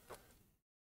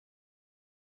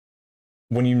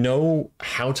 When you know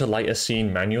how to light a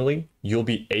scene manually, you'll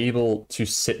be able to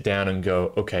sit down and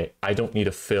go, okay, I don't need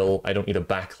a fill, I don't need a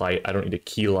backlight, I don't need a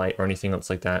key light or anything else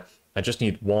like that. I just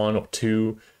need 1 or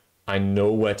 2. I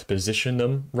know where to position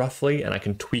them roughly, and I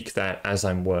can tweak that as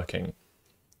I'm working.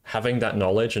 Having that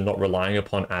knowledge and not relying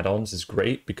upon add-ons is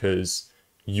great because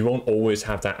you won't always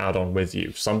have that add-on with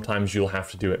you. Sometimes you'll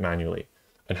have to do it manually,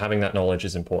 and having that knowledge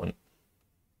is important.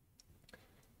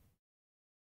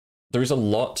 There is a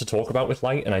lot to talk about with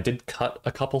light, and I did cut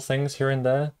a couple things here and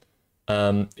there.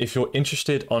 If you're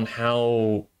interested on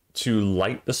how to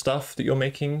light the stuff that you're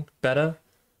making better,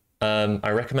 I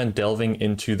recommend delving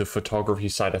into the photography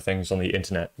side of things on the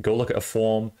internet. Go look at a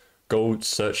forum, go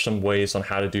search some ways on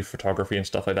how to do photography and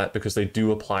stuff like that, because they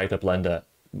do apply to Blender.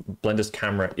 Blender's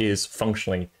camera is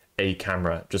functionally a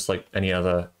camera, just like any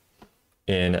other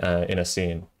in a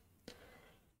scene.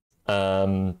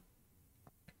 There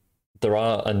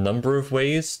are a number of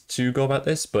ways to go about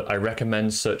this, but I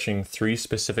recommend searching 3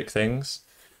 specific things.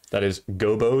 That is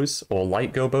gobos or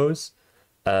light gobos.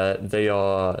 They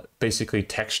are basically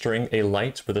texturing a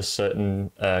light with a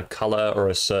certain color or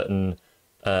a certain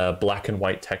black and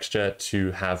white texture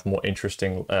to have more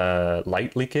interesting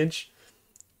light leakage.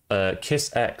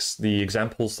 Kiss X, the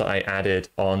examples that I added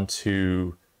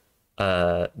onto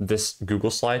this Google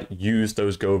slide, use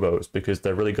those gobos because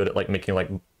they're really good at like making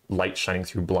like light shining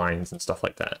through blinds and stuff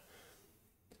like that.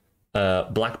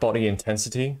 Black body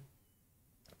intensity,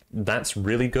 that's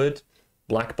really good.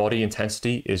 Black body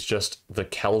intensity is just the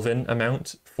Kelvin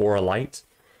amount for a light.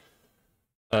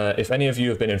 If any of you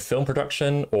have been in film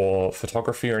production or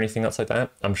photography or anything else like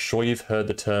that, I'm sure you've heard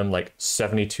the term like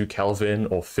 72 Kelvin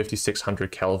or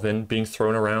 5600 Kelvin being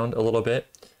thrown around a little bit.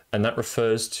 And that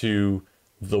refers to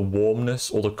the warmness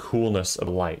or the coolness of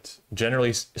light.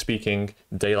 Generally speaking,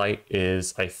 daylight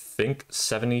is, I think,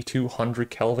 7200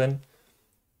 Kelvin.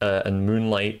 And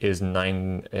moonlight is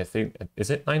is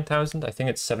it 9,000? I think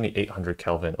it's 7,800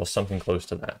 Kelvin or something close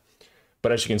to that.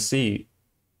 But as you can see,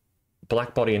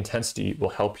 black body intensity will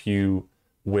help you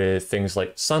with things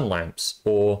like sun lamps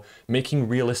or making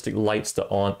realistic lights that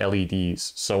aren't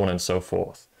LEDs, so on and so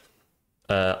forth.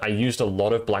 I used a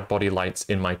lot of black body lights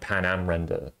in my Pan Am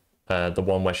render, the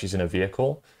one where she's in a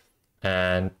vehicle.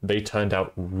 and they turned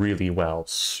out really well,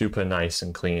 super nice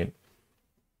and clean.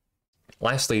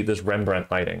 Lastly, there's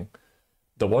Rembrandt lighting.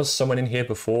 There was someone in here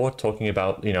before talking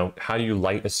about, you know, how do you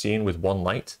light a scene with one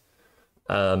light?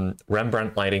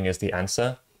 Rembrandt lighting is the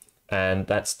answer, and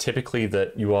that's typically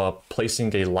that you are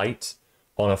placing a light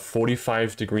on a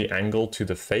 45-degree angle to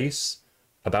the face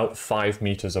about 5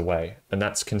 meters away, and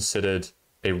that's considered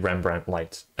a Rembrandt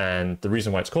light. And the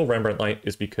reason why it's called Rembrandt light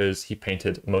is because he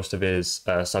painted most of his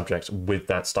subjects with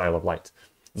that style of light.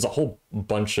 There's a whole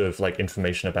bunch of like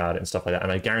information about it and stuff like that,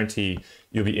 and I guarantee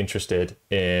you'll be interested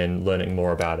in learning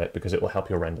more about it because it will help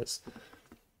your renders.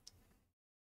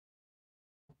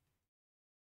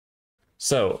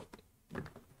 So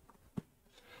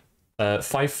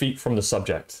 5 feet from the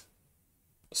subject.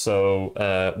 So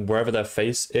wherever their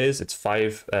face is, it's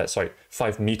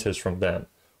 5 meters from them.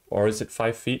 Or is it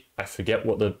 5 feet? I forget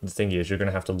what the thing is. You're going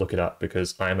to have to look it up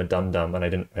because I'm a dum-dum and I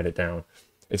didn't write it down.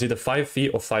 It's either 5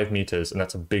 feet or 5 meters, and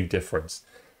that's a big difference.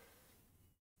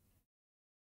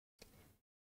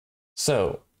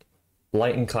 So,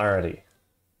 light and clarity.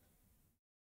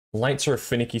 Lights are a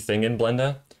finicky thing in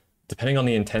Blender. Depending on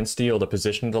the intensity or the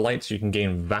position of the lights, you can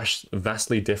gain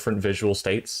vastly different visual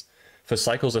states. For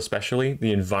cycles especially,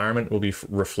 the environment will be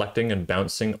reflecting and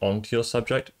bouncing onto your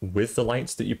subject with the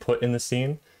lights that you put in the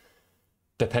scene.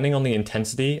 Depending on the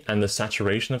intensity and the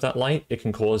saturation of that light, it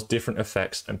can cause different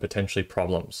effects and potentially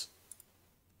problems.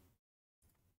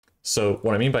 So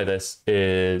what I mean by this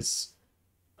is,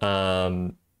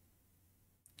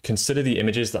 consider the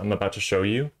images that I'm about to show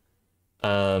you.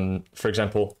 For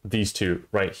example, these two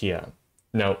right here.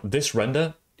 Now, this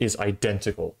render is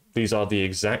identical. These are the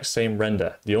exact same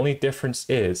render. The only difference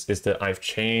is that I've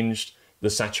changed the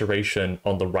saturation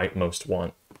on the rightmost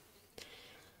one.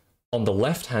 On the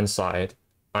left-hand side,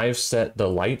 I've set the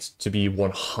light to be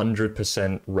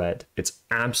 100% red. It's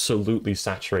absolutely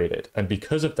saturated. And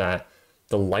because of that,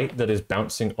 the light that is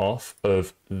bouncing off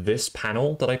of this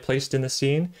panel that I placed in the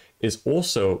scene is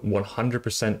also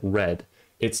 100% red.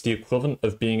 It's the equivalent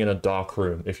of being in a dark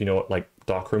room, if you know what like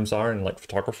dark rooms are in like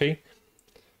photography.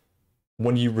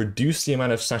 When you reduce the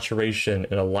amount of saturation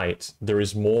in a light, there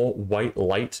is more white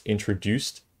light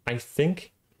introduced, I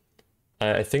think.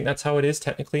 I think that's how it is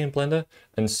technically in Blender.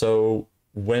 And so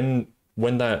when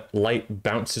that light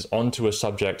bounces onto a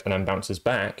subject and then bounces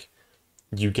back,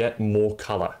 you get more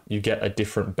color. You get a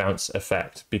different bounce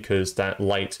effect because that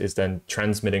light is then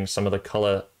transmitting some of the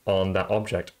color on that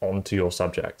object onto your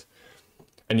subject.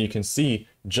 And you can see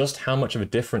just how much of a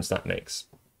difference that makes.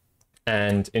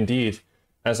 And indeed,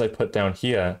 as I put down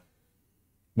here,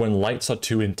 when lights are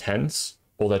too intense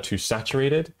or they're too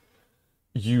saturated,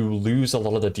 you lose a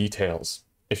lot of the details.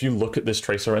 If you look at this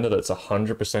tracer render that's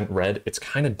 100% red, it's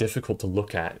kind of difficult to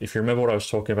look at. If you remember what I was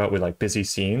talking about with like busy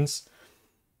scenes,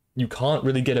 you can't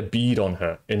really get a bead on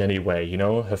her in any way, you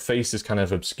know? Her face is kind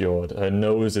of obscured, her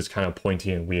nose is kind of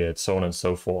pointy and weird, so on and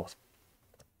so forth.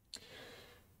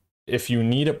 If you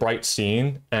need a bright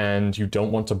scene and you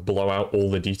don't want to blow out all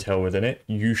the detail within it,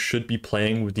 you should be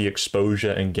playing with the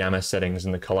exposure and gamma settings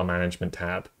in the color management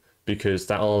tab, because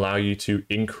that'll allow you to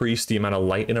increase the amount of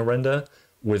light in a render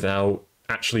without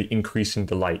actually increasing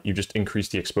the light. You just increase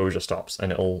the exposure stops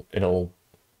and it'll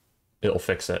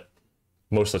fix it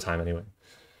most of the time anyway.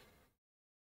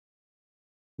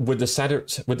 With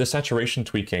the saturation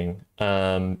tweaking,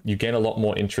 you gain a lot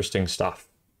more interesting stuff.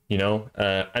 You know,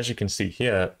 as you can see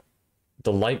here,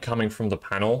 the light coming from the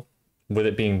panel, with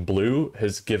it being blue,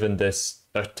 has given this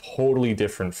a totally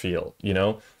different feel. You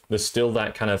know, there's still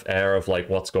that kind of air of like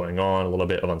what's going on, a little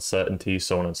bit of uncertainty,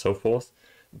 so on and so forth.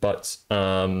 But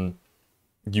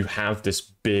you have this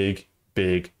big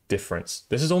difference.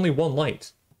 This is only one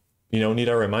light. You know, need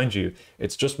I remind you,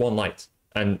 it's just one light.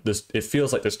 And it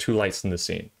feels like there's two lights in the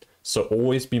scene. So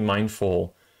always be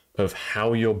mindful of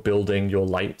how you're building your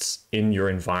lights in your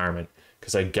environment,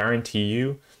 because I guarantee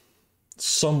you,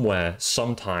 somewhere,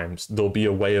 sometimes, there'll be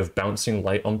a way of bouncing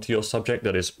light onto your subject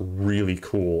that is really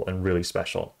cool and really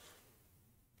special.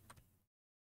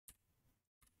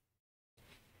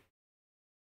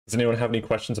 Does anyone have any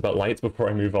questions about lights before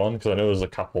I move on? Because I know there's a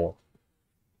couple.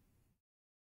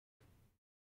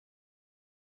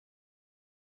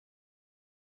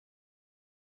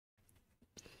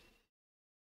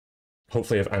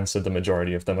 Hopefully I've answered the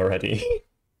majority of them already.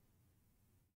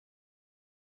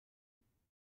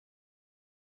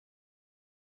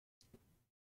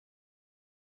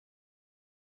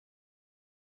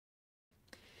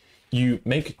 You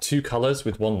make two colors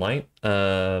with one light.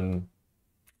 You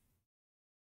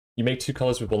make two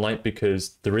colors with one light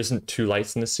because there isn't two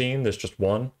lights in the scene, there's just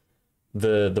one.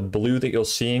 The blue that you're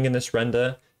seeing in this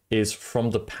render is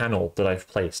from the panel that I've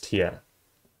placed here.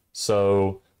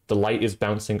 So the light is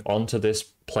bouncing onto this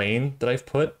plane that I've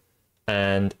put,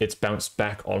 and it's bounced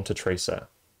back onto tracer.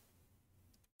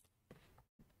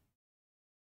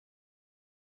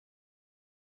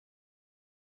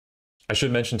 I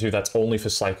should mention too, that's only for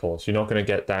cycles. You're not going to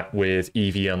get that with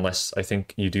Eevee unless I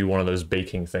think you do one of those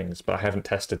baking things, but I haven't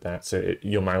tested that, so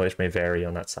your mileage may vary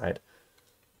on that side.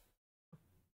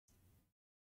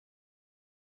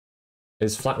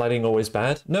 Is flat lighting always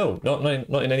bad? No, not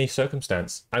in any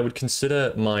circumstance. I would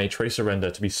consider my tracer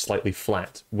render to be slightly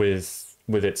flat with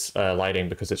its lighting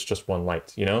because it's just one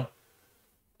light, you know?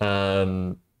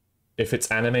 If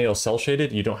it's anime or cell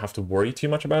shaded, you don't have to worry too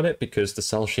much about it because the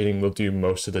cell shading will do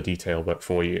most of the detail work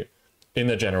for you in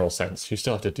the general sense. You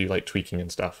still have to do like tweaking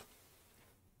and stuff.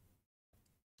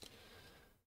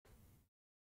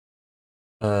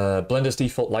 Blender's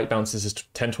default light bounces is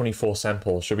 1024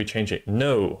 samples. Should we change it?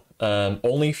 No,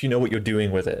 only if you know what you're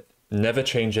doing with it. Never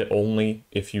change it only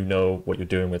if you know what you're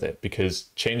doing with it, because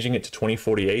changing it to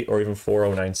 2048 or even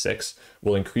 4096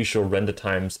 will increase your render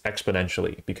times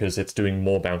exponentially because it's doing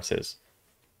more bounces.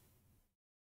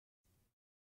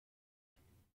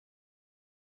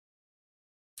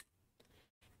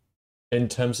 In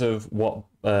terms of what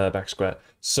back square,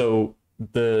 so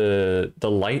the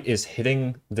light is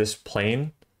hitting this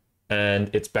plane and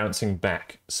it's bouncing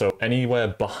back. So anywhere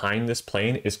behind this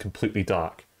plane is completely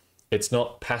dark. It's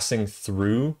not passing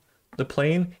through the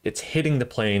plane, it's hitting the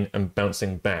plane and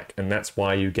bouncing back, and that's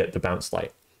why you get the bounce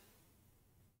light.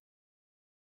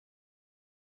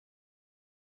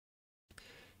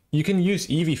 You can use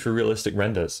Eevee for realistic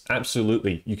renders.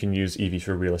 Absolutely, you can use Eevee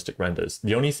for realistic renders.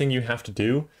 The only thing you have to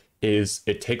do is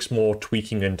it takes more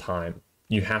tweaking and time.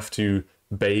 You have to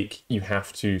bake, you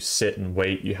have to sit and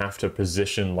wait, you have to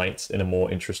position lights in a more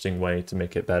interesting way to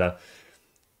make it better.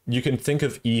 You can think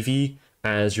of Eevee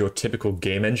as your typical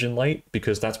game engine light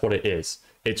because that's what it is.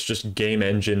 It's just game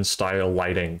engine style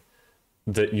lighting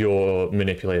that you're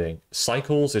manipulating.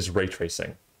 Cycles is ray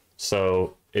tracing.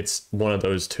 So it's one of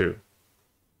those two.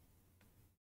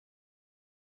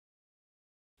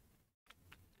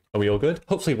 Are we all good?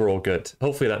 Hopefully we're all good.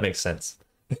 Hopefully that makes sense.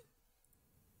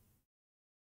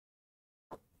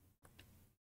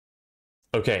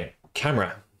 Okay,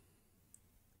 camera.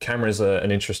 Camera's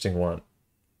an interesting one.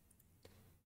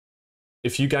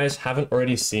 If you guys haven't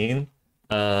already seen,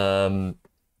 Blender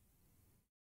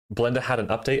had an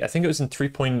update. I think it was in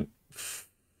 3.4,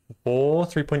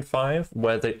 3.5,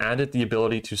 where they added the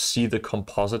ability to see the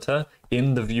compositor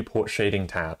in the viewport shading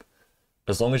tab.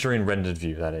 As long as you're in rendered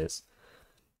view, that is.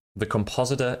 The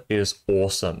compositor is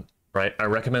awesome, right? I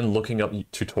recommend looking up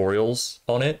tutorials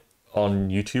on it on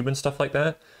YouTube and stuff like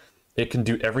that. It can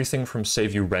do everything from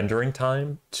save you rendering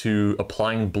time to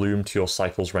applying bloom to your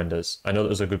cycles renders. I know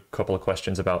there's a good couple of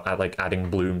questions about like adding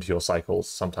bloom to your cycles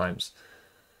sometimes.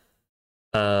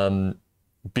 Being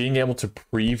able to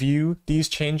preview these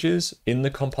changes in the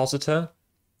compositor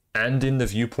and in the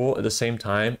viewport at the same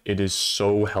time, it is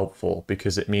so helpful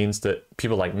because it means that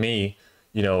people like me,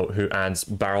 you know, who adds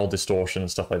barrel distortion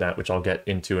and stuff like that, which I'll get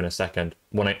into in a second,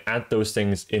 when I add those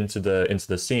things into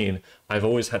the scene, I've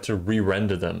always had to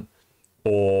re-render them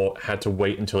or had to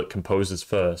wait until it composes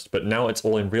first. But now it's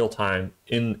all in real time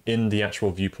in the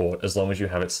actual viewport as long as you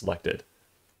have it selected.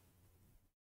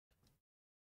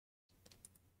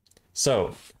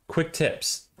 So, quick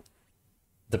tips.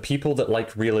 The people that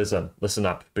like realism, listen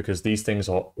up, because these things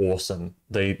are awesome.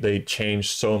 They change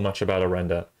so much about a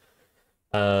render.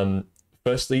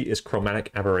 Firstly is chromatic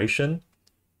aberration.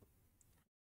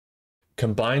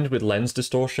 Combined with lens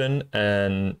distortion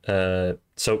and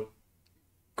so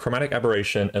chromatic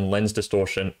aberration and lens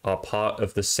distortion are part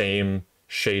of the same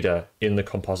shader in the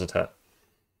compositor.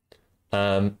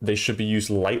 They should be used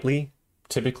lightly.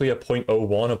 Typically a 0.01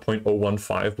 or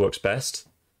 0.015 works best.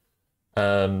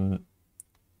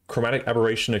 Chromatic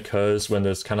aberration occurs when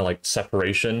there's kind of like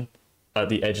separation at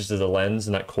the edges of the lens,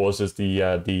 and that causes the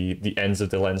ends of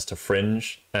the lens to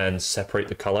fringe and separate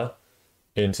the color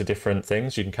into different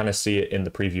things. You can kind of see it in the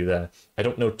preview there. I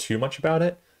don't know too much about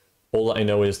it. All that I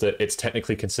know is that it's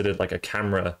technically considered like a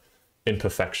camera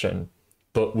imperfection,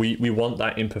 but we want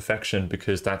that imperfection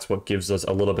because that's what gives us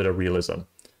a little bit of realism.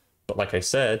 But like I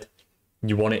said,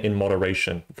 you want it in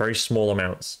moderation, very small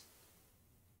amounts.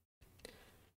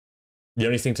 The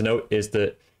only thing to note is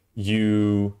that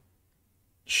you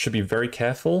should be very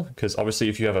careful because obviously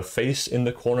if you have a face in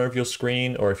the corner of your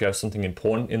screen or if you have something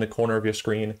important in the corner of your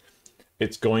screen,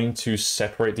 it's going to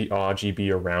separate the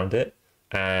RGB around it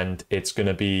and it's going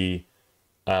to be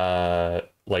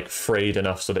like frayed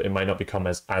enough so that it might not become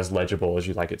as legible as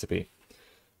you'd like it to be.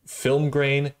 Film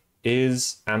grain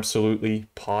is absolutely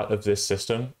part of this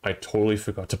system. I totally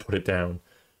forgot to put it down.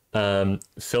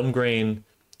 Film grain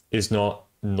is not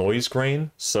noise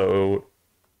grain, so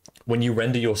when you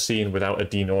render your scene without a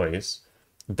denoise,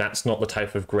 that's not the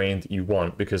type of grain that you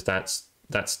want, because that's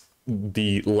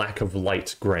the lack of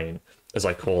light grain, as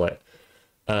I call it.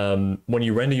 When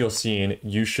you render your scene,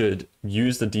 you should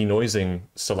use the denoising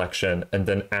selection and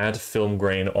then add film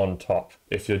grain on top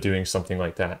if you're doing something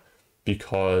like that,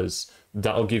 because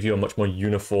that'll give you a much more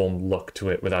uniform look to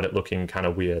it without it looking kind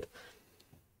of weird.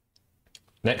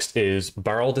 Next is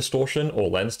barrel distortion or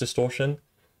lens distortion.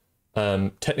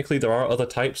 Technically, there are other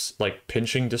types like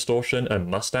pinching distortion and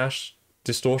mustache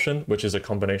distortion, which is a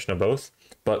combination of both.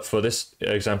 But for this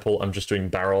example, I'm just doing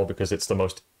barrel because it's the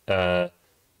most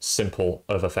simple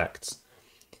of effects.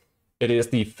 It is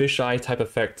the fisheye type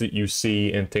effect that you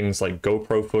see in things like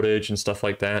GoPro footage and stuff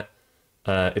like that.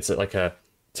 It's like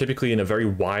typically in a very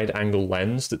wide angle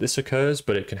lens that this occurs,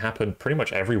 but it can happen pretty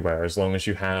much everywhere as long as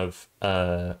you have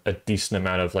a decent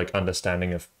amount of like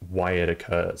understanding of why it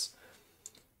occurs.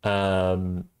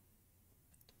 It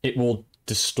will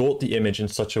distort the image in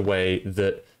such a way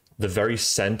that the very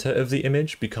center of the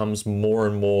image becomes more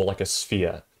and more like a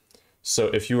sphere. So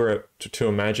if you were to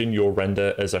imagine your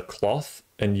render as a cloth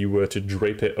and you were to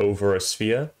drape it over a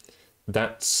sphere,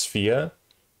 that sphere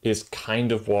is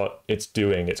kind of what it's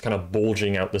doing. It's kind of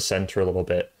bulging out the center a little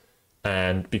bit.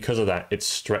 And because of that, it's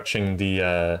stretching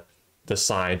the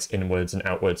sides inwards and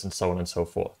outwards and so on and so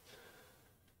forth.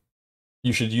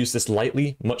 You should use this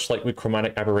lightly, much like with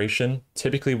chromatic aberration.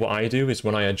 Typically what I do is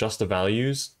when I adjust the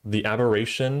values, the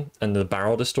aberration and the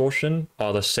barrel distortion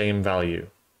are the same value.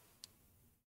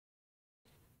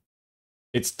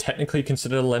 It's technically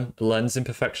considered a lens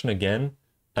imperfection again,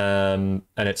 and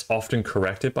it's often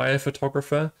corrected by a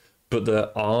photographer, but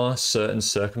there are certain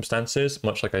circumstances,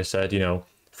 much like I said, you know,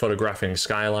 photographing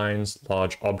skylines,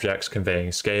 large objects,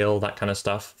 conveying scale, that kind of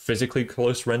stuff. Physically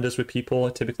close renders with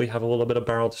people typically have a little bit of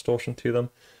barrel distortion to them.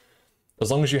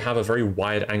 As long as you have a very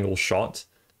wide angle shot,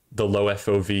 the low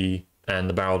FOV and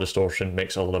the barrel distortion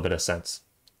makes a little bit of sense.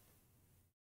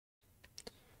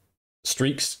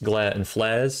 Streaks, glare, and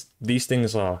flares. These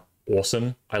things are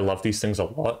awesome. I love these things a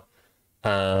lot.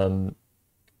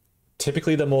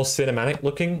 Typically they're more cinematic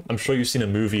looking. I'm sure you've seen a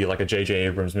movie like a J.J.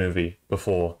 Abrams movie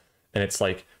before, and it's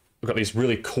like we've got these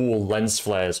really cool lens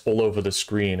flares all over the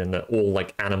screen, and they're all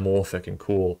like anamorphic and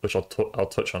cool, which I'll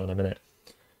touch on in a minute.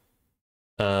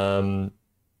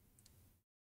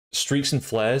 Streaks and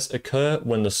flares occur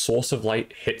when the source of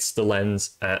light hits the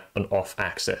lens at an off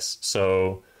axis.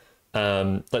 So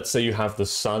let's say you have the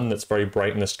sun that's very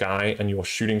bright in the sky and you're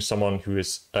shooting someone who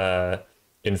is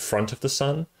in front of the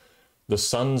sun. The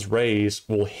sun's rays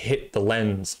will hit the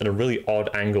lens at a really odd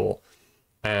angle,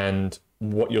 and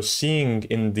what you're seeing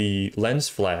in the lens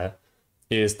flare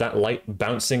is that light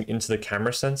bouncing into the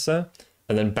camera sensor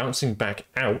and then bouncing back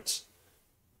out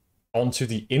onto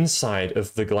the inside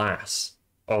of the glass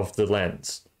of the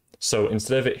lens. So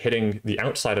instead of it hitting the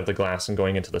outside of the glass and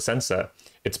going into the sensor,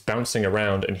 it's bouncing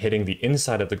around and hitting the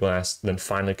inside of the glass, then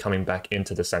finally coming back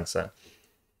into the sensor.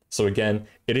 So again,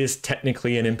 it is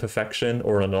technically an imperfection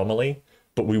or an anomaly,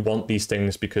 but we want these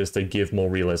things because they give more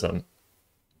realism.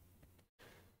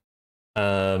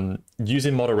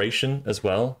 Using moderation as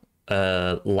well,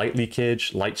 light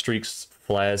leakage, light streaks,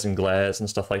 flares and glares and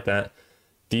stuff like that.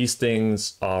 These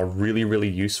things are really, really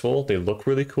useful. They look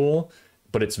really cool,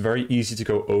 but it's very easy to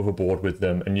go overboard with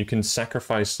them, and you can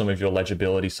sacrifice some of your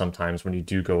legibility sometimes when you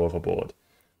do go overboard.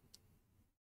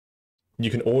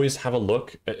 You can always have a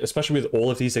look, especially with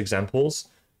all of these examples,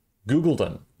 Google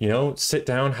them, you know, sit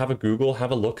down, have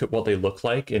a look at what they look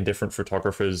like in different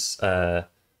photographers'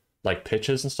 like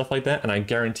pictures and stuff like that, and I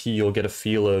guarantee you'll get a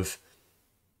feel of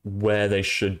where they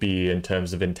should be in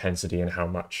terms of intensity and how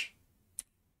much.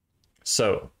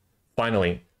 So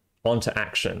finally, on to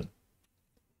action.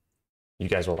 You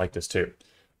guys will like this too.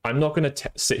 I'm not going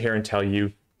to sit here and tell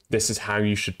you this is how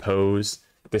you should pose,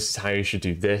 this is how you should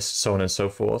do this, so on and so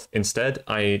forth. Instead,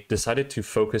 I decided to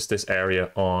focus this area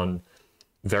on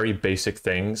very basic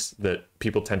things that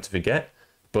people tend to forget,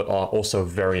 but are also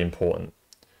very important.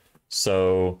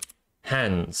 So,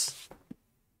 hands.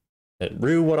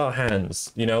 Rhyw, what are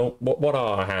hands? You know, what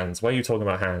are our hands? Why are you talking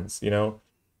about hands? You know,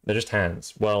 they're just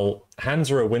hands. Well, hands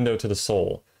are a window to the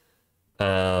soul.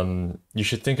 You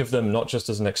should think of them not just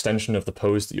as an extension of the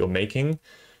pose that you're making,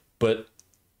 but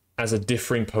as a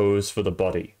differing pose for the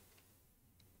body.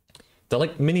 They're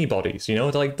like mini bodies, you know,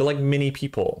 they're like mini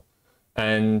people.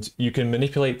 And you can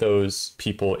manipulate those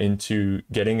people into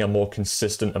getting a more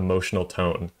consistent emotional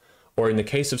tone. Or in the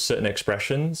case of certain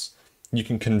expressions, you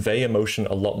can convey emotion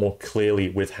a lot more clearly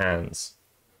with hands.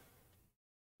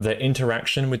 Their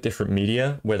interaction with different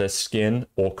media, whether skin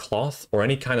or cloth or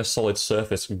any kind of solid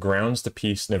surface, grounds the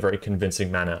piece in a very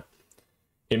convincing manner.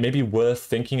 It may be worth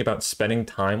thinking about spending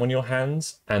time on your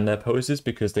hands and their poses,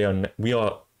 because we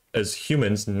are, as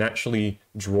humans, naturally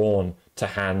drawn to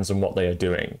hands and what they are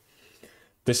doing.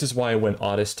 This is why when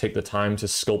artists take the time to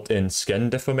sculpt in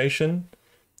skin deformation,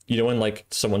 you know, when like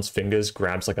someone's fingers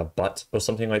grabs like a butt or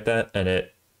something like that, and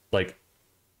it like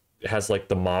has like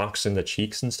the marks in the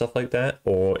cheeks and stuff like that,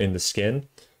 or in the skin,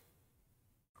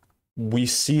 we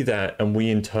see that and we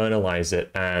internalize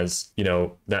it as, you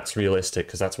know, that's realistic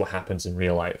because that's what happens in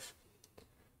real life.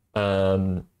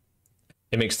 It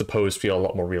makes the pose feel a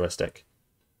lot more realistic.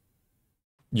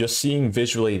 You're seeing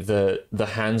visually the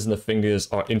hands and the fingers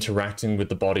are interacting with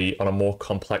the body on a more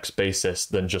complex basis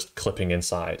than just clipping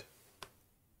inside.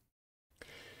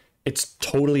 It's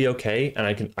totally okay, and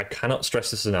I cannot stress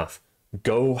this enough.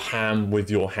 Go ham with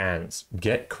your hands.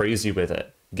 Get crazy with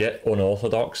it. Get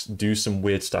unorthodox. Do some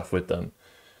weird stuff with them.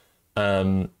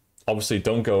 Obviously,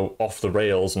 don't go off the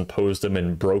rails and pose them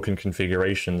in broken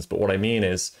configurations. But what I mean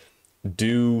is,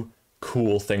 do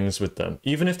cool things with them,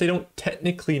 even if they don't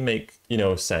technically make, you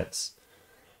know, sense.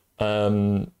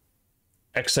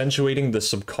 Accentuating the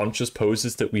subconscious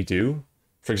poses that we do.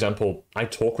 For example, I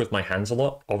talk with my hands a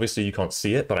lot. Obviously, you can't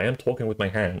see it, but I am talking with my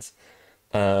hands.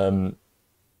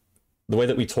 The way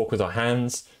that we talk with our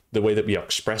hands, the way that we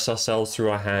express ourselves through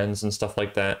our hands and stuff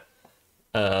like that.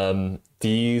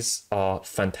 These are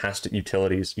fantastic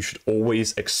utilities. You should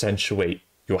always accentuate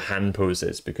your hand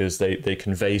poses because they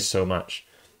convey so much.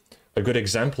 A good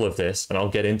example of this, and I'll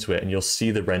get into it and you'll see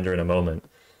the render in a moment,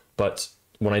 but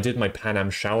when I did my Pan Am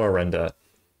shower render,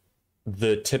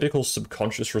 the typical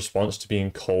subconscious response to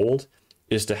being cold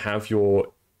is to have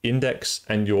your index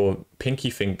and your pinky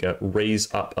finger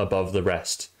raise up above the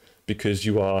rest, because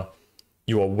you are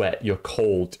wet, you're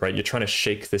cold, right? You're trying to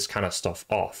shake this kind of stuff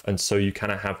off. And so you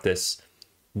kind of have this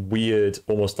weird,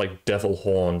 almost like devil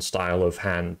horn style of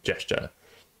hand gesture.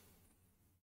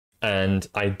 And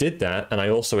I did that, and I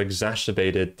also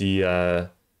exacerbated the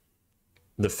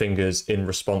fingers in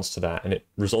response to that, and it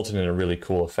resulted in a really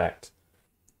cool effect.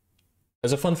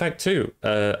 As a fun fact too,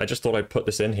 I just thought I'd put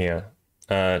this in here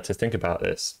to think about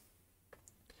this.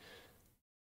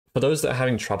 For those that are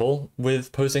having trouble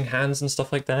with posing hands and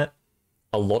stuff like that,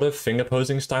 a lot of finger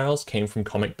posing styles came from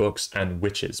comic books and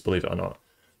witches, believe it or not.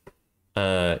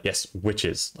 Yes,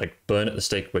 witches, like burn at the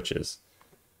stake witches.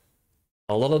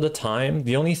 A lot of the time,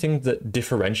 the only thing that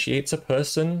differentiates a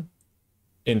person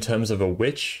in terms of a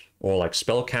witch or like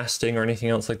spell casting or anything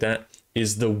else like that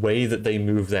is the way that they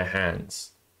move their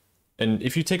hands. And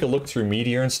if you take a look through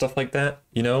media and stuff like that,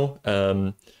 you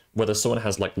know, whether someone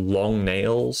has like long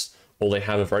nails or they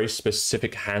have a very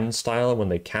specific hand style when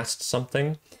they cast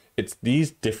something, it's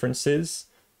these differences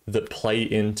that play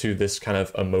into this kind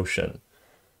of emotion.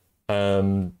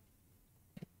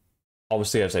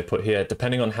 Obviously, as I put here,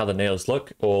 depending on how the nails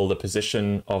look or the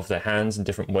position of their hands in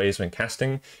different ways when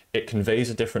casting, it conveys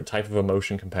a different type of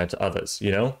emotion compared to others, you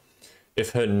know? If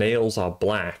her nails are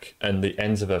black and the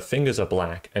ends of her fingers are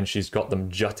black and she's got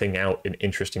them jutting out in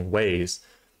interesting ways,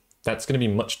 that's going to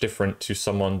be much different to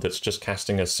someone that's just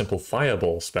casting a simple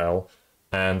fireball spell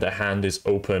and their hand is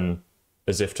open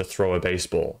as if to throw a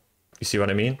baseball. You see what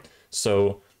I mean?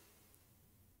 So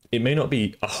it may not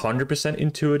be 100%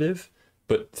 intuitive,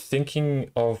 but thinking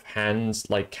of hands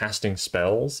like casting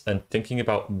spells and thinking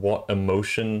about what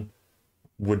emotion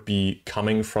would be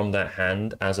coming from that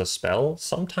hand as a spell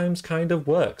sometimes kind of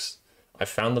works. I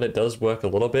found that it does work a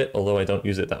little bit, although I don't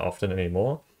use it that often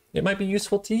anymore. It might be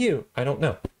useful to you, I don't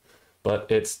know. But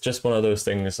it's just one of those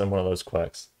things and one of those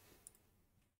quirks.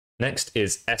 Next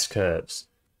is S-curves.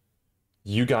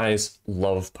 You guys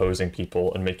love posing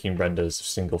people and making renders of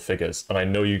single figures, and I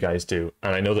know you guys do.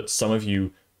 And I know that some of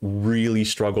you really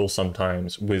struggle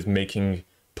sometimes with making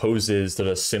poses that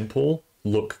are simple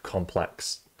look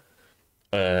complex.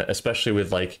 Especially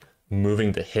with like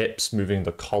moving the hips, moving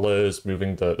the collars,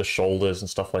 moving the shoulders and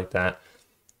stuff like that.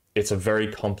 It's a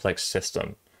very complex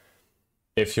system.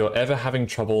 If you're ever having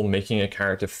trouble making a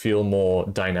character feel more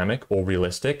dynamic or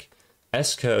realistic,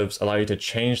 S-curves allow you to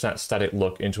change that static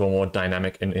look into a more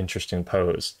dynamic and interesting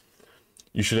pose.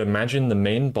 You should imagine the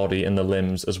main body and the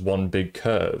limbs as one big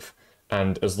curve,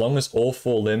 and as long as all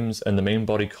four limbs and the main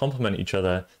body complement each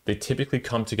other, they typically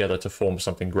come together to form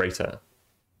something greater.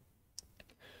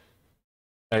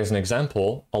 As an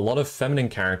example, a lot of feminine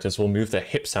characters will move their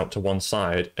hips out to one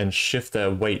side and shift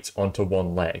their weight onto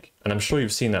one leg. And I'm sure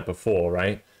you've seen that before,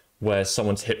 right? Where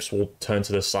someone's hips will turn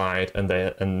to the side and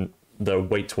their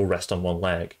weight will rest on one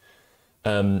leg.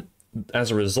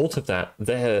 as a result of that,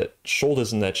 their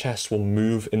shoulders and their chest will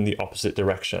move in the opposite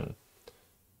direction.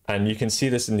 And you can see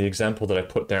this in the example that I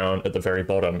put down at the very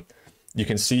bottom. You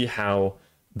can see how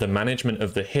the management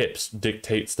of the hips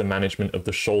dictates the management of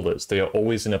the shoulders. They are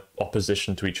always in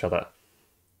opposition to each other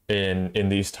in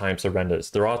these types of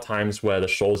renders. There are times where the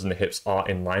shoulders and the hips are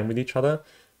in line with each other,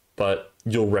 but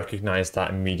you'll recognize that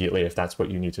immediately if that's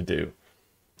what you need to do.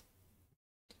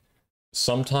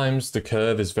 Sometimes the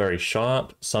curve is very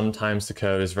sharp, sometimes the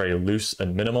curve is very loose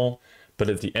and minimal, but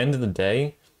at the end of the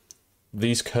day,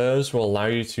 these curves will allow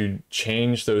you to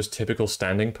change those typical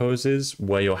standing poses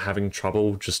where you're having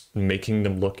trouble just making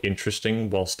them look interesting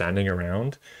while standing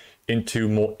around into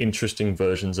more interesting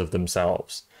versions of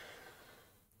themselves.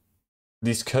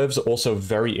 These curves are also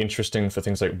very interesting for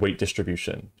things like weight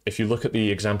distribution. If you look at the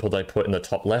example that I put in the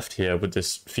top left here with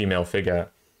this female figure,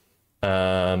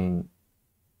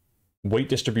 weight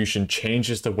distribution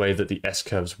changes the way that the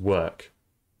S-curves work.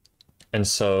 And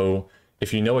so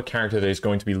if you know a character that is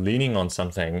going to be leaning on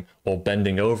something or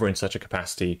bending over in such a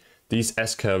capacity, these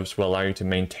S-curves will allow you to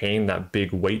maintain that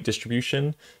big weight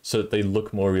distribution so that they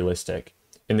look more realistic.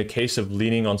 In the case of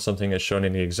leaning on something as shown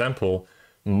in the example,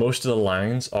 most of the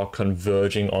lines are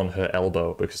converging on her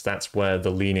elbow because that's where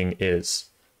the leaning is.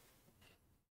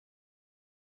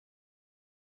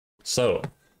 So,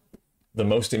 the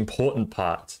most important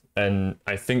part, and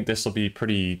I think this will be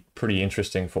pretty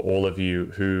interesting for all of you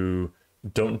who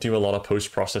don't do a lot of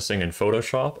post-processing in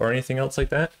Photoshop or anything else like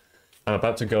that. I'm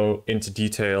about to go into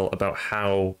detail about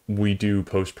how we do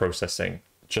post-processing,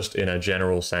 just in a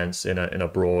general sense, in a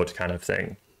broad kind of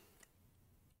thing.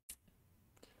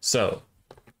 So,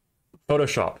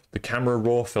 Photoshop, the camera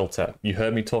raw filter. You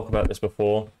heard me talk about this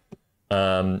before.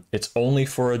 It's only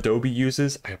for Adobe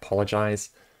users. I apologize.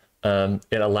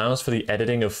 It allows for the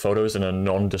editing of photos in a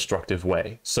non-destructive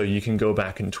way, so you can go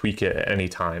back and tweak it at any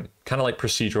time, kind of like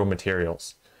procedural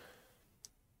materials.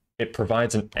 It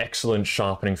provides an excellent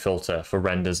sharpening filter for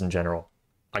renders in general.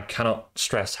 I cannot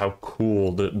stress how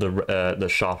cool the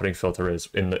sharpening filter is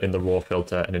in the raw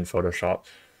filter and in Photoshop.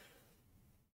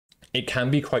 It can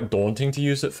be quite daunting to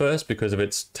use at first because of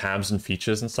its tabs and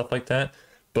features and stuff like that,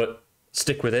 but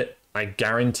stick with it. I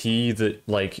guarantee that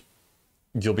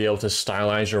you'll be able to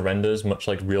stylize your renders much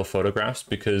like real photographs,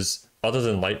 because other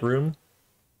than Lightroom,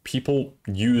 people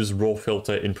use raw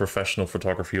filter in professional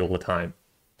photography all the time.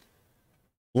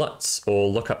 LUTs, or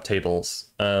lookup tables.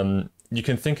 You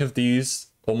can think of these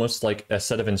almost like a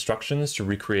set of instructions to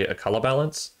recreate a color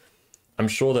balance. I'm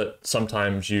sure that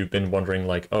sometimes you've been wondering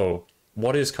oh,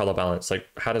 what is color balance?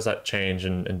 How does that change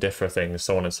and differ things,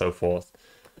 so on and so forth.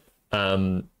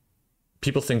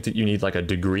 People think that you need a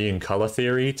degree in color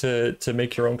theory to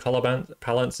make your own color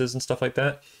balances and stuff like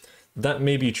that. That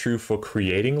may be true for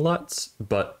creating LUTs,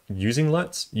 but using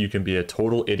LUTs, you can be a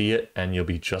total idiot and you'll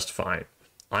be just fine.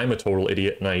 I'm a total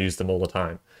idiot and I use them all the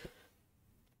time.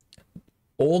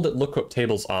 All that lookup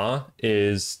tables are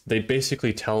is they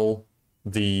basically tell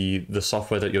the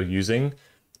software that you're using,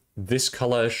 this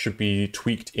color should be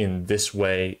tweaked in this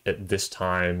way at this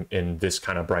time in this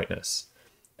kind of brightness.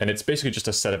 And it's basically just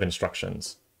a set of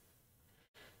instructions.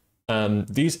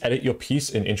 These edit your piece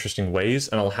in interesting ways,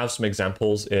 and I'll have some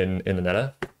examples in the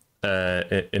netta,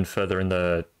 further in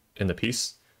the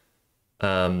piece.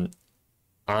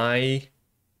 I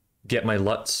get my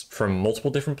LUTs from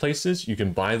multiple different places. You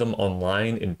can buy them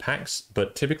online in packs,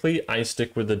 but typically I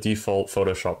stick with the default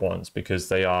Photoshop ones because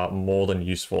they are more than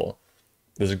useful.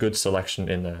 There's a good selection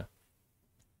in there.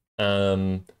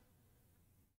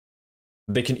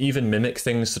 They can even mimic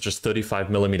things such as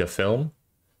 35mm film.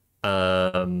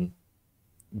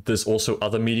 There's also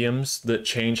other mediums that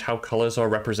change how colors are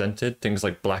represented, things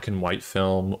like black and white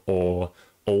film or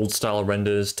old style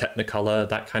renders, Technicolor,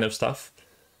 that kind of stuff.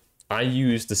 I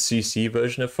use the CC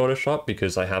version of Photoshop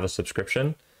because I have a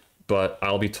subscription, but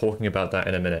I'll be talking about that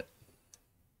in a minute.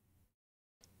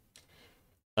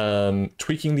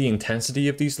 Tweaking the intensity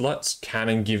of these LUTs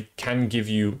can give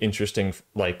you interesting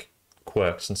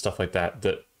quirks and stuff like that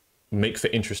that make for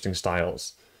interesting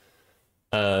styles.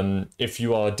 If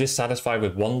you are dissatisfied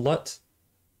with one LUT,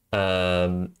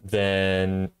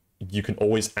 then you can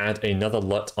always add another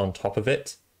LUT on top of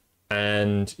it,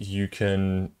 and you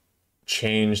can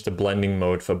change the blending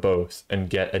mode for both and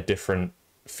get a different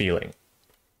feeling.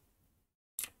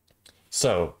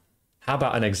 So, how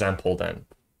about an example then?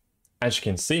 As you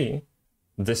can see,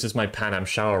 this is my Pan Am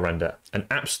shower render, an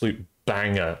absolute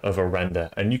banger of a render,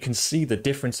 and you can see the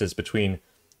differences between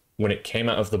when it came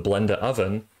out of the Blender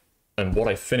oven and what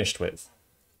I finished with.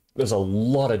 There's a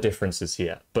lot of differences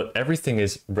here, but everything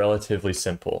is relatively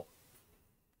simple.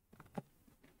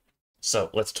 So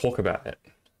let's talk about it.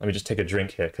 Let me just take a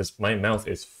drink here because my mouth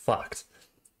is fucked.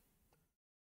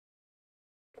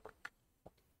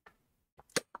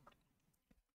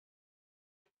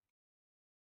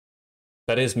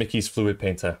 That is Mickey's Fluid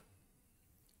Painter.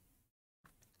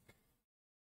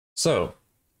 So,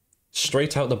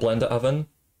 straight out the Blender oven,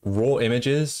 raw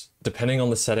images, depending on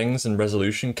the settings and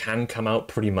resolution, can come out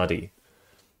pretty muddy.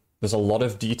 There's a lot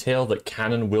of detail that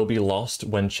can and will be lost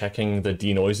when checking the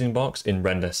denoising box in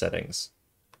render settings.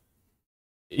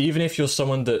 Even if you're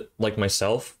someone that, like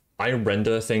myself, I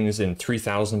render things in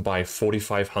 3000 by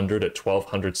 4500 at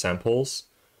 1200 samples,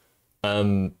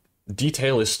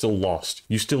 detail is still lost.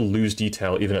 You still lose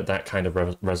detail even at that kind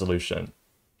of resolution.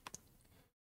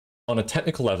 On a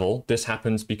technical level, this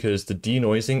happens because the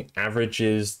denoising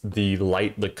averages the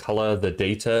light, the color, the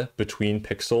data between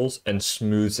pixels and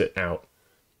smooths it out.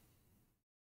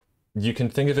 You can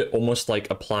think of it almost like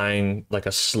applying like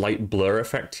a slight blur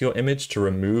effect to your image to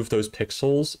remove those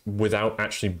pixels without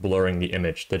actually blurring the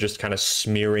image. They're just kind of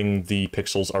smearing the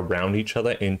pixels around each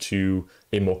other into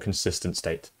a more consistent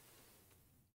state.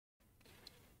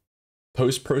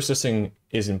 Post-processing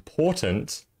is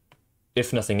important,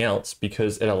 if nothing else,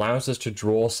 because it allows us to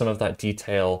draw some of that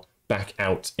detail back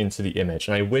out into the image.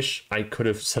 And I wish I could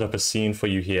have set up a scene for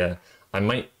you here. I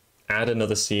might add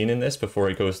another scene in this before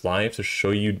it goes live to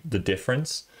show you the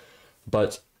difference.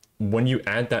 But when you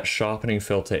add that sharpening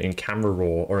filter in Camera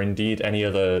Raw, or indeed any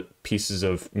other pieces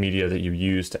of media that you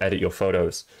use to edit your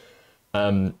photos,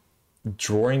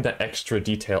 drawing that extra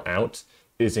detail out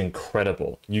is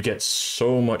incredible. You get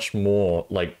so much more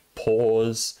like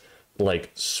pores,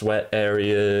 like sweat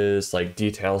areas, like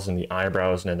details in the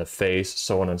eyebrows and in the face,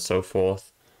 so on and so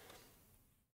forth.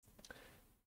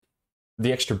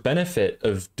 The extra benefit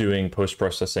of doing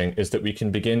post-processing is that we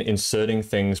can begin inserting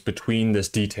things between this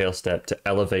detail step to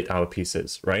elevate our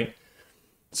pieces, right?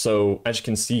 So as you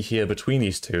can see here between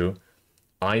these two,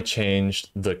 I changed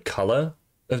the color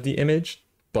of the image,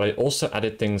 but I also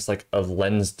added things like a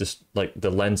lens, like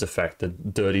the lens effect, the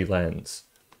dirty lens.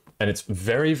 And it's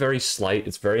very, very slight,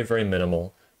 it's very, very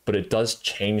minimal, but it does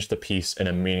change the piece in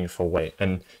a meaningful way.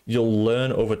 And you'll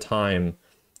learn over time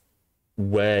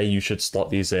where you should slot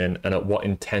these in and at what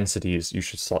intensities you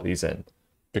should slot these in.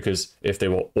 Because if they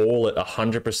were all at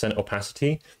 100%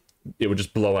 opacity, it would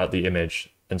just blow out the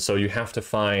image. And so you have to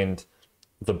find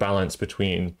the balance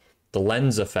between the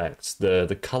lens effects,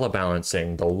 the color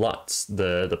balancing, the LUTs,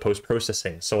 the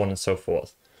post-processing, so on and so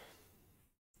forth.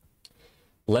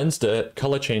 Lens dirt,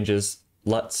 color changes,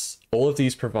 LUTs, all of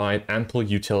these provide ample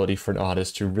utility for an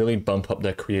artist to really bump up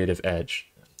their creative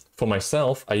edge. For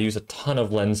myself, I use a ton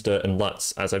of lens dirt and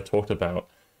LUTs, as I've talked about,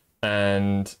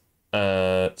 and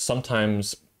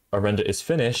sometimes a render is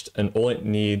finished and all it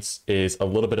needs is a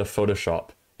little bit of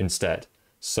Photoshop instead.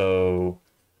 So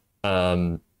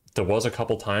there was a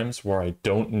couple times where I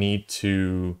don't need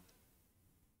to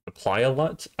apply a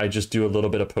LUT. I just do a little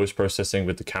bit of post-processing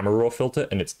with the Camera Raw filter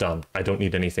and it's done. I don't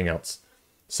need anything else.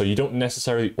 So you don't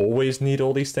necessarily always need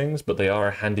all these things, but they are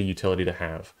a handy utility to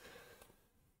have.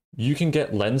 You can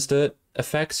get lens dirt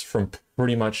effects from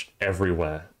pretty much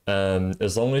everywhere.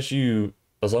 As long as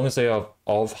they are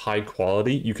of high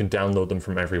quality, you can download them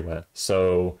from everywhere.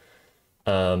 So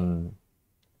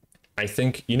I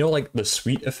think, you know, like the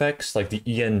sweet effects, like the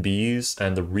ENBs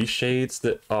and the reshades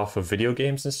that are for video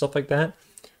games and stuff like that,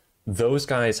 those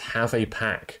guys have a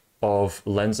pack of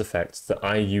lens effects that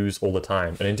I use all the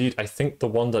time. And indeed, I think the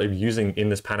one that I'm using in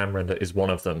this Pan-Am render is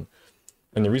one of them.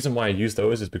 And the reason why I use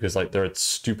those is because like they're at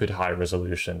stupid high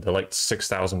resolution. They're like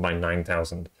 6000 by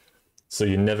 9000. So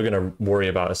you're never going to worry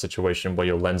about a situation where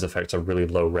your lens effects are really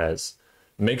low res.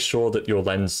 Make sure that your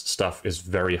lens stuff is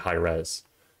very high res,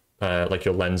 like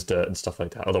your lens dirt and stuff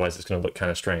like that. Otherwise it's going to look kind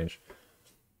of strange.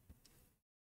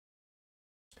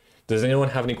 Does anyone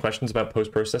have any questions about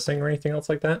post-processing or anything else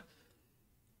like that?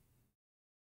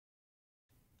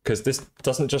 Because this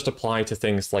doesn't just apply to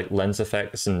things like lens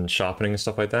effects and sharpening and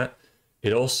stuff like that.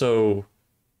 It also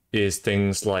is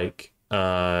things like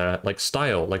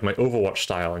style, like my Overwatch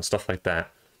style and stuff like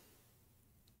that.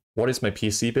 What is my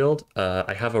PC build?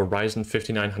 I have a Ryzen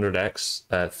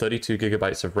 5900X, 32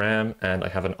 gigabytes of RAM, and I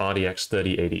have an RDX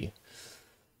 3080.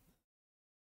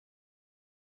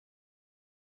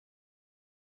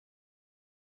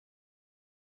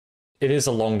 It is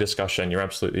a long discussion, you're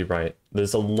absolutely right.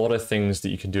 There's a lot of things that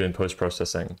you can do in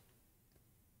post-processing.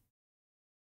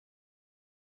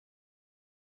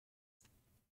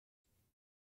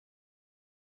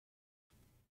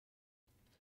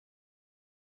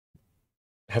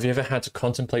 Have you ever had to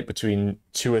contemplate between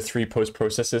 2 or 3 post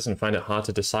processes and find it hard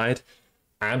to decide?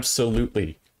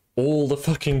 Absolutely. all the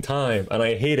fucking time, and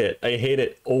I hate it. I hate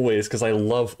it always because I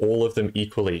love all of them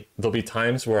equally. There'll be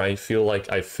times where I feel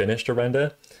like I've finished a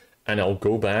render, and I'll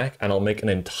go back and I'll make an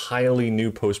entirely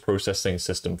new post-processing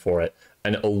system for it,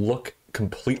 and it'll look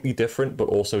completely different, but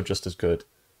also just as good.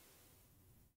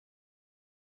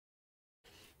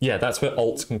 Yeah, that's where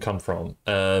alts can come from.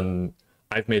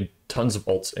 I've made tons of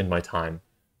alts in my time,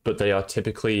 but they are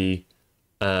typically,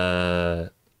 I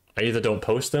either don't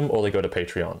post them or they go to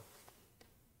Patreon.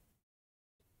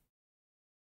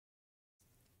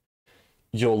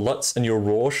 Your LUTs and your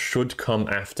RAW should come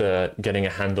after getting a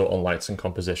handle on lights and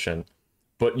composition,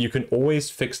 but you can always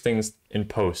fix things in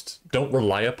post. Don't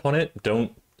rely upon it.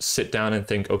 Don't sit down and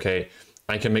think, okay,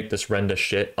 I can make this render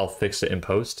shit, I'll fix it in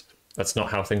post. That's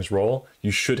not how things roll.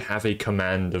 You should have a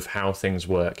command of how things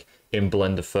work in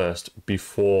Blender first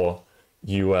before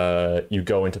you you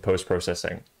go into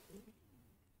post-processing.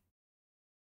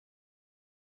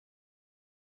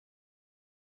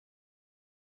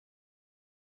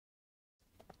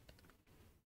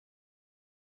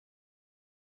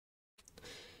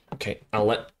 Okay, I'll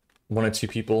let one or two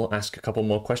people ask a couple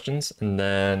more questions, and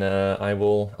then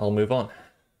I'll move on.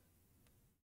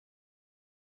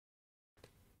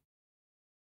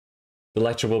 The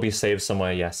lecture will be saved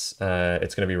somewhere, yes.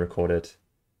 It's going to be recorded.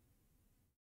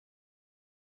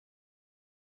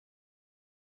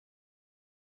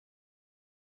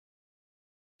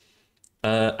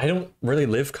 I don't really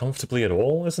live comfortably at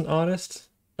all as an artist.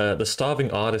 The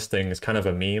starving artist thing is kind of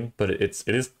a meme, but it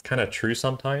is kind of true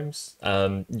sometimes.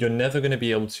 You're never going to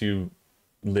be able to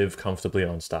live comfortably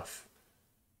on stuff.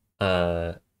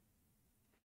 You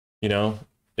know,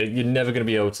 you're never going to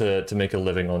be able to make a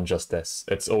living on just this.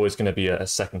 It's always going to be a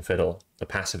second fiddle, a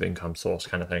passive income source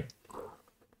kind of thing.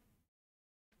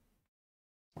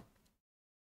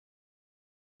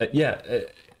 Yeah,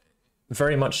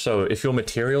 very much so. If your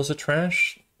materials are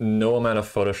trash, no amount of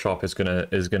Photoshop is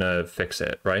gonna fix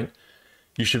it, right?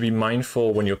 You should be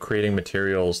mindful when you're creating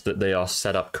materials that they are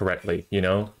set up correctly, you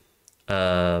know?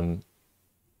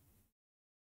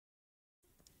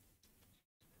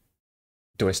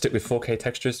 Do I stick with 4K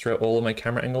textures throughout all of my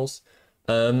camera angles?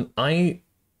 I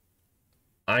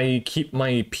keep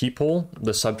my people,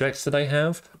 the subjects that I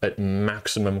have, at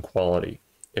maximum quality.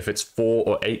 If it's 4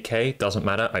 or 8K, doesn't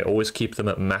matter. I always keep them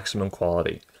at maximum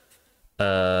quality.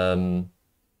 For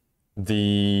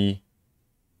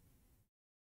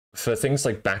things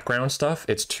like background stuff,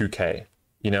 it's 2K,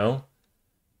 you know?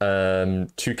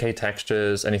 2K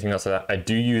textures, anything else like that. I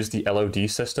do use the LOD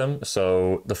system,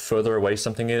 so the further away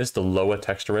something is, the lower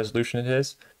texture resolution it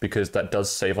is, because that does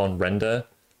save on render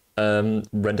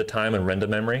time and render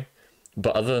memory.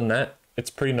 But other than that, it's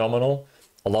pretty nominal.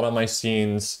 A lot of my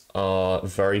scenes are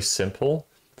very simple.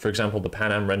 For example, the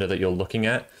Pan Am render that you're looking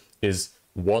at is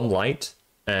one light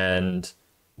and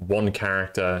one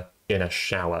character in a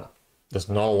shower. There's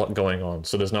not a lot going on,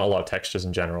 so there's not a lot of textures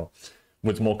in general.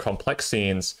 With more complex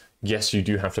scenes, yes, you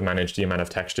do have to manage the amount of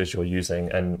textures you're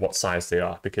using and what size they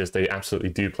are, because they absolutely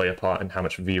do play a part in how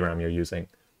much VRAM you're using.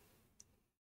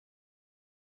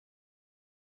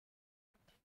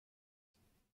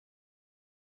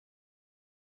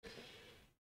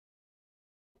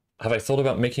 Have I thought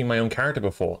about making my own character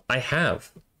before? I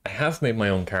have. I have made my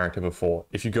own character before.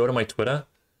 If you go to my Twitter,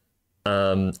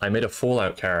 I made a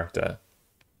Fallout character.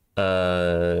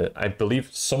 I believe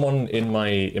someone in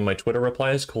my Twitter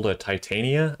replies called her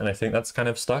Titania, and I think that's kind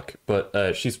of stuck,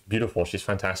 but she's beautiful. She's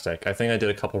fantastic. I think I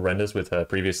did a couple renders with her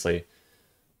previously,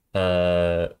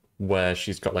 where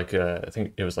she's got like I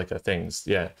think it was like a things.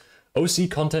 Yeah. OC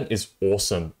content is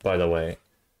awesome, by the way.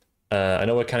 I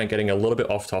know we're kind of getting a little bit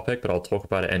off topic, but I'll talk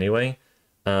about it anyway.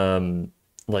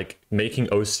 Like making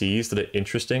OCs that are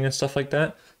interesting and stuff like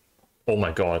that. Oh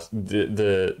my god,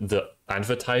 the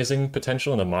advertising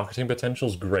potential and the marketing potential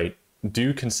is great.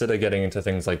 Do consider getting into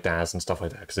things like DAZ and stuff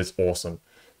like that, because it's awesome.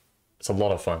 It's a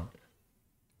lot of fun.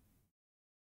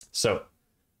 So,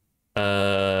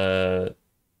 I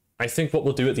think what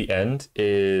we'll do at the end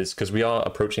is, because we are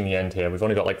approaching the end here, we've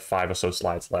only got like 5 or so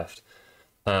slides left.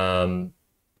 At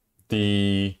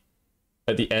the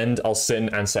end, I'll sit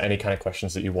and answer any kind of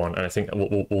questions that you want, and I think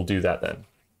we'll do that then.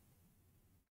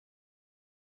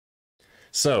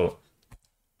 So,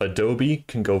 Adobe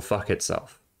can go fuck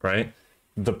itself, right?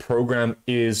 The program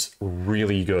is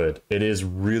really good. It is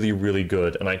really, really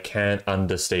good, and I can't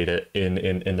understate it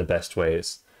in the best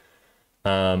ways.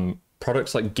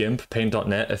 Products like GIMP,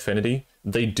 Paint.net, Affinity,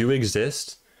 they do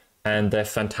exist, and they're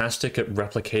fantastic at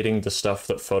replicating the stuff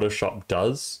that Photoshop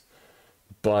does,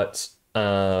 but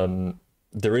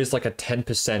there is like a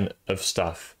 10% of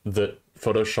stuff that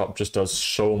Photoshop just does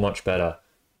so much better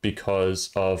because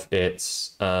of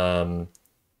its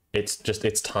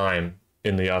it's time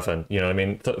in the oven. You know what I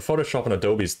mean? Photoshop and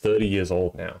Adobe is 30 years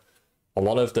old now. A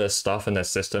lot of their stuff and their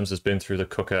systems has been through the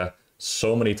cooker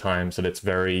so many times that it's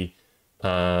very,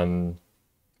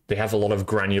 they have a lot of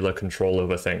granular control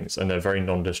over things, and they're very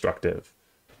non-destructive.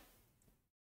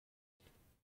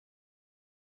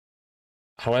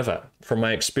 However, from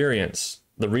my experience,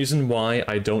 the reason why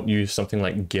I don't use something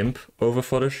like GIMP over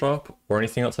Photoshop or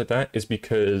anything else like that is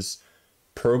because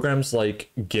programs like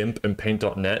GIMP and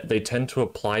Paint.net, they tend to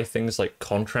apply things like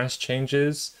contrast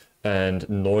changes and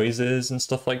noises and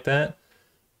stuff like that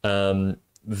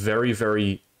very,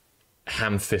 very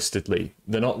ham-fistedly.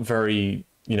 They're not very,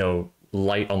 you know,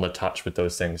 light on the touch with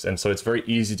those things, and so it's very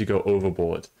easy to go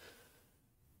overboard.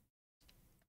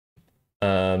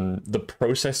 The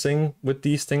processing with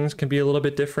these things can be a little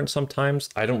bit different sometimes.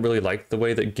 I don't really like the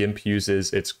way that GIMP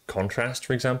uses its contrast,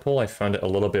 for example. I found it a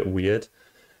little bit weird.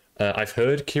 I've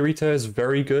heard Kirita is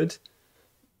very good,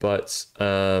 but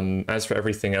as for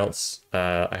everything else,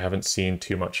 I haven't seen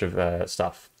too much of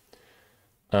stuff.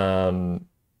 Given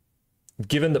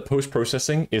that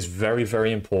post-processing is very,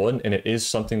 very important, and it is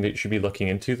something that you should be looking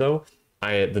into, though,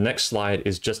 the next slide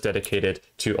is just dedicated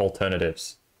to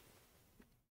alternatives.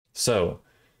 So,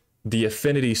 the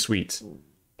Affinity Suite.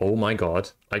 Oh my god,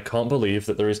 I can't believe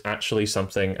that there is actually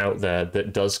something out there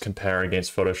that does compare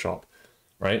against Photoshop,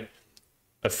 right?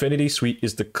 Affinity Suite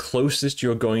is the closest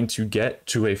you're going to get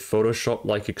to a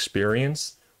Photoshop-like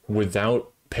experience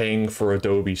without paying for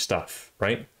Adobe stuff,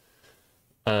 right?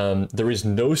 There is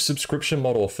no subscription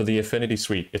model for the Affinity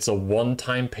Suite. It's a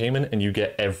one-time payment and you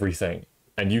get everything.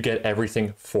 And you get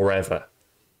everything forever.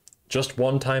 Just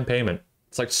one-time payment.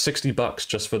 It's like $60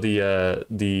 just for the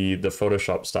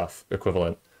Photoshop stuff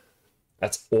equivalent.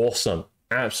 That's awesome.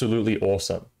 Absolutely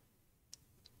awesome.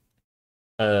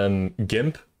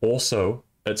 GIMP also,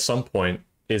 at some point,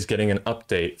 is getting an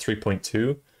update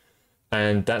 3.2,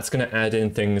 and that's going to add in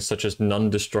things such as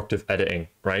non-destructive editing,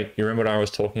 right? You remember when I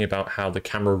was talking about how the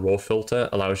camera raw filter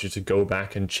allows you to go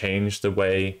back and change the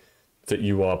way that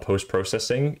you are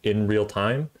post-processing in real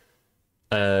time?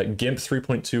 GIMP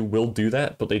 3.2 will do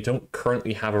that, but they don't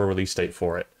currently have a release date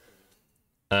for it.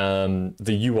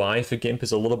 The UI for GIMP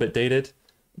is a little bit dated,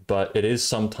 but it is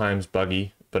sometimes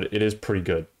buggy, but it is pretty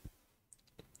good.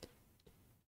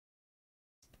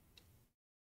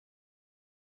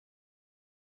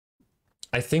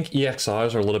 I think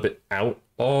EXRs are a little bit out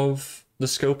of the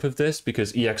scope of this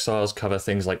because EXRs cover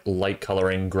things like light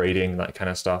coloring, grading, that kind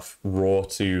of stuff, raw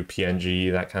to PNG,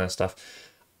 that kind of stuff.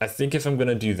 I think if I'm going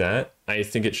to do that, I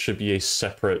think it should be a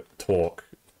separate talk,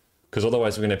 because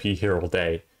otherwise we're going to be here all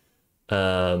day.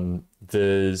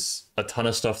 There's a ton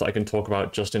of stuff that I can talk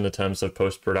about just in the terms of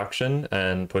post-production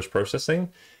and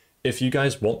post-processing. If you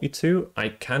guys want me to, I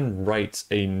can write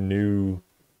a new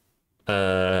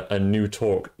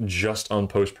talk just on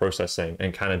post-processing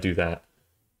and kind of do that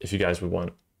if you guys would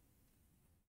want.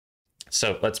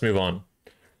 So let's move on.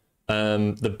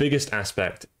 The biggest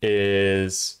aspect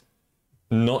is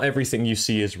not everything you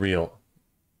see is real.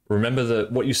 Remember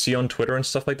that what you see on Twitter and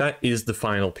stuff like that is the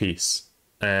final piece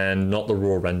and not the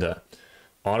raw render.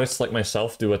 Artists like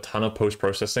myself do a ton of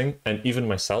post-processing, and even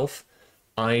myself,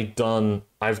 I've done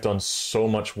so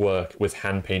much work with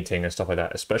hand painting and stuff like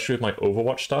that, especially with my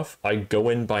Overwatch stuff. I go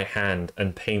in by hand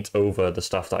and paint over the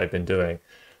stuff that I've been doing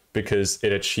because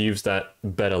it achieves that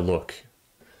better look.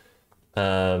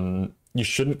 You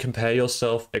shouldn't compare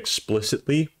yourself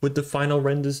explicitly with the final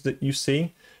renders that you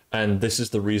see, and this is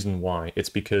the reason why. It's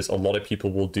because a lot of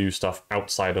people will do stuff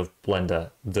outside of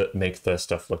Blender that make their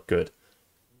stuff look good.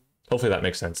 Hopefully that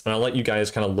makes sense. And I'll let you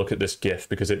guys kind of look at this GIF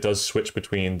because it does switch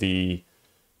between the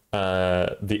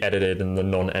edited and the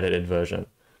non-edited version.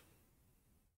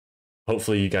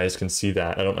 Hopefully you guys can see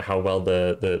that. I don't know how well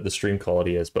the stream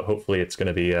quality is, but hopefully it's going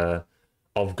to be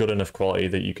of good enough quality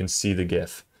that you can see the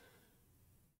GIF.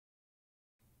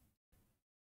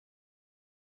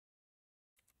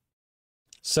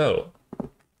 So,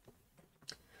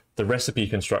 the recipe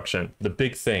construction, the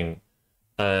big thing,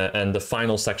 and the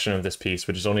final section of this piece,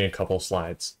 which is only a couple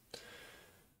slides.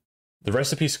 The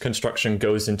recipe construction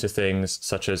goes into things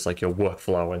such as like your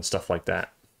workflow and stuff like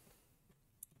that.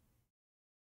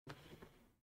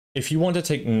 If you want to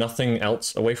take nothing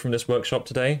else away from this workshop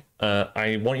today,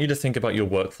 I want you to think about your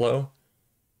workflow,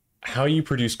 how you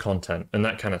produce content, and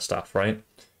that kind of stuff, right?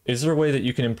 Is there a way that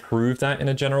you can improve that in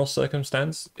a general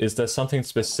circumstance? Is there something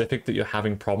specific that you're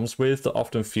having problems with that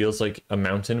often feels like a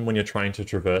mountain when you're trying to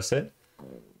traverse it?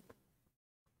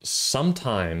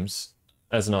 Sometimes,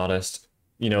 as an artist,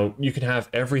 you know, you can have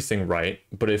everything right,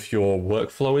 but if your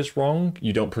workflow is wrong,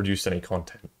 you don't produce any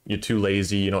content. You're too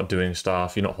lazy, you're not doing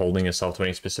stuff, you're not holding yourself to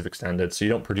any specific standards, so you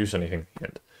don't produce anything in the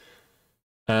end.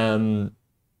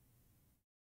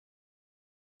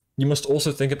 You must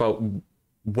also think about,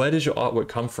 where does your artwork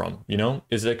come from? You know,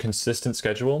 is it a consistent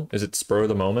schedule? Is it spur of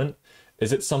the moment?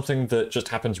 Is it something that just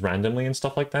happens randomly and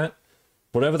stuff like that?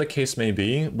 Whatever the case may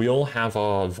be, we all have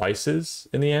our vices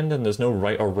in the end, and there's no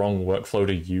right or wrong workflow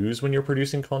to use when you're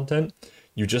producing content.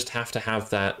 You just have to have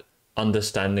that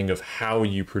understanding of how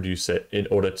you produce it in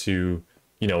order to,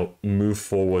 you know, move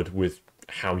forward with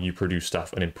how you produce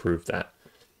stuff and improve that.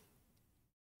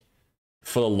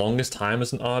 For the longest time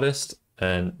as an artist,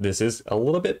 and this is a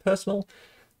little bit personal,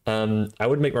 I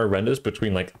would make my renders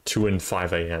between like 2 and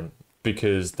 5 a.m.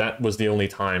 because that was the only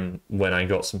time when I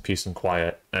got some peace and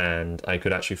quiet and I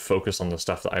could actually focus on the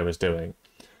stuff that I was doing.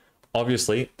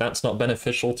 Obviously, that's not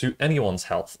beneficial to anyone's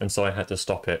health, and so I had to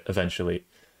stop it eventually.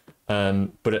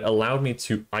 But it allowed me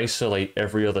to isolate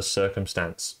every other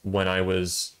circumstance when I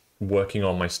was working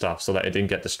on my stuff so that I didn't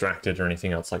get distracted or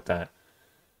anything else like that.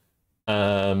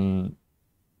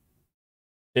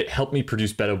 It helped me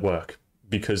produce better work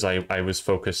because I was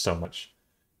focused so much.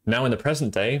 Now in the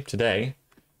present day, today,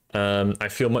 I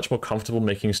feel much more comfortable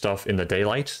making stuff in the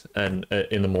daylight and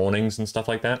in the mornings and stuff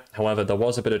like that. However, there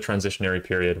was a bit of transitionary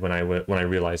period when I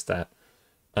realized that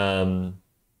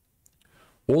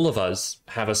all of us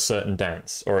have a certain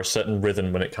dance or a certain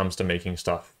rhythm when it comes to making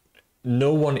stuff.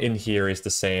 No one in here is the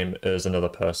same as another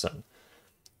person.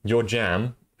 Your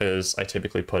jam, as I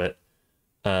typically put it,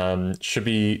 should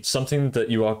be something that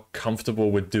you are comfortable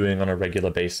with doing on a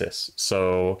regular basis.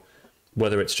 So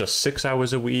whether it's just 6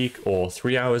 hours a week or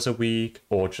 3 hours a week,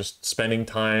 or just spending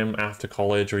time after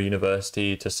college or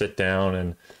university to sit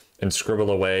down and scribble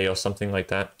away or something like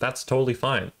that, that's totally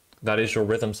fine. That is your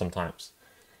rhythm sometimes.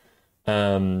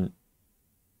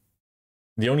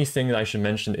 The only thing that I should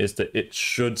mention is that it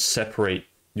should separate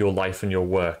your life and your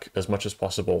work as much as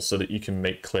possible so that you can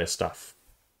make clear stuff.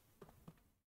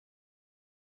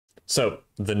 So,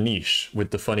 the niche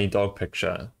with the funny dog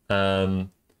picture. I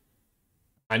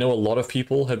know a lot of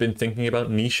people have been thinking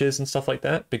about niches and stuff like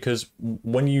that, because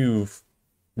when you've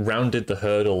rounded the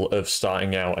hurdle of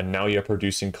starting out and now you're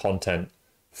producing content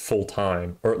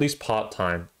full-time, or at least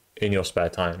part-time in your spare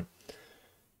time,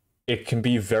 it can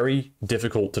be very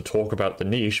difficult to talk about the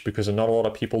niche because not a lot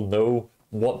of people know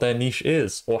what their niche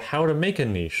is, or how to make a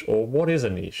niche, or what is a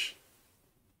niche.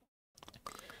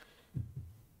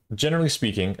 Generally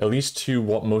speaking, at least to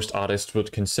what most artists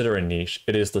would consider a niche,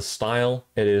 it is the style,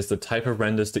 it is the type of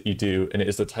renders that you do, and it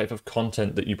is the type of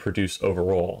content that you produce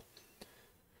overall.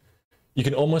 You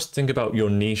can almost think about your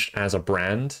niche as a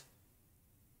brand.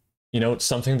 You know, it's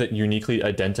something that uniquely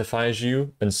identifies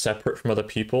you and separate from other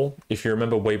people. If you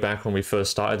remember way back when we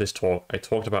first started this talk, I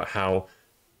talked about how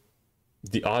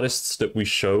the artists that we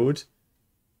showed,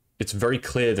 it's very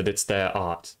clear that it's their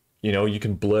art. You know, you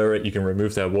can blur it, you can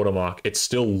remove their watermark. It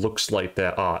still looks like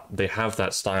their art. They have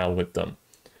that style with them.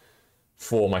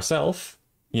 For myself,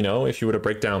 you know, if you were to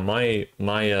break down my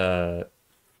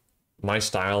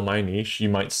style, my niche, you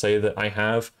might say that I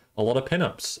have a lot of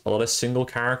pinups, a lot of single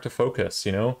character focus,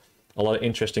 you know, a lot of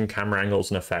interesting camera angles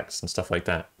and effects and stuff like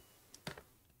that.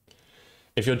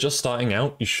 If you're just starting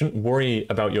out, you shouldn't worry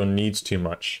about your needs too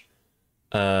much.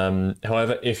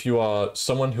 However, if you are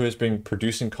someone who has been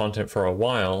producing content for a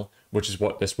while, which is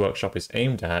what this workshop is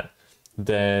aimed at,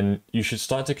 then you should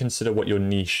start to consider what your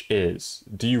niche is.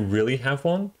 Do you really have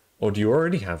one? Or do you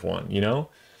already have one, you know?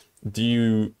 Do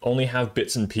you only have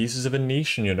bits and pieces of a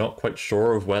niche and you're not quite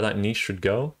sure of where that niche should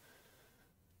go?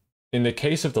 In the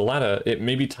case of the latter, it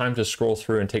may be time to scroll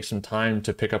through and take some time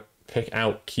to pick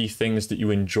out key things that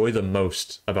you enjoy the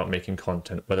most about making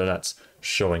content, whether that's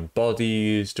showing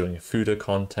bodies, doing footer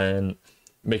content,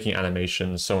 making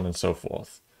animations, so on and so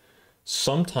forth.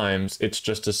 Sometimes it's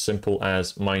just as simple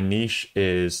as my niche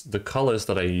is the colors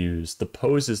that I use, the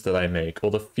poses that I make,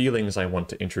 or the feelings I want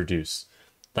to introduce,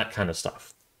 that kind of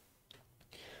stuff.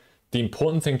 The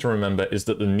important thing to remember is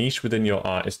that the niche within your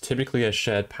art is typically a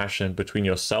shared passion between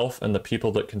yourself and the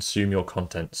people that consume your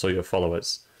content, so your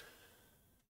followers.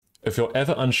 If you're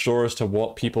ever unsure as to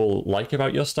what people like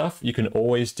about your stuff, you can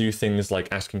always do things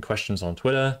like asking questions on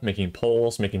Twitter, making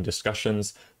polls, making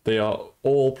discussions. They are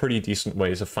all pretty decent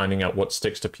ways of finding out what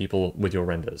sticks to people with your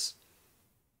renders.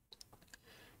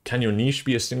 Can your niche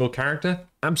be a single character?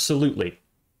 Absolutely.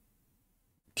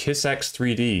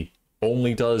 KissX3D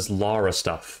only does Lara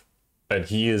stuff, and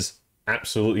he is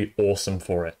absolutely awesome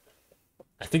for it.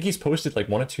 I think he's posted like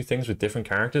 1 or 2 things with different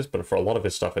characters, but for a lot of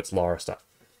his stuff, it's Lara stuff.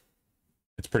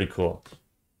 It's pretty cool.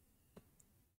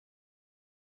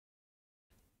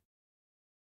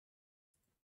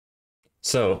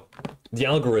 So, the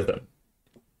algorithm.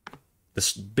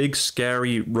 This big,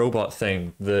 scary robot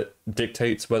thing that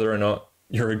dictates whether or not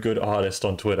you're a good artist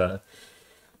on Twitter.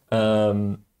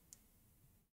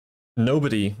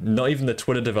 Nobody, not even the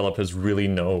Twitter developers, really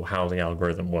know how the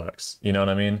algorithm works. You know what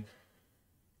I mean?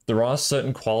 There are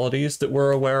certain qualities that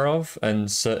we're aware of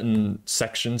and certain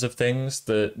sections of things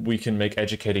that we can make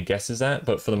educated guesses at,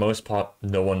 but for the most part,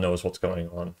 no one knows what's going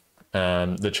on.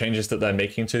 The changes that they're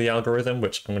making to the algorithm,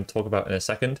 which I'm going to talk about in a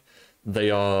second, they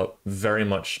are very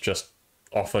much just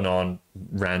off and on,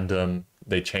 random.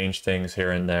 They change things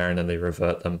here and there, and then they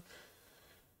revert them.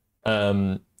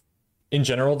 In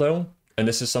general, though, and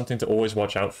this is something to always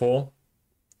watch out for,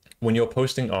 when you're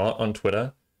posting art on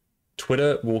Twitter,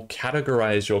 Twitter will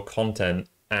categorize your content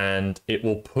and it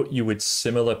will put you with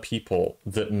similar people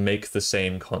that make the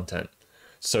same content.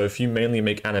 So if you mainly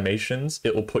make animations,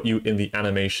 it will put you in the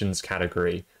animations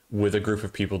category with a group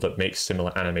of people that make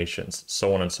similar animations,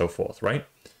 so on and so forth, right?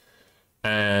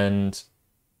 And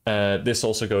this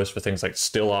also goes for things like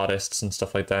still artists and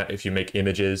stuff like that. If you make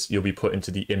images, you'll be put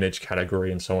into the image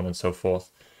category and so on and so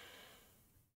forth.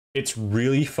 It's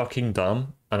really fucking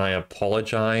dumb, and I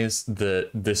apologize that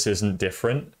this isn't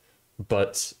different,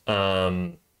 but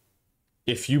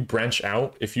if you branch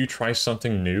out, if you try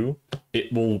something new,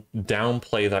 it will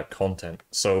downplay that content.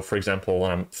 So, for example,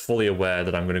 I'm fully aware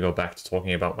that I'm going to go back to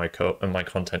talking about my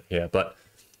content here, but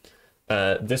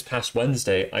this past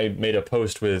Wednesday, I made a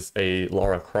post with a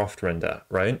Lara Croft render,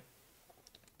 right?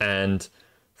 And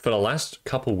for the last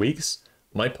couple weeks,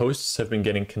 my posts have been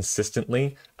getting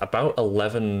consistently about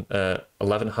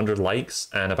 1,100 likes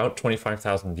and about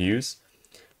 25,000 views.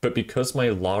 But because my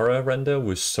Lara render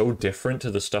was so different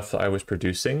to the stuff that I was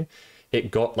producing,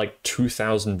 it got like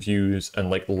 2,000 views and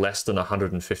like less than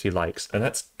 150 likes. And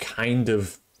that's kind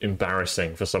of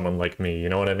embarrassing for someone like me, you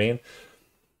know what I mean?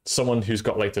 Someone who's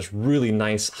got like this really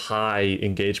nice high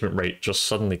engagement rate just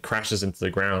suddenly crashes into the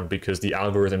ground because the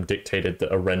algorithm dictated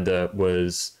that a render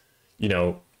was, you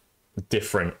know,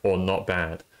 different or not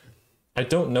bad. I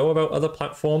don't know about other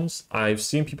platforms. I've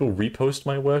seen people repost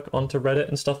my work onto Reddit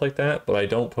and stuff like that, but I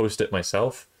don't post it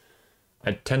myself.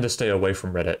 I tend to stay away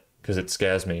from Reddit because it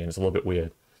scares me and it's a little bit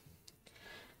weird.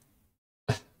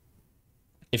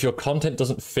 If your content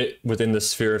doesn't fit within the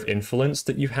sphere of influence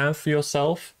that you have for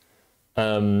yourself,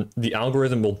 the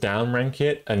algorithm will downrank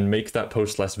it and make that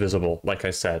post less visible, like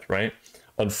I said, right?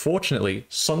 Unfortunately,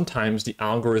 sometimes the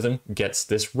algorithm gets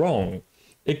this wrong.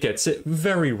 It gets it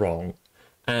very wrong.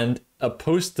 And a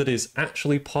post that is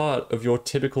actually part of your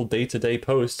typical day-to-day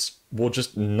posts will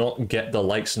just not get the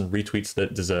likes and retweets that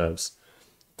it deserves.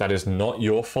 That is not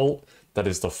your fault. That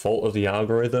is the fault of the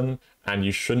algorithm, and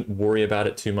you shouldn't worry about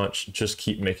it too much. Just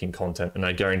keep making content, and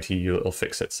I guarantee you it'll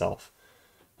fix itself.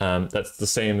 That's the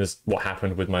same as what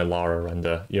happened with my Lara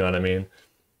render, you know what I mean?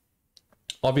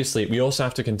 Obviously, we also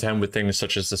have to contend with things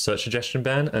such as the search suggestion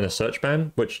ban and a search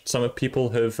ban, which some of people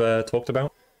have talked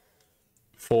about.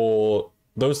 For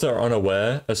those that are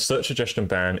unaware, a search suggestion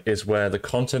ban is where the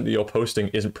content that you're posting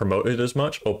isn't promoted as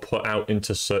much or put out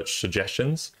into search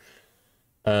suggestions.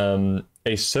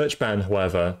 A search ban,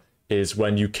 however, is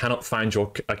when you cannot find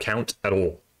your account at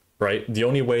all, right? The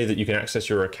only way that you can access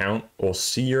your account or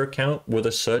see your account with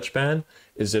a search ban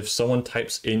is if someone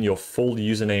types in your full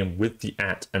username with the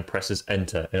 @ and presses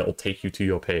enter, and it will take you to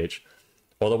your page.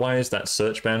 Otherwise, that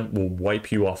search ban will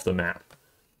wipe you off the map.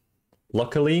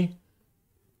 Luckily,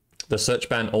 the search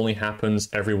ban only happens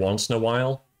every once in a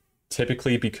while,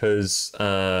 typically because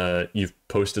you've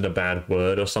posted a bad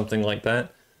word or something like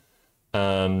that.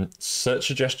 Search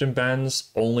suggestion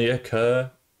bans only occur,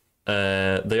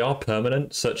 they are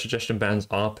permanent. Search suggestion bans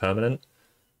are permanent.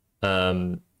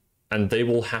 And they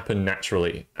will happen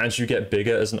naturally. As you get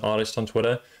bigger as an artist on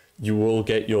Twitter, you will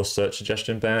get your search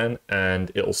suggestion ban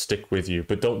and it'll stick with you.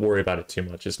 But don't worry about it too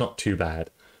much. It's not too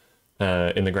bad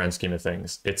in the grand scheme of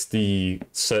things. It's the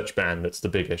search ban that's the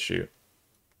big issue.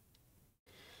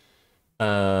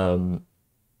 The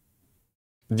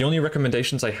only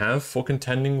recommendations I have for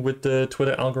contending with the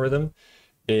Twitter algorithm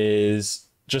is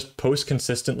just post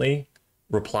consistently,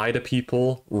 reply to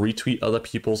people, retweet other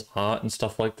people's art and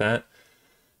stuff like that.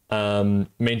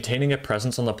 Maintaining a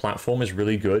presence on the platform is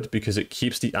really good because it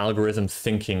keeps the algorithm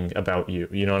thinking about you.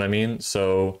 You know what I mean?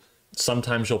 So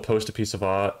sometimes you'll post a piece of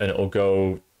art and it'll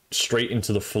go straight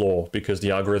into the floor because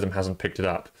the algorithm hasn't picked it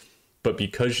up. But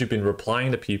because you've been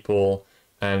replying to people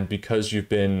and because you've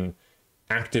been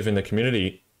active in the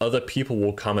community, other people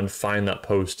will come and find that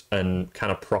post and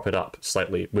kind of prop it up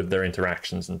slightly with their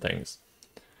interactions and things.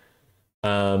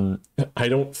 I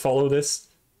don't follow this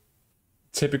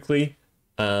typically.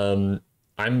 I'm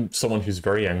someone who's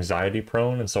very anxiety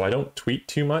prone, and so I don't tweet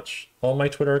too much on my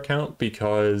Twitter account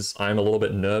because I'm a little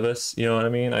bit nervous, you know what I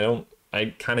mean?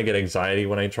 I kind of get anxiety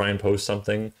when I try and post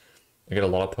something, I get a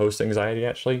lot of post anxiety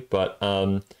actually, but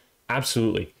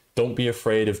absolutely, don't be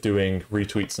afraid of doing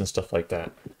retweets and stuff like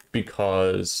that,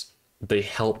 because they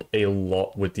help a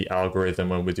lot with the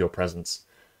algorithm and with your presence.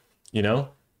 You know,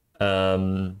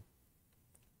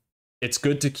 it's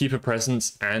good to keep a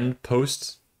presence and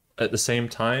post at the same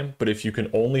time, but if you can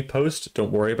only post,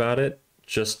 don't worry about it.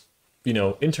 Just, you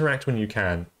know, interact when you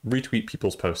can, retweet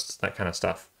people's posts, that kind of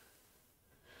stuff.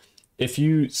 If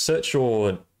you search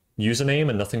your username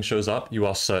and nothing shows up, you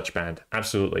are search banned.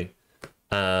 Absolutely.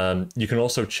 You can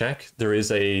also check. There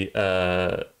is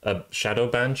a shadow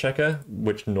ban checker,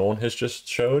 which Nyan has just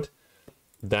showed.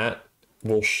 That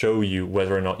will show you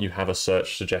whether or not you have a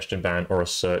search suggestion ban or a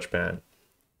search ban.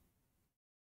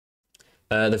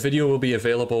 The video will be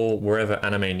available wherever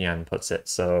Anime Nyan puts it.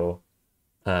 So,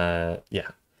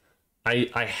 yeah.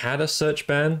 I had a search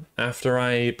ban after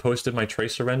I posted my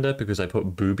tracer render because I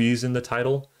put boobies in the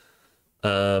title.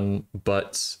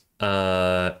 But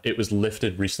it was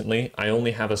lifted recently. I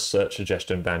only have a search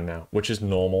suggestion ban now, which is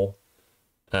normal.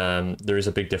 There is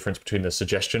a big difference between the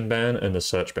suggestion ban and the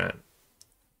search ban.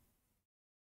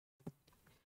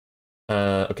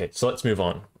 Okay, so let's move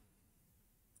on.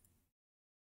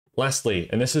 Lastly,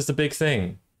 and this is the big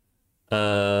thing,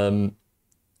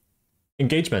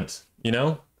 engagement, you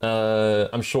know?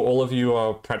 I'm sure all of you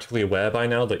are practically aware by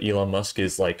now that Elon Musk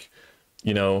is like,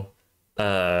 you know,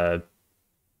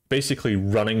 basically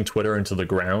running Twitter into the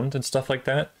ground and stuff like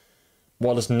that.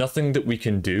 While there's nothing that we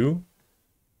can do,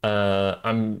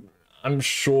 I'm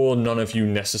sure none of you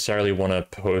necessarily want to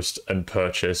post and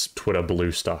purchase Twitter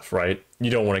Blue stuff, right?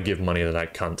 You don't want to give money to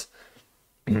that cunt.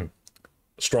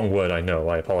 Strong word, I know,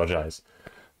 I apologize.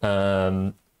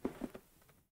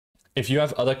 If you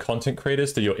have other content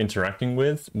creators that you're interacting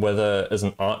with, whether as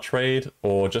an art trade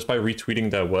or just by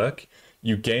retweeting their work,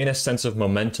 you gain a sense of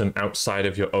momentum outside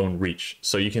of your own reach.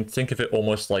 So you can think of it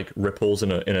almost like ripples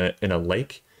in a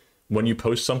lake. When you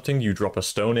post something, you drop a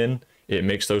stone in, it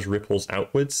makes those ripples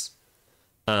outwards.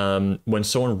 When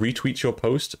someone retweets your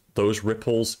post, those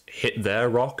ripples hit their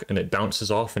rock and it bounces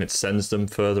off and it sends them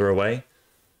further away.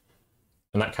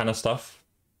 And that kind of stuff.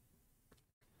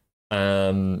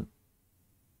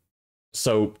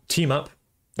 So team up.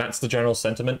 That's the general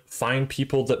sentiment. Find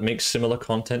people that make similar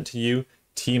content to you.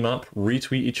 Team up,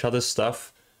 retweet each other's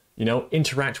stuff. You know,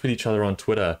 interact with each other on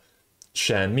Twitter.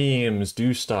 Share memes,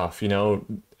 do stuff, you know.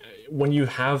 When you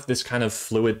have this kind of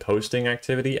fluid posting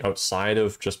activity outside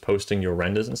of just posting your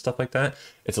renders and stuff like that,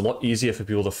 it's a lot easier for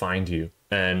people to find you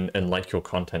and like your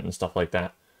content and stuff like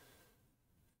that.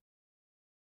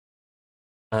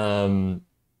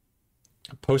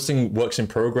 Posting works in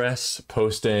progress,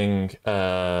 posting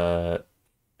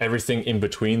everything in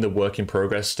between the work in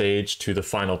progress stage to the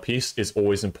final piece is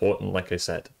always important, like I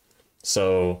said.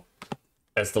 So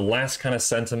as the last kind of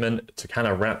sentiment to kind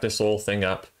of wrap this whole thing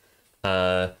up,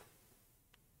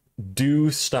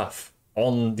 do stuff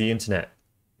on the internet.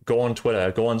 Go on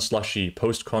Twitter, go on Slushy,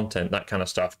 post content, that kind of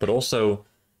stuff. But also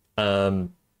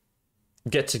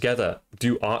get together,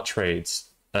 do art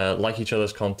trades, like each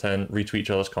other's content, retweet each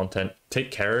other's content,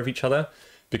 take care of each other,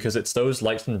 because it's those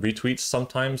likes and retweets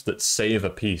sometimes that save a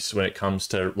piece when it comes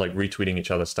to like retweeting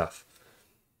each other's stuff.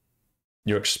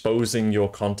 You're exposing your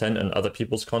content and other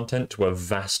people's content to a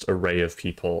vast array of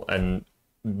people, and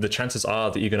the chances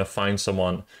are that you're going to find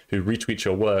someone who retweets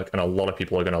your work and a lot of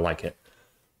people are going to like it.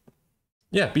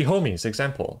 Yeah, be homies,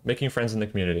 example, making friends in the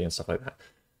community and stuff like that.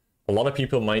 A lot of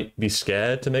people might be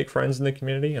scared to make friends in the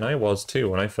community, and I was too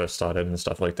when I first started and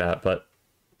stuff like that, but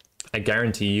I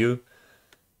guarantee you,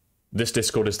 this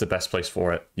Discord is the best place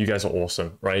for it. You guys are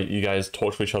awesome, right? You guys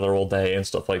talk to each other all day and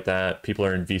stuff like that. People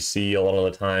are in VC a lot of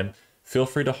the time. Feel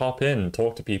free to hop in,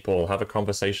 talk to people, have a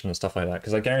conversation and stuff like that,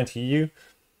 because I guarantee you,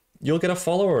 you'll get a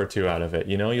follower or two out of it.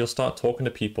 You know, you'll start talking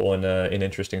to people in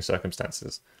interesting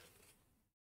circumstances.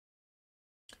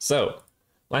 So,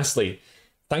 lastly,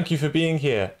 thank you for being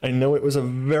here. I know it was a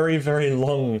very, very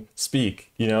long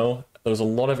speak, you know, there was a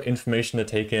lot of information to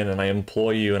take in, and I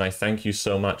implore you and I thank you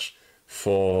so much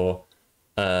for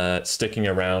sticking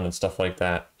around and stuff like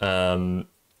that.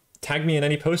 Tag me in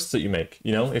any posts that you make,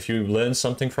 you know, if you learn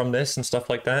something from this and stuff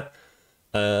like that,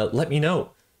 let me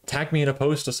know. Tag me in a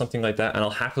post or something like that, and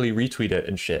I'll happily retweet it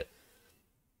and shit.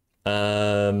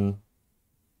 I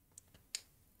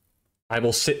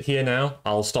will sit here now.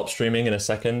 I'll stop streaming in a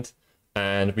second,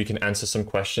 and we can answer some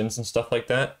questions and stuff like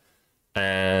that.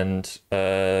 And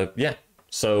yeah,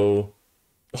 so,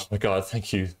 oh my God,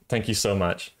 thank you. Thank you so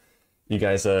much. You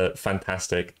guys are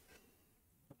fantastic.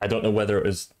 I don't know whether it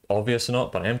was obvious or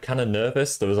not, but I am kind of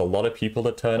nervous. There was a lot of people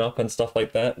that turn up and stuff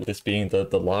like that, this being the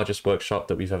largest workshop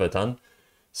that we've ever done.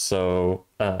 So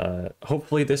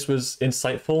hopefully this was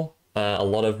insightful. a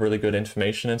lot of really good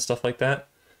information and stuff like that.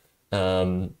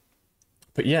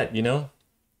 But yeah, you know,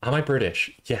 am I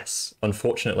British? Yes,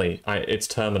 unfortunately, it's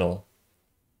terminal.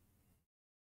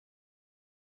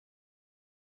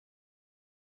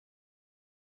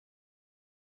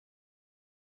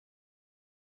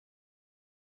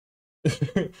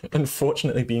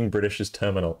 Unfortunately, being British is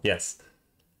terminal. Yes.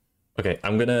 Okay,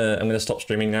 I'm gonna stop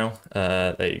streaming now.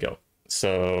 There you go.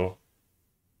 So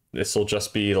this will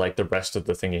just be like the rest of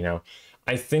the thingy now.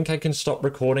 I think I can stop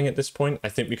recording at this point. I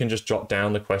think we can just jot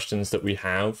down the questions that we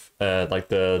have, like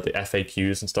the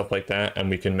FAQs and stuff like that, and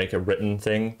we can make a written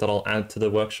thing that I'll add to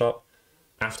the workshop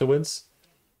afterwards.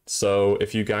 So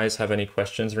if you guys have any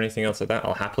questions or anything else like that,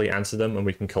 I'll happily answer them, and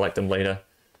we can collect them later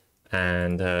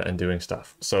and doing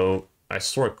stuff. So I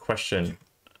saw a question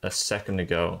a second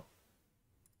ago.